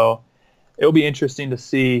too. So it'll be interesting to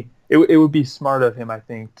see. It would be smart of him, I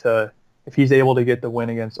think, to, if he's able to get the win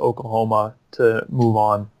against Oklahoma, to move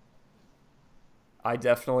on. I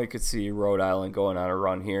definitely could see Rhode Island going on a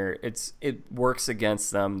run here. It works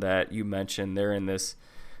against them that you mentioned. They're in this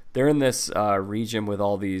region with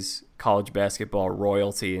all these college basketball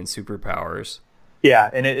royalty and superpowers. Yeah,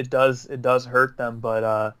 and it does hurt them,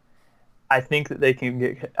 but I think that they can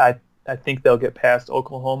get. I think they'll get past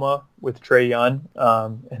Oklahoma with Trae Young,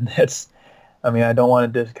 and that's. I mean, I don't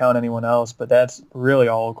want to discount anyone else, but that's really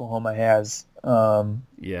all Oklahoma has.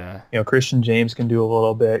 Christian James can do a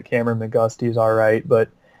little bit. Cameron McGusty's all right, but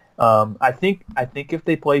I think if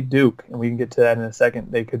they play Duke, and we can get to that in a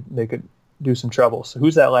second, they could do some trouble. So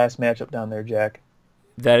who's that last matchup down there, Jack?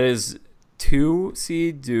 That is 2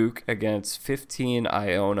 seed Duke against 15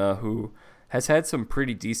 Iona, who has had some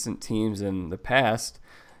pretty decent teams in the past.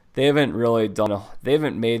 They haven't really they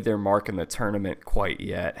haven't made their mark in the tournament quite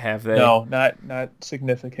yet, have they? No, not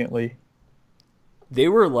significantly. They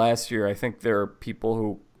were last year. I think there are people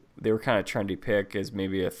who they were kind of trendy pick as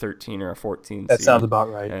maybe a 13 or a 14 That seed. sounds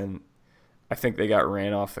about right. And I think they got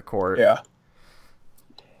ran off the court. Yeah.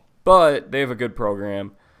 But they have a good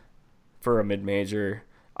program for a mid-major.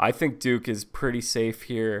 I think Duke is pretty safe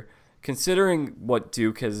here. Considering what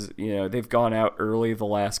Duke has, they've gone out early the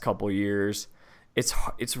last couple years.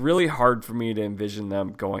 It's really hard for me to envision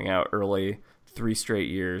them going out early 3 straight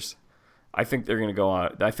years. I think they're going to go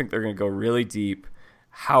out. I think they're going to go really deep.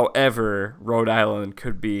 However, Rhode Island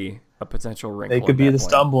could be a potential wrinkle. They could be the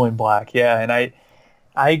stumbling block, yeah. And I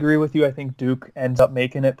agree with you. I think Duke ends up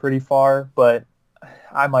making it pretty far, but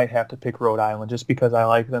I might have to pick Rhode Island just because I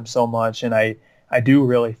like them so much, and I do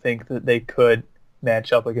really think that they could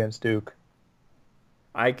match up against Duke.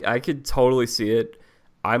 I could totally see it.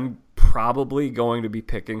 I'm probably going to be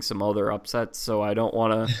picking some other upsets, so I don't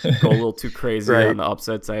want to go a little too crazy Right. on the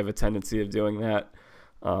upsets. I have a tendency of doing that,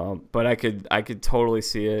 but I could totally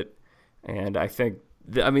see it, and I think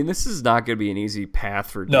this is not going to be an easy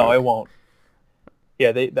path for Duke. No, it won't.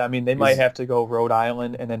 Yeah, they might Is- have to go Rhode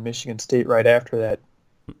Island and then Michigan State right after that,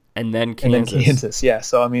 and then and then Kansas. Kansas. Yeah,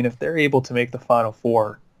 so if they're able to make the Final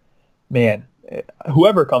Four, man,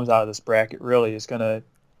 whoever comes out of this bracket really is gonna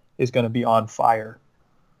be on fire.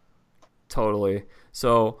 Totally.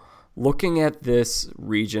 So, looking at this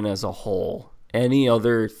region as a whole, any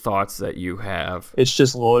other thoughts that you have? It's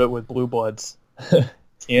just loaded with blue bloods.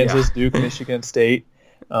 Kansas, Duke, Michigan State.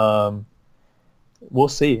 We'll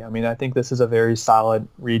see. I think this is a very solid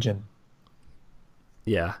region.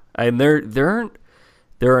 Yeah, and there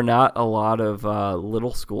are not a lot of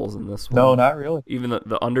little schools in this one. No, not really. Even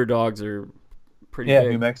the underdogs are pretty Yeah,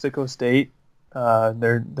 big. New Mexico State.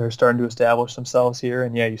 They're starting to establish themselves here,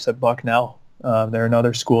 and yeah, you said Bucknell. They're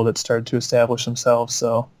another school that started to establish themselves.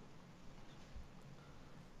 So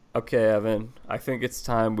Okay, Evan, I think it's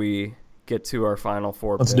time we get to our Final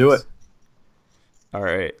Four let's picks. do it. All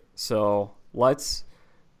right, so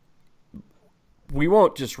we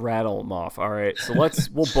won't just rattle them off. All right, so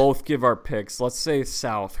we'll both give our picks. Let's say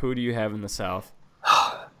South. Who do you have in the South?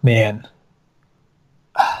 Man,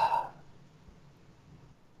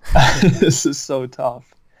 this is so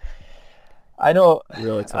tough. I know.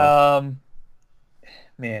 Really tough.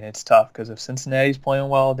 Man, it's tough because if Cincinnati's playing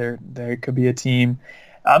well, there could be a team.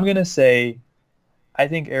 I'm gonna say, I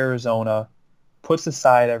think Arizona puts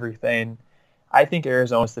aside everything. I think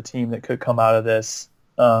Arizona's the team that could come out of this.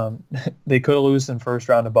 They could lose in first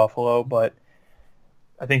round to Buffalo, but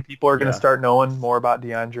I think people are going to start knowing more about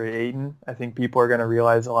DeAndre Ayton. I think people are going to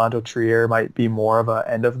realize Alonzo Trier might be more of a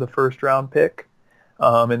end of the first round pick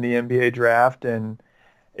in the NBA draft. And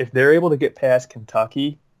if they're able to get past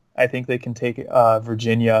Kentucky, I think they can take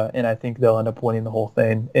Virginia, and I think they'll end up winning the whole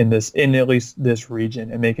thing in at least this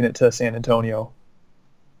region and making it to San Antonio.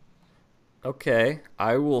 Okay,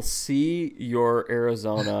 I will see your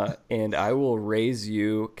Arizona, and I will raise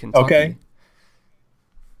you Kentucky. Okay.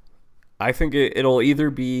 I think it'll either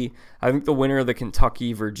be. I think the winner of the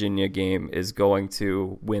Kentucky-Virginia game is going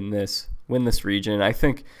to win this region. I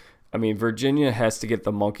think. Virginia has to get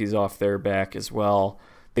the monkeys off their back as well.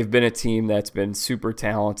 They've been a team that's been super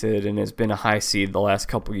talented and has been a high seed the last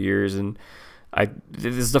couple of years. And have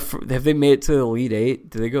they made it to the Elite Eight?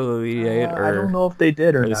 Did they go to the Elite Eight? I don't know if they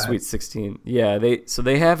did or the not. Sweet 16? Yeah,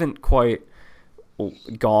 they haven't quite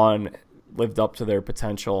lived up to their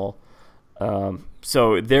potential.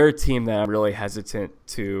 So they're a team that I'm really hesitant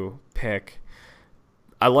to pick.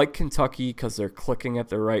 I like Kentucky because they're clicking at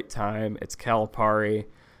the right time. It's Calipari,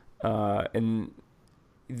 and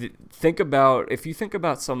if you think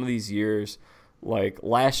about some of these years, like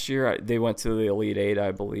last year they went to the Elite Eight,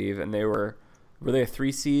 I believe, and were they a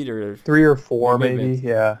 3 seed or 3 or 4 maybe?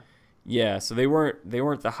 Yeah. Yeah, so they weren't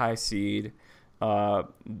the high seed.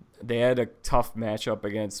 They had a tough matchup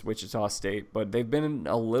against Wichita State, but they've been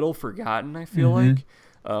a little forgotten, I feel like.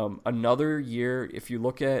 Another year, if you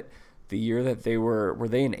look at the year that were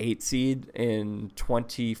they an 8 seed in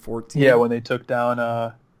 2014? Yeah, when they took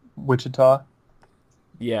down Wichita.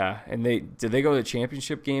 Yeah, and did they go to the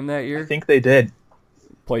championship game that year? I think they did.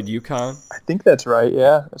 Played UConn? I think that's right.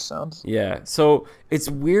 Yeah, that sounds. Yeah, so it's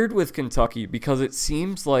weird with Kentucky because it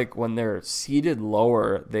seems like when they're seated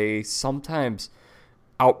lower, they sometimes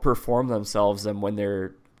outperform themselves than when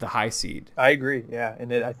they're the high seed. I agree. Yeah,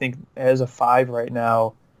 and I think as a 5 right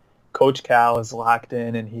now, Coach Cal is locked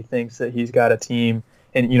in, and he thinks that he's got a team.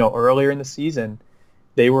 And earlier in the season,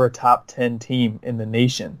 they were a top 10 team in the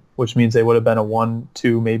nation, which means they would have been a 1,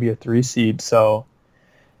 2, maybe a 3 seed. So,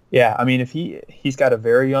 yeah, if he's got a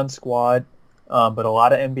very young squad, but a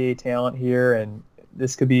lot of NBA talent here, and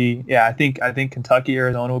this could be. Yeah, I think Kentucky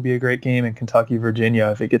Arizona will be a great game, and Kentucky Virginia,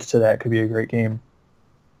 if it gets to that, could be a great game.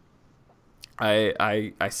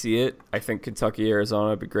 I see it. I think Kentucky Arizona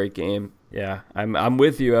would be a great game. Yeah, I'm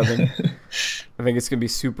with you, Evan. I think it's gonna be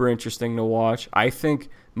super interesting to watch. I think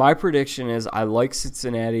my prediction is I like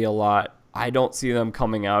Cincinnati a lot. I don't see them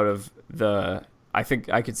coming out of I think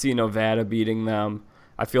I could see Nevada beating them.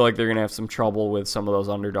 I feel like they're gonna have some trouble with some of those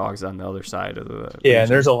underdogs on the other side of the Yeah, region. and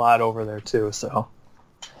there's a lot over there too. So,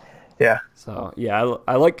 yeah. So yeah,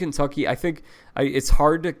 I like Kentucky. I think it's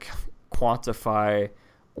hard to quantify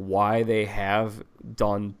why they have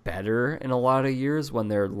done better in a lot of years when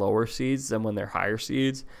they're lower seeds than when they're higher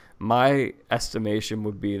seeds. My estimation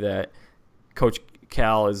would be that Coach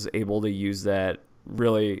Cal is able to use that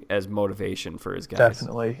really as motivation for his guys.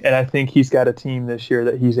 Definitely. And I think he's got a team this year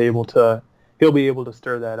that he'll be able to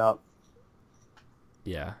stir that up.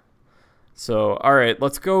 Yeah. So, all right,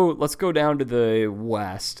 let's go down to the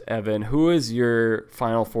West, Evan. Who is your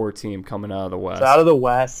Final Four team coming out of the West? So out of the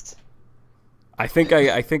West, I think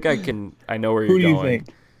I know where who you're do you going.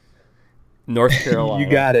 think? North Carolina. You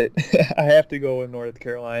got it. I have to go with North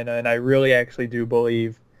Carolina, and I really actually do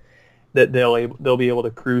believe that they'll be able to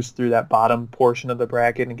cruise through that bottom portion of the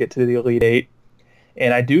bracket and get to the Elite Eight.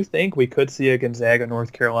 And I do think we could see a Gonzaga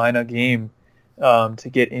North Carolina game to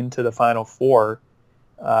get into the Final Four.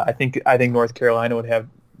 I think North Carolina would have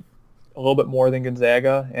a little bit more than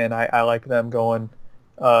Gonzaga, and I like them going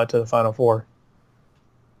to the Final Four.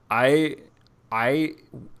 I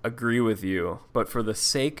agree with you, but for the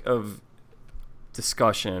sake of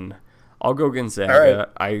discussion, I'll go Gonzaga.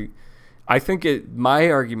 All I think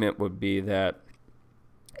my argument would be that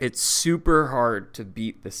it's super hard to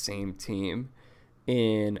beat the same team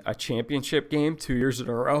in a championship game 2 years in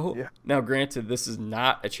a row. Yeah. Now, granted, this is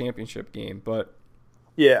not a championship game, but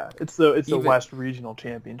yeah, it's the even, West Regional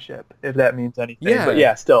Championship, if that means anything. Yeah. But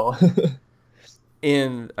yeah, still.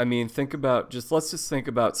 And I mean, let's just think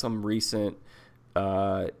about some recent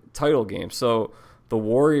title games. So the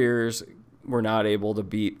Warriors were not able to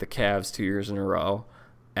beat the Cavs 2 years in a row.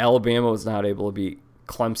 Alabama was not able to beat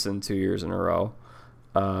Clemson 2 years in a row.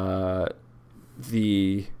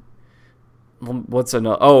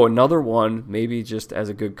 Another one, maybe just as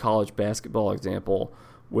a good college basketball example,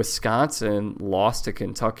 Wisconsin lost to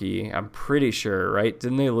Kentucky. I'm pretty sure, right?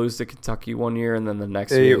 Didn't they lose to Kentucky one year and then the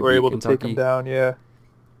next year they were able Kentucky? To take them down, yeah.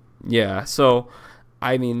 Yeah, so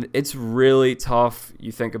I mean, it's really tough.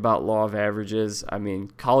 You think about law of averages. I mean,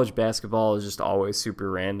 college basketball is just always super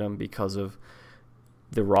random because of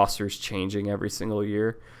the rosters changing every single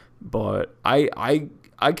year. But I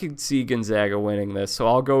could see Gonzaga winning this, so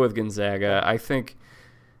I'll go with Gonzaga. I think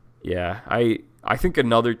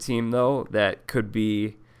another team though that could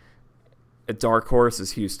be a dark horse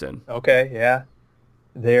is Houston. Okay, yeah.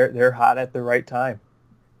 They're hot at the right time.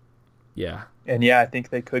 Yeah. And yeah, I think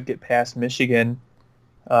they could get past Michigan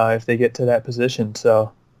if they get to that position.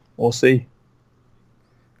 So we'll see.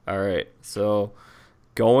 All right. So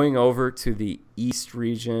going over to the East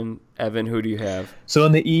region, Evan, who do you have? So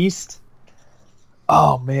in the East,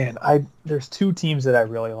 oh man, there's two teams that I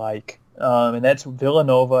really like, and that's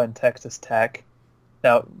Villanova and Texas Tech.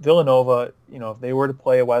 Now Villanova, if they were to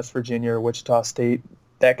play a West Virginia or Wichita State,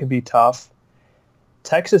 that could be tough.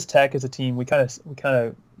 Texas Tech is a team we kind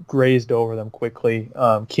of grazed over them quickly.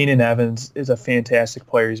 Keenan Evans is a fantastic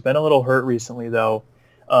player. He's been a little hurt recently though,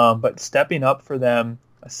 but stepping up for them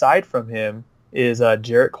aside from him is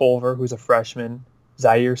Jarrett Culver, who's a freshman,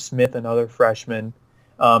 Zaire Smith, another freshman,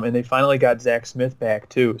 and they finally got Zach Smith back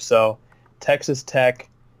too. So Texas Tech,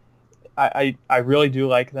 I really do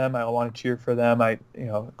like them. I want to cheer for them.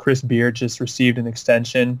 Chris Beard just received an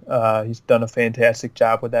extension. He's done a fantastic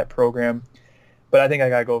job with that program. But I think I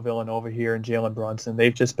got to go Villanova here and Jalen Brunson.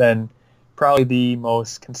 They've just been probably the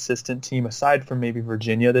most consistent team aside from maybe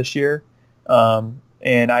Virginia this year.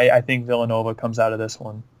 And I think Villanova comes out of this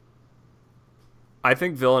one. I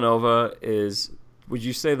think Villanova is, would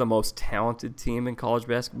you say, the most talented team in college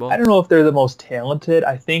basketball? I don't know if they're the most talented.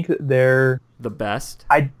 I think that they're the best.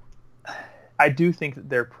 I do think that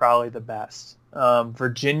they're probably the best.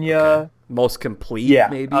 Virginia, okay. Most complete. Yeah,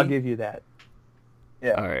 maybe. I'll give you that.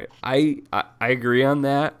 Yeah. All right. I agree on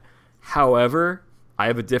that. However, I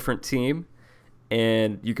have a different team,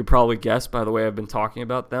 and you could probably guess by the way I've been talking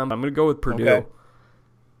about them. I'm going to go with Purdue. Okay.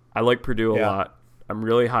 I like Purdue a lot. I'm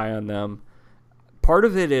really high on them. Part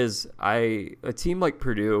of it is a team like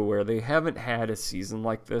Purdue, where they haven't had a season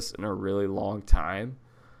like this in a really long time,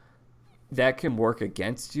 that can work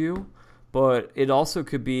against you, but it also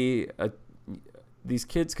could be these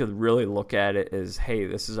kids could really look at it as, hey,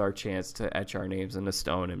 this is our chance to etch our names in the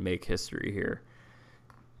stone and make history here.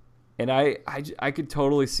 And I could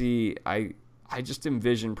totally see, I just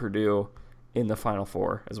envision Purdue in the Final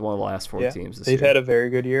Four as one of the last four teams this year. They've had a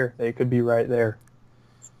very good year. They could be right there.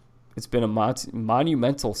 It's been a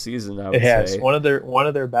monumental season, I would say. It has. One of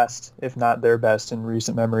their best, if not their best, in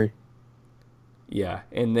recent memory. Yeah,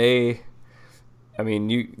 and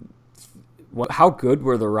how good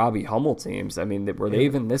were the Robbie Hummel teams? I mean, were they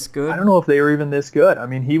even this good? I don't know if they were even this good. I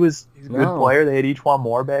mean, he's a good player. They had E'Twaun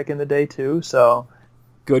Moore back in the day too, so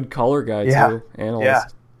good color guy too,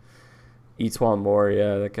 analyst. Yeah. E'Twaun Moore,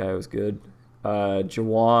 yeah, that guy was good.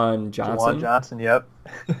 Jawan Johnson. Jawan Johnson, yep.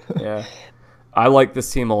 Yeah. I like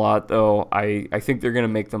this team a lot, though. I think they're going to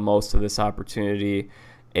make the most of this opportunity.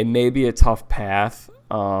 It may be a tough path,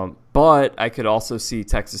 but I could also see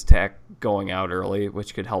Texas Tech going out early,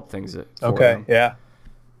 which could help things for them. Yeah.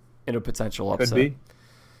 In a potential upset. Could be.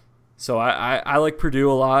 So I like Purdue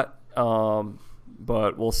a lot.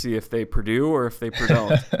 but we'll see if they Purdue or if they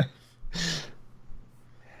Purdue.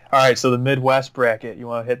 All right, so the Midwest bracket, you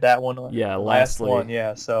want to hit that one? Yeah, last lastly. one.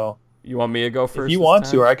 Yeah, so You want me to go first? if you want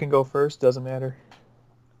to, or I can go first. Doesn't matter.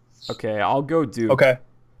 Okay, I'll go Duke. Okay.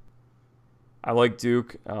 I like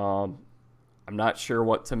Duke. I'm not sure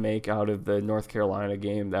what to make out of the North Carolina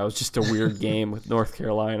game. That was just a weird game with North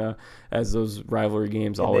Carolina, as those rivalry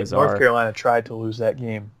games always are. North Carolina tried to lose that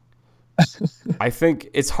game. I think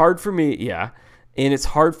it's hard for me, and it's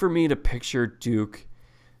hard for me to picture Duke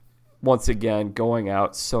once again going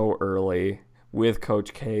out so early with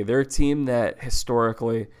Coach K. They're a team that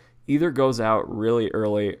historically either goes out really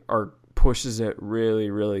early or pushes it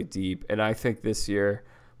really, really deep. And I think this year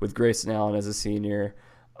with Grayson Allen as a senior,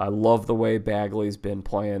 I love the way Bagley's been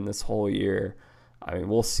playing this whole year. I mean,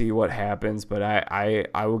 we'll see what happens, but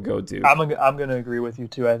I will go Duke. I'm gonna agree with you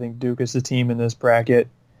too. I think Duke is the team in this bracket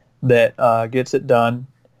that gets it done.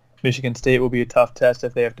 Michigan State will be a tough test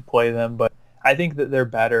if they have to play them, but I think that they're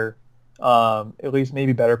better, at least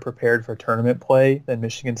maybe better prepared for tournament play than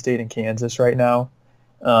Michigan State and Kansas right now.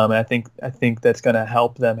 And I think that's going to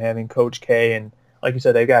help them having Coach K, and like you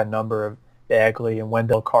said, they've got a number of Bagley and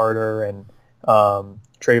Wendell Carter and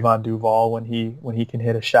Trayvon Duval when he can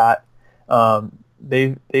hit a shot.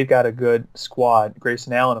 They've got a good squad.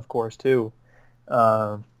 Grayson Allen, of course, too.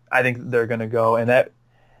 I think they're going to go, and that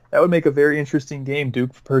would make a very interesting game.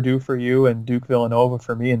 Duke Purdue for you and Duke Villanova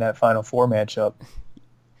for me in that Final Four matchup.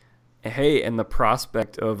 Hey, and the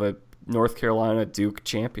prospect of a North Carolina Duke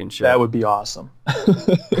championship. That would be awesome.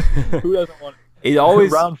 Who doesn't want it?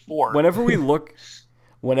 Always round 4. Whenever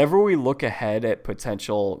we look ahead at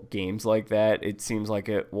potential games like that, it seems like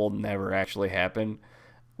it will never actually happen.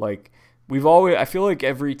 Like I feel like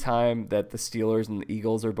every time that the Steelers and the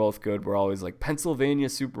Eagles are both good, we're always like Pennsylvania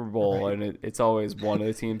Super Bowl, right. And it's always one of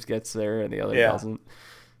the teams gets there and the other doesn't.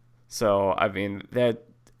 So I mean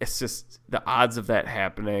it's just the odds of that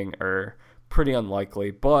happening are pretty unlikely,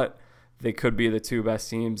 but they could be the two best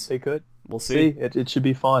teams. They could. We'll see. It should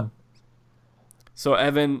be fun. So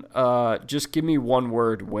Evan, just give me one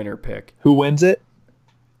word winner pick. Who wins it?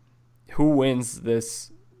 Who wins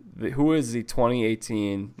this? Who is the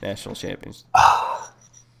 2018 national champions?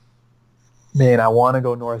 Man, I want to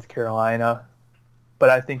go North Carolina,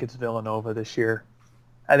 but I think it's Villanova this year.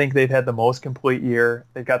 I think they've had the most complete year.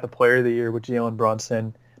 They've got the player of the year with Jalen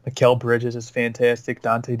Brunson. Mikal Bridges is fantastic.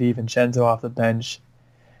 Dante DiVincenzo off the bench.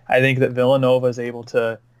 I think that Villanova is able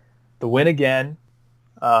to win again.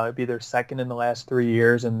 Be their second in the last 3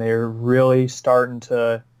 years, and they're really starting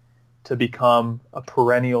to become a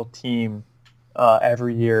perennial team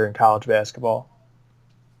every year in college basketball.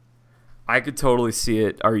 I could totally see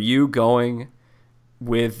it. Are you going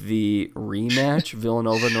with the rematch,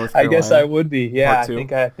 Villanova, North Carolina? I guess I would be. Yeah, I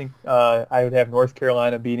think I would have North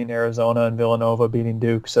Carolina beating Arizona and Villanova beating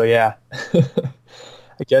Duke. So yeah,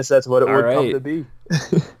 I guess that's what it would come to be.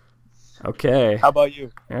 Okay. How about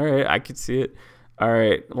you? All right, I could see it. All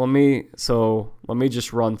right, let me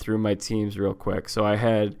just run through my teams real quick. So I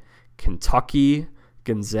had Kentucky,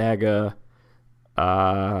 Gonzaga,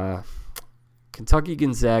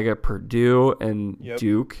 Purdue, and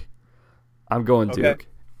Duke. I'm going Duke.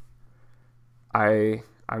 I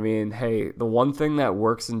mean, hey, the one thing that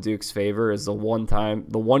works in Duke's favor is the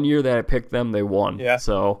one year that I picked them, they won. Yeah.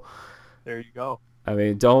 So there you go. I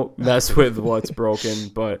mean, don't mess with what's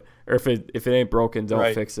broken, or if it ain't broken,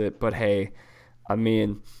 don't fix it. But hey, I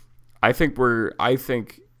mean, I think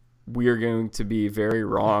we are going to be very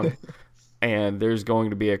wrong. And there's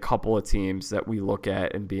going to be a couple of teams that we look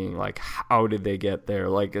at and being like, how did they get there?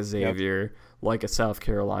 Like a Xavier, like a South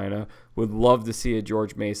Carolina. Would love to see a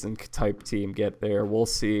George Mason type team get there. We'll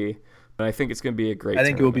see. But I think it's going to be a great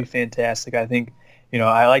tournament. It will be fantastic. I think,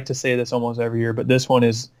 I like to say this almost every year, but this one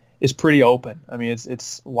is pretty open. I mean,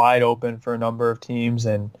 it's wide open for a number of teams.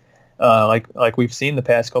 And like we've seen the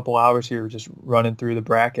past couple hours here, just running through the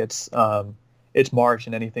brackets, it's March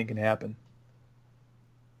and anything can happen.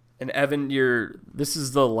 And Evan, this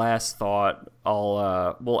is the last thought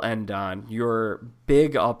we'll end on. Your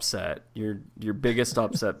big upset, your biggest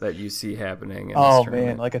upset that you see happening in this tournament.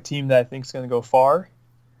 Man, like a team that I think is going to go far?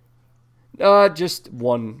 Just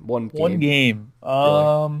one game. One game.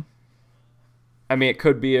 Really. I mean, it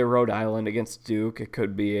could be a Rhode Island against Duke. It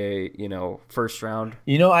could be a first round.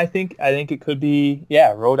 I think it could be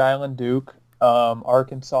Rhode Island, Duke,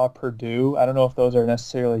 Arkansas, Purdue. I don't know if those are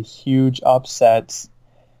necessarily huge upsets.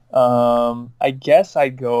 I guess I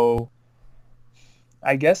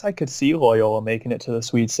could see Loyola making it to the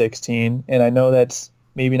Sweet 16, and I know that's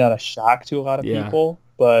maybe not a shock to a lot of people,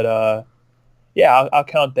 but I'll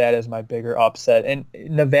count that as my bigger upset. And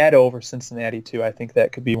Nevada over Cincinnati too. I think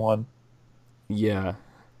that could be one. Yeah.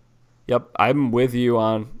 Yep, I'm with you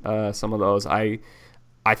on some of those. I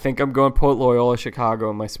think I'm going to put Loyola Chicago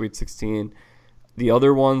in my Sweet 16. The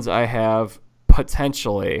other ones I have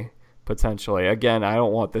potentially. Again, I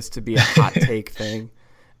don't want this to be a hot take thing.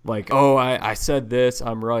 Like, oh, I said this,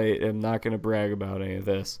 I'm right. I'm not going to brag about any of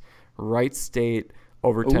this. Wright State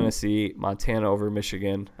over Tennessee, Montana over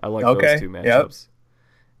Michigan. I like those two matchups.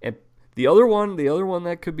 Yep. And the other one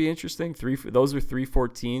that could be interesting, those are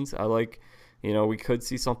 3-14s. I like, we could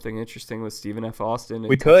see something interesting with Stephen F. Austin.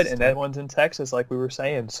 We could, and that one's in Texas, like we were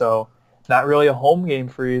saying. So not really a home game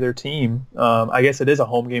for either team. I guess it is a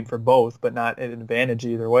home game for both, but not an advantage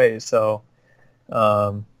either way. So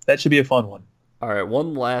that should be a fun one. All right,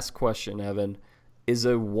 one last question, Evan. Is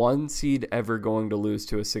a 1 seed ever going to lose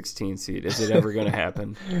to a 16 seed? Is it ever going to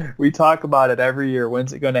happen? We talk about it every year.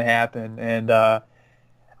 When's it going to happen? And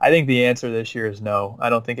I think the answer this year is no. I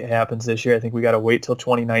don't think it happens this year. I think we got to wait till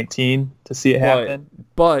 2019 to see it happen.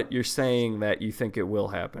 But you're saying that you think it will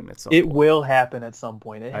happen at some point. It will happen at some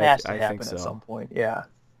point. It has to happen at some point. Yeah.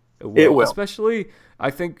 It will. Especially, I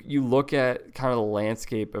think you look at kind of the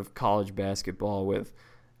landscape of college basketball with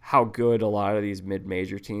how good a lot of these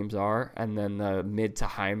mid-major teams are, and then the mid to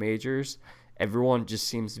high majors, everyone just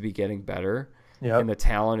seems to be getting better, and the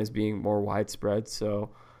talent is being more widespread. So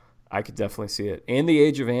I could definitely see it. And the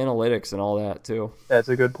age of analytics and all that too. That's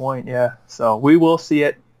a good point, yeah. So we will see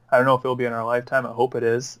it. I don't know if it'll be in our lifetime. I hope it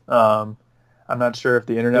is. I'm not sure if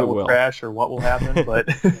the internet will crash or what will happen, but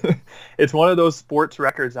it's one of those sports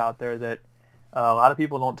records out there that a lot of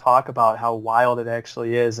people don't talk about how wild it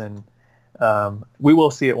actually is, and we will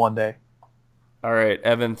see it one day. All right,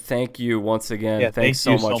 Evan, thank you once again. Yeah, Thanks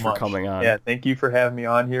so much for coming on. Yeah, thank you for having me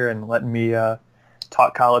on here and letting me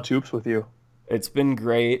talk college hoops with you. It's been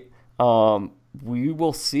great. We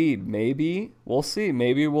will see. Maybe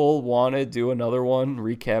we'll want to do another one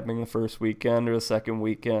recapping the first weekend or the second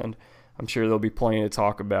weekend. I'm sure there'll be plenty to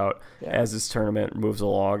talk about as this tournament moves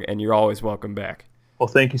along, and you're always welcome back. Well,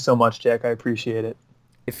 thank you so much, Jack. I appreciate it.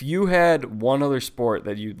 If you had one other sport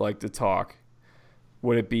that you'd like to talk,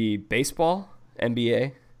 would it be baseball,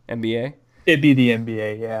 NBA? It'd be the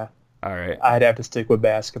NBA, yeah. All right. I'd have to stick with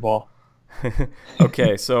basketball.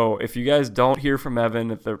 Okay, so if you guys don't hear from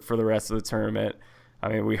Evan for the rest of the tournament, I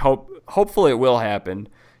mean, hopefully it will happen.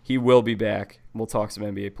 He will be back. We'll talk some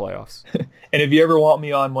NBA playoffs. And if you ever want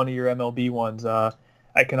me on one of your MLB ones, I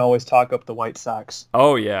can always talk up the White Sox.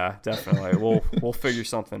 Oh yeah, definitely. We'll figure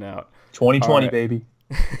something out. 2020, baby.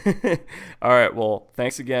 All right. Well,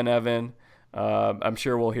 thanks again, Evan. I'm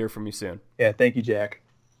sure we'll hear from you soon. Yeah, thank you, Jack.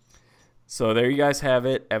 So there you guys have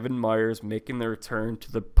it. Evan Myers making the return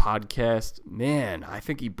to the podcast. Man, I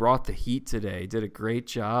think he brought the heat today. He did a great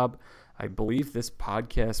job. I believe this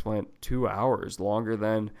podcast went 2 hours, longer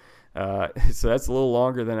than so that's a little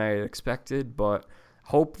longer than I had expected, but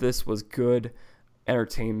hope this was good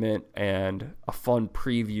entertainment and a fun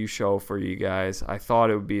preview show for you guys. I thought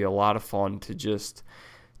it would be a lot of fun to just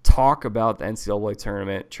talk about the NCAA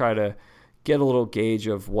tournament, try to get a little gauge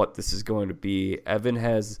of what this is going to be. Evan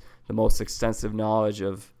has the most extensive knowledge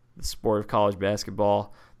of the sport of college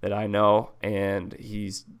basketball that I know, and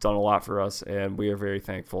he's done a lot for us, and we are very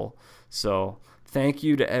thankful. So thank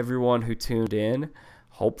you to everyone who tuned in.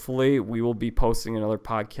 Hopefully we will be posting another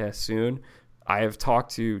podcast soon. I have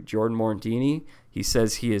talked to Jordan Morandini. He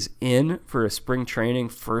says he is in for a spring training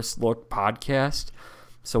first look podcast.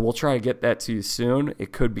 So we'll try to get that to you soon.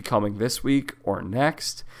 It could be coming this week or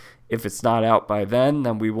next. If it's not out by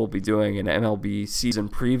then we will be doing an MLB season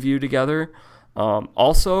preview together.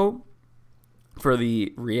 Also, for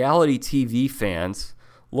the reality TV fans,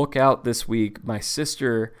 look out this week. My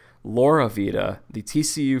sister, Laura Vita, the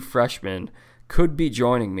TCU freshman, could be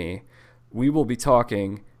joining me. We will be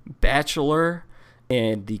talking Bachelor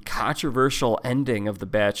and the controversial ending of The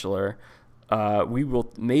Bachelor. We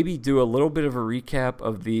will maybe do a little bit of a recap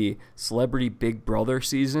of the Celebrity Big Brother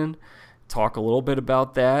season, talk a little bit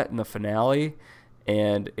about that in the finale,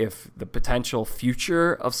 and if the potential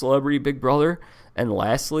future of Celebrity Big Brother. And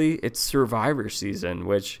lastly, it's Survivor season,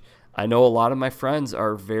 which I know a lot of my friends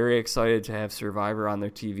are very excited to have Survivor on their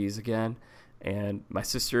TVs again. And my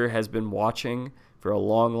sister has been watching for a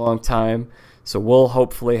long, long time. So we'll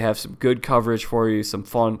hopefully have some good coverage for you, some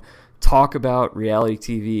fun talk about reality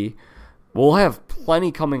TV. We'll have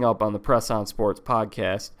plenty coming up on the Press On Sports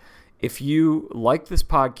podcast. If you like this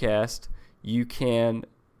podcast, you can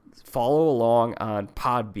follow along on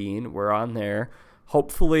Podbean. We're on there.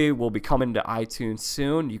 Hopefully, we'll be coming to iTunes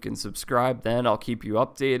soon. You can subscribe then. I'll keep you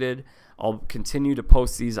updated. I'll continue to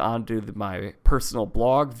post these onto my personal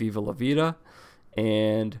blog, Viva La Vida.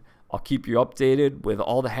 And I'll keep you updated with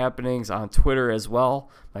all the happenings on Twitter as well.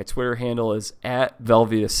 My Twitter handle is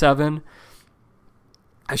 @Velveeta7.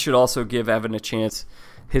 I should also give Evan a chance.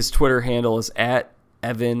 His Twitter handle is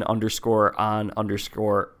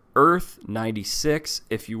 @Evan_on_Earth96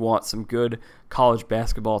 if you want some good college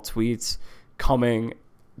basketball tweets coming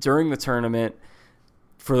during the tournament.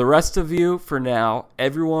 For the rest of you, for now,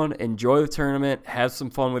 everyone enjoy the tournament, have some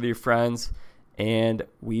fun with your friends, and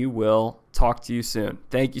we will talk to you soon.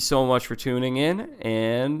 Thank you so much for tuning in,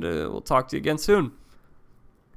 and we'll talk to you again soon.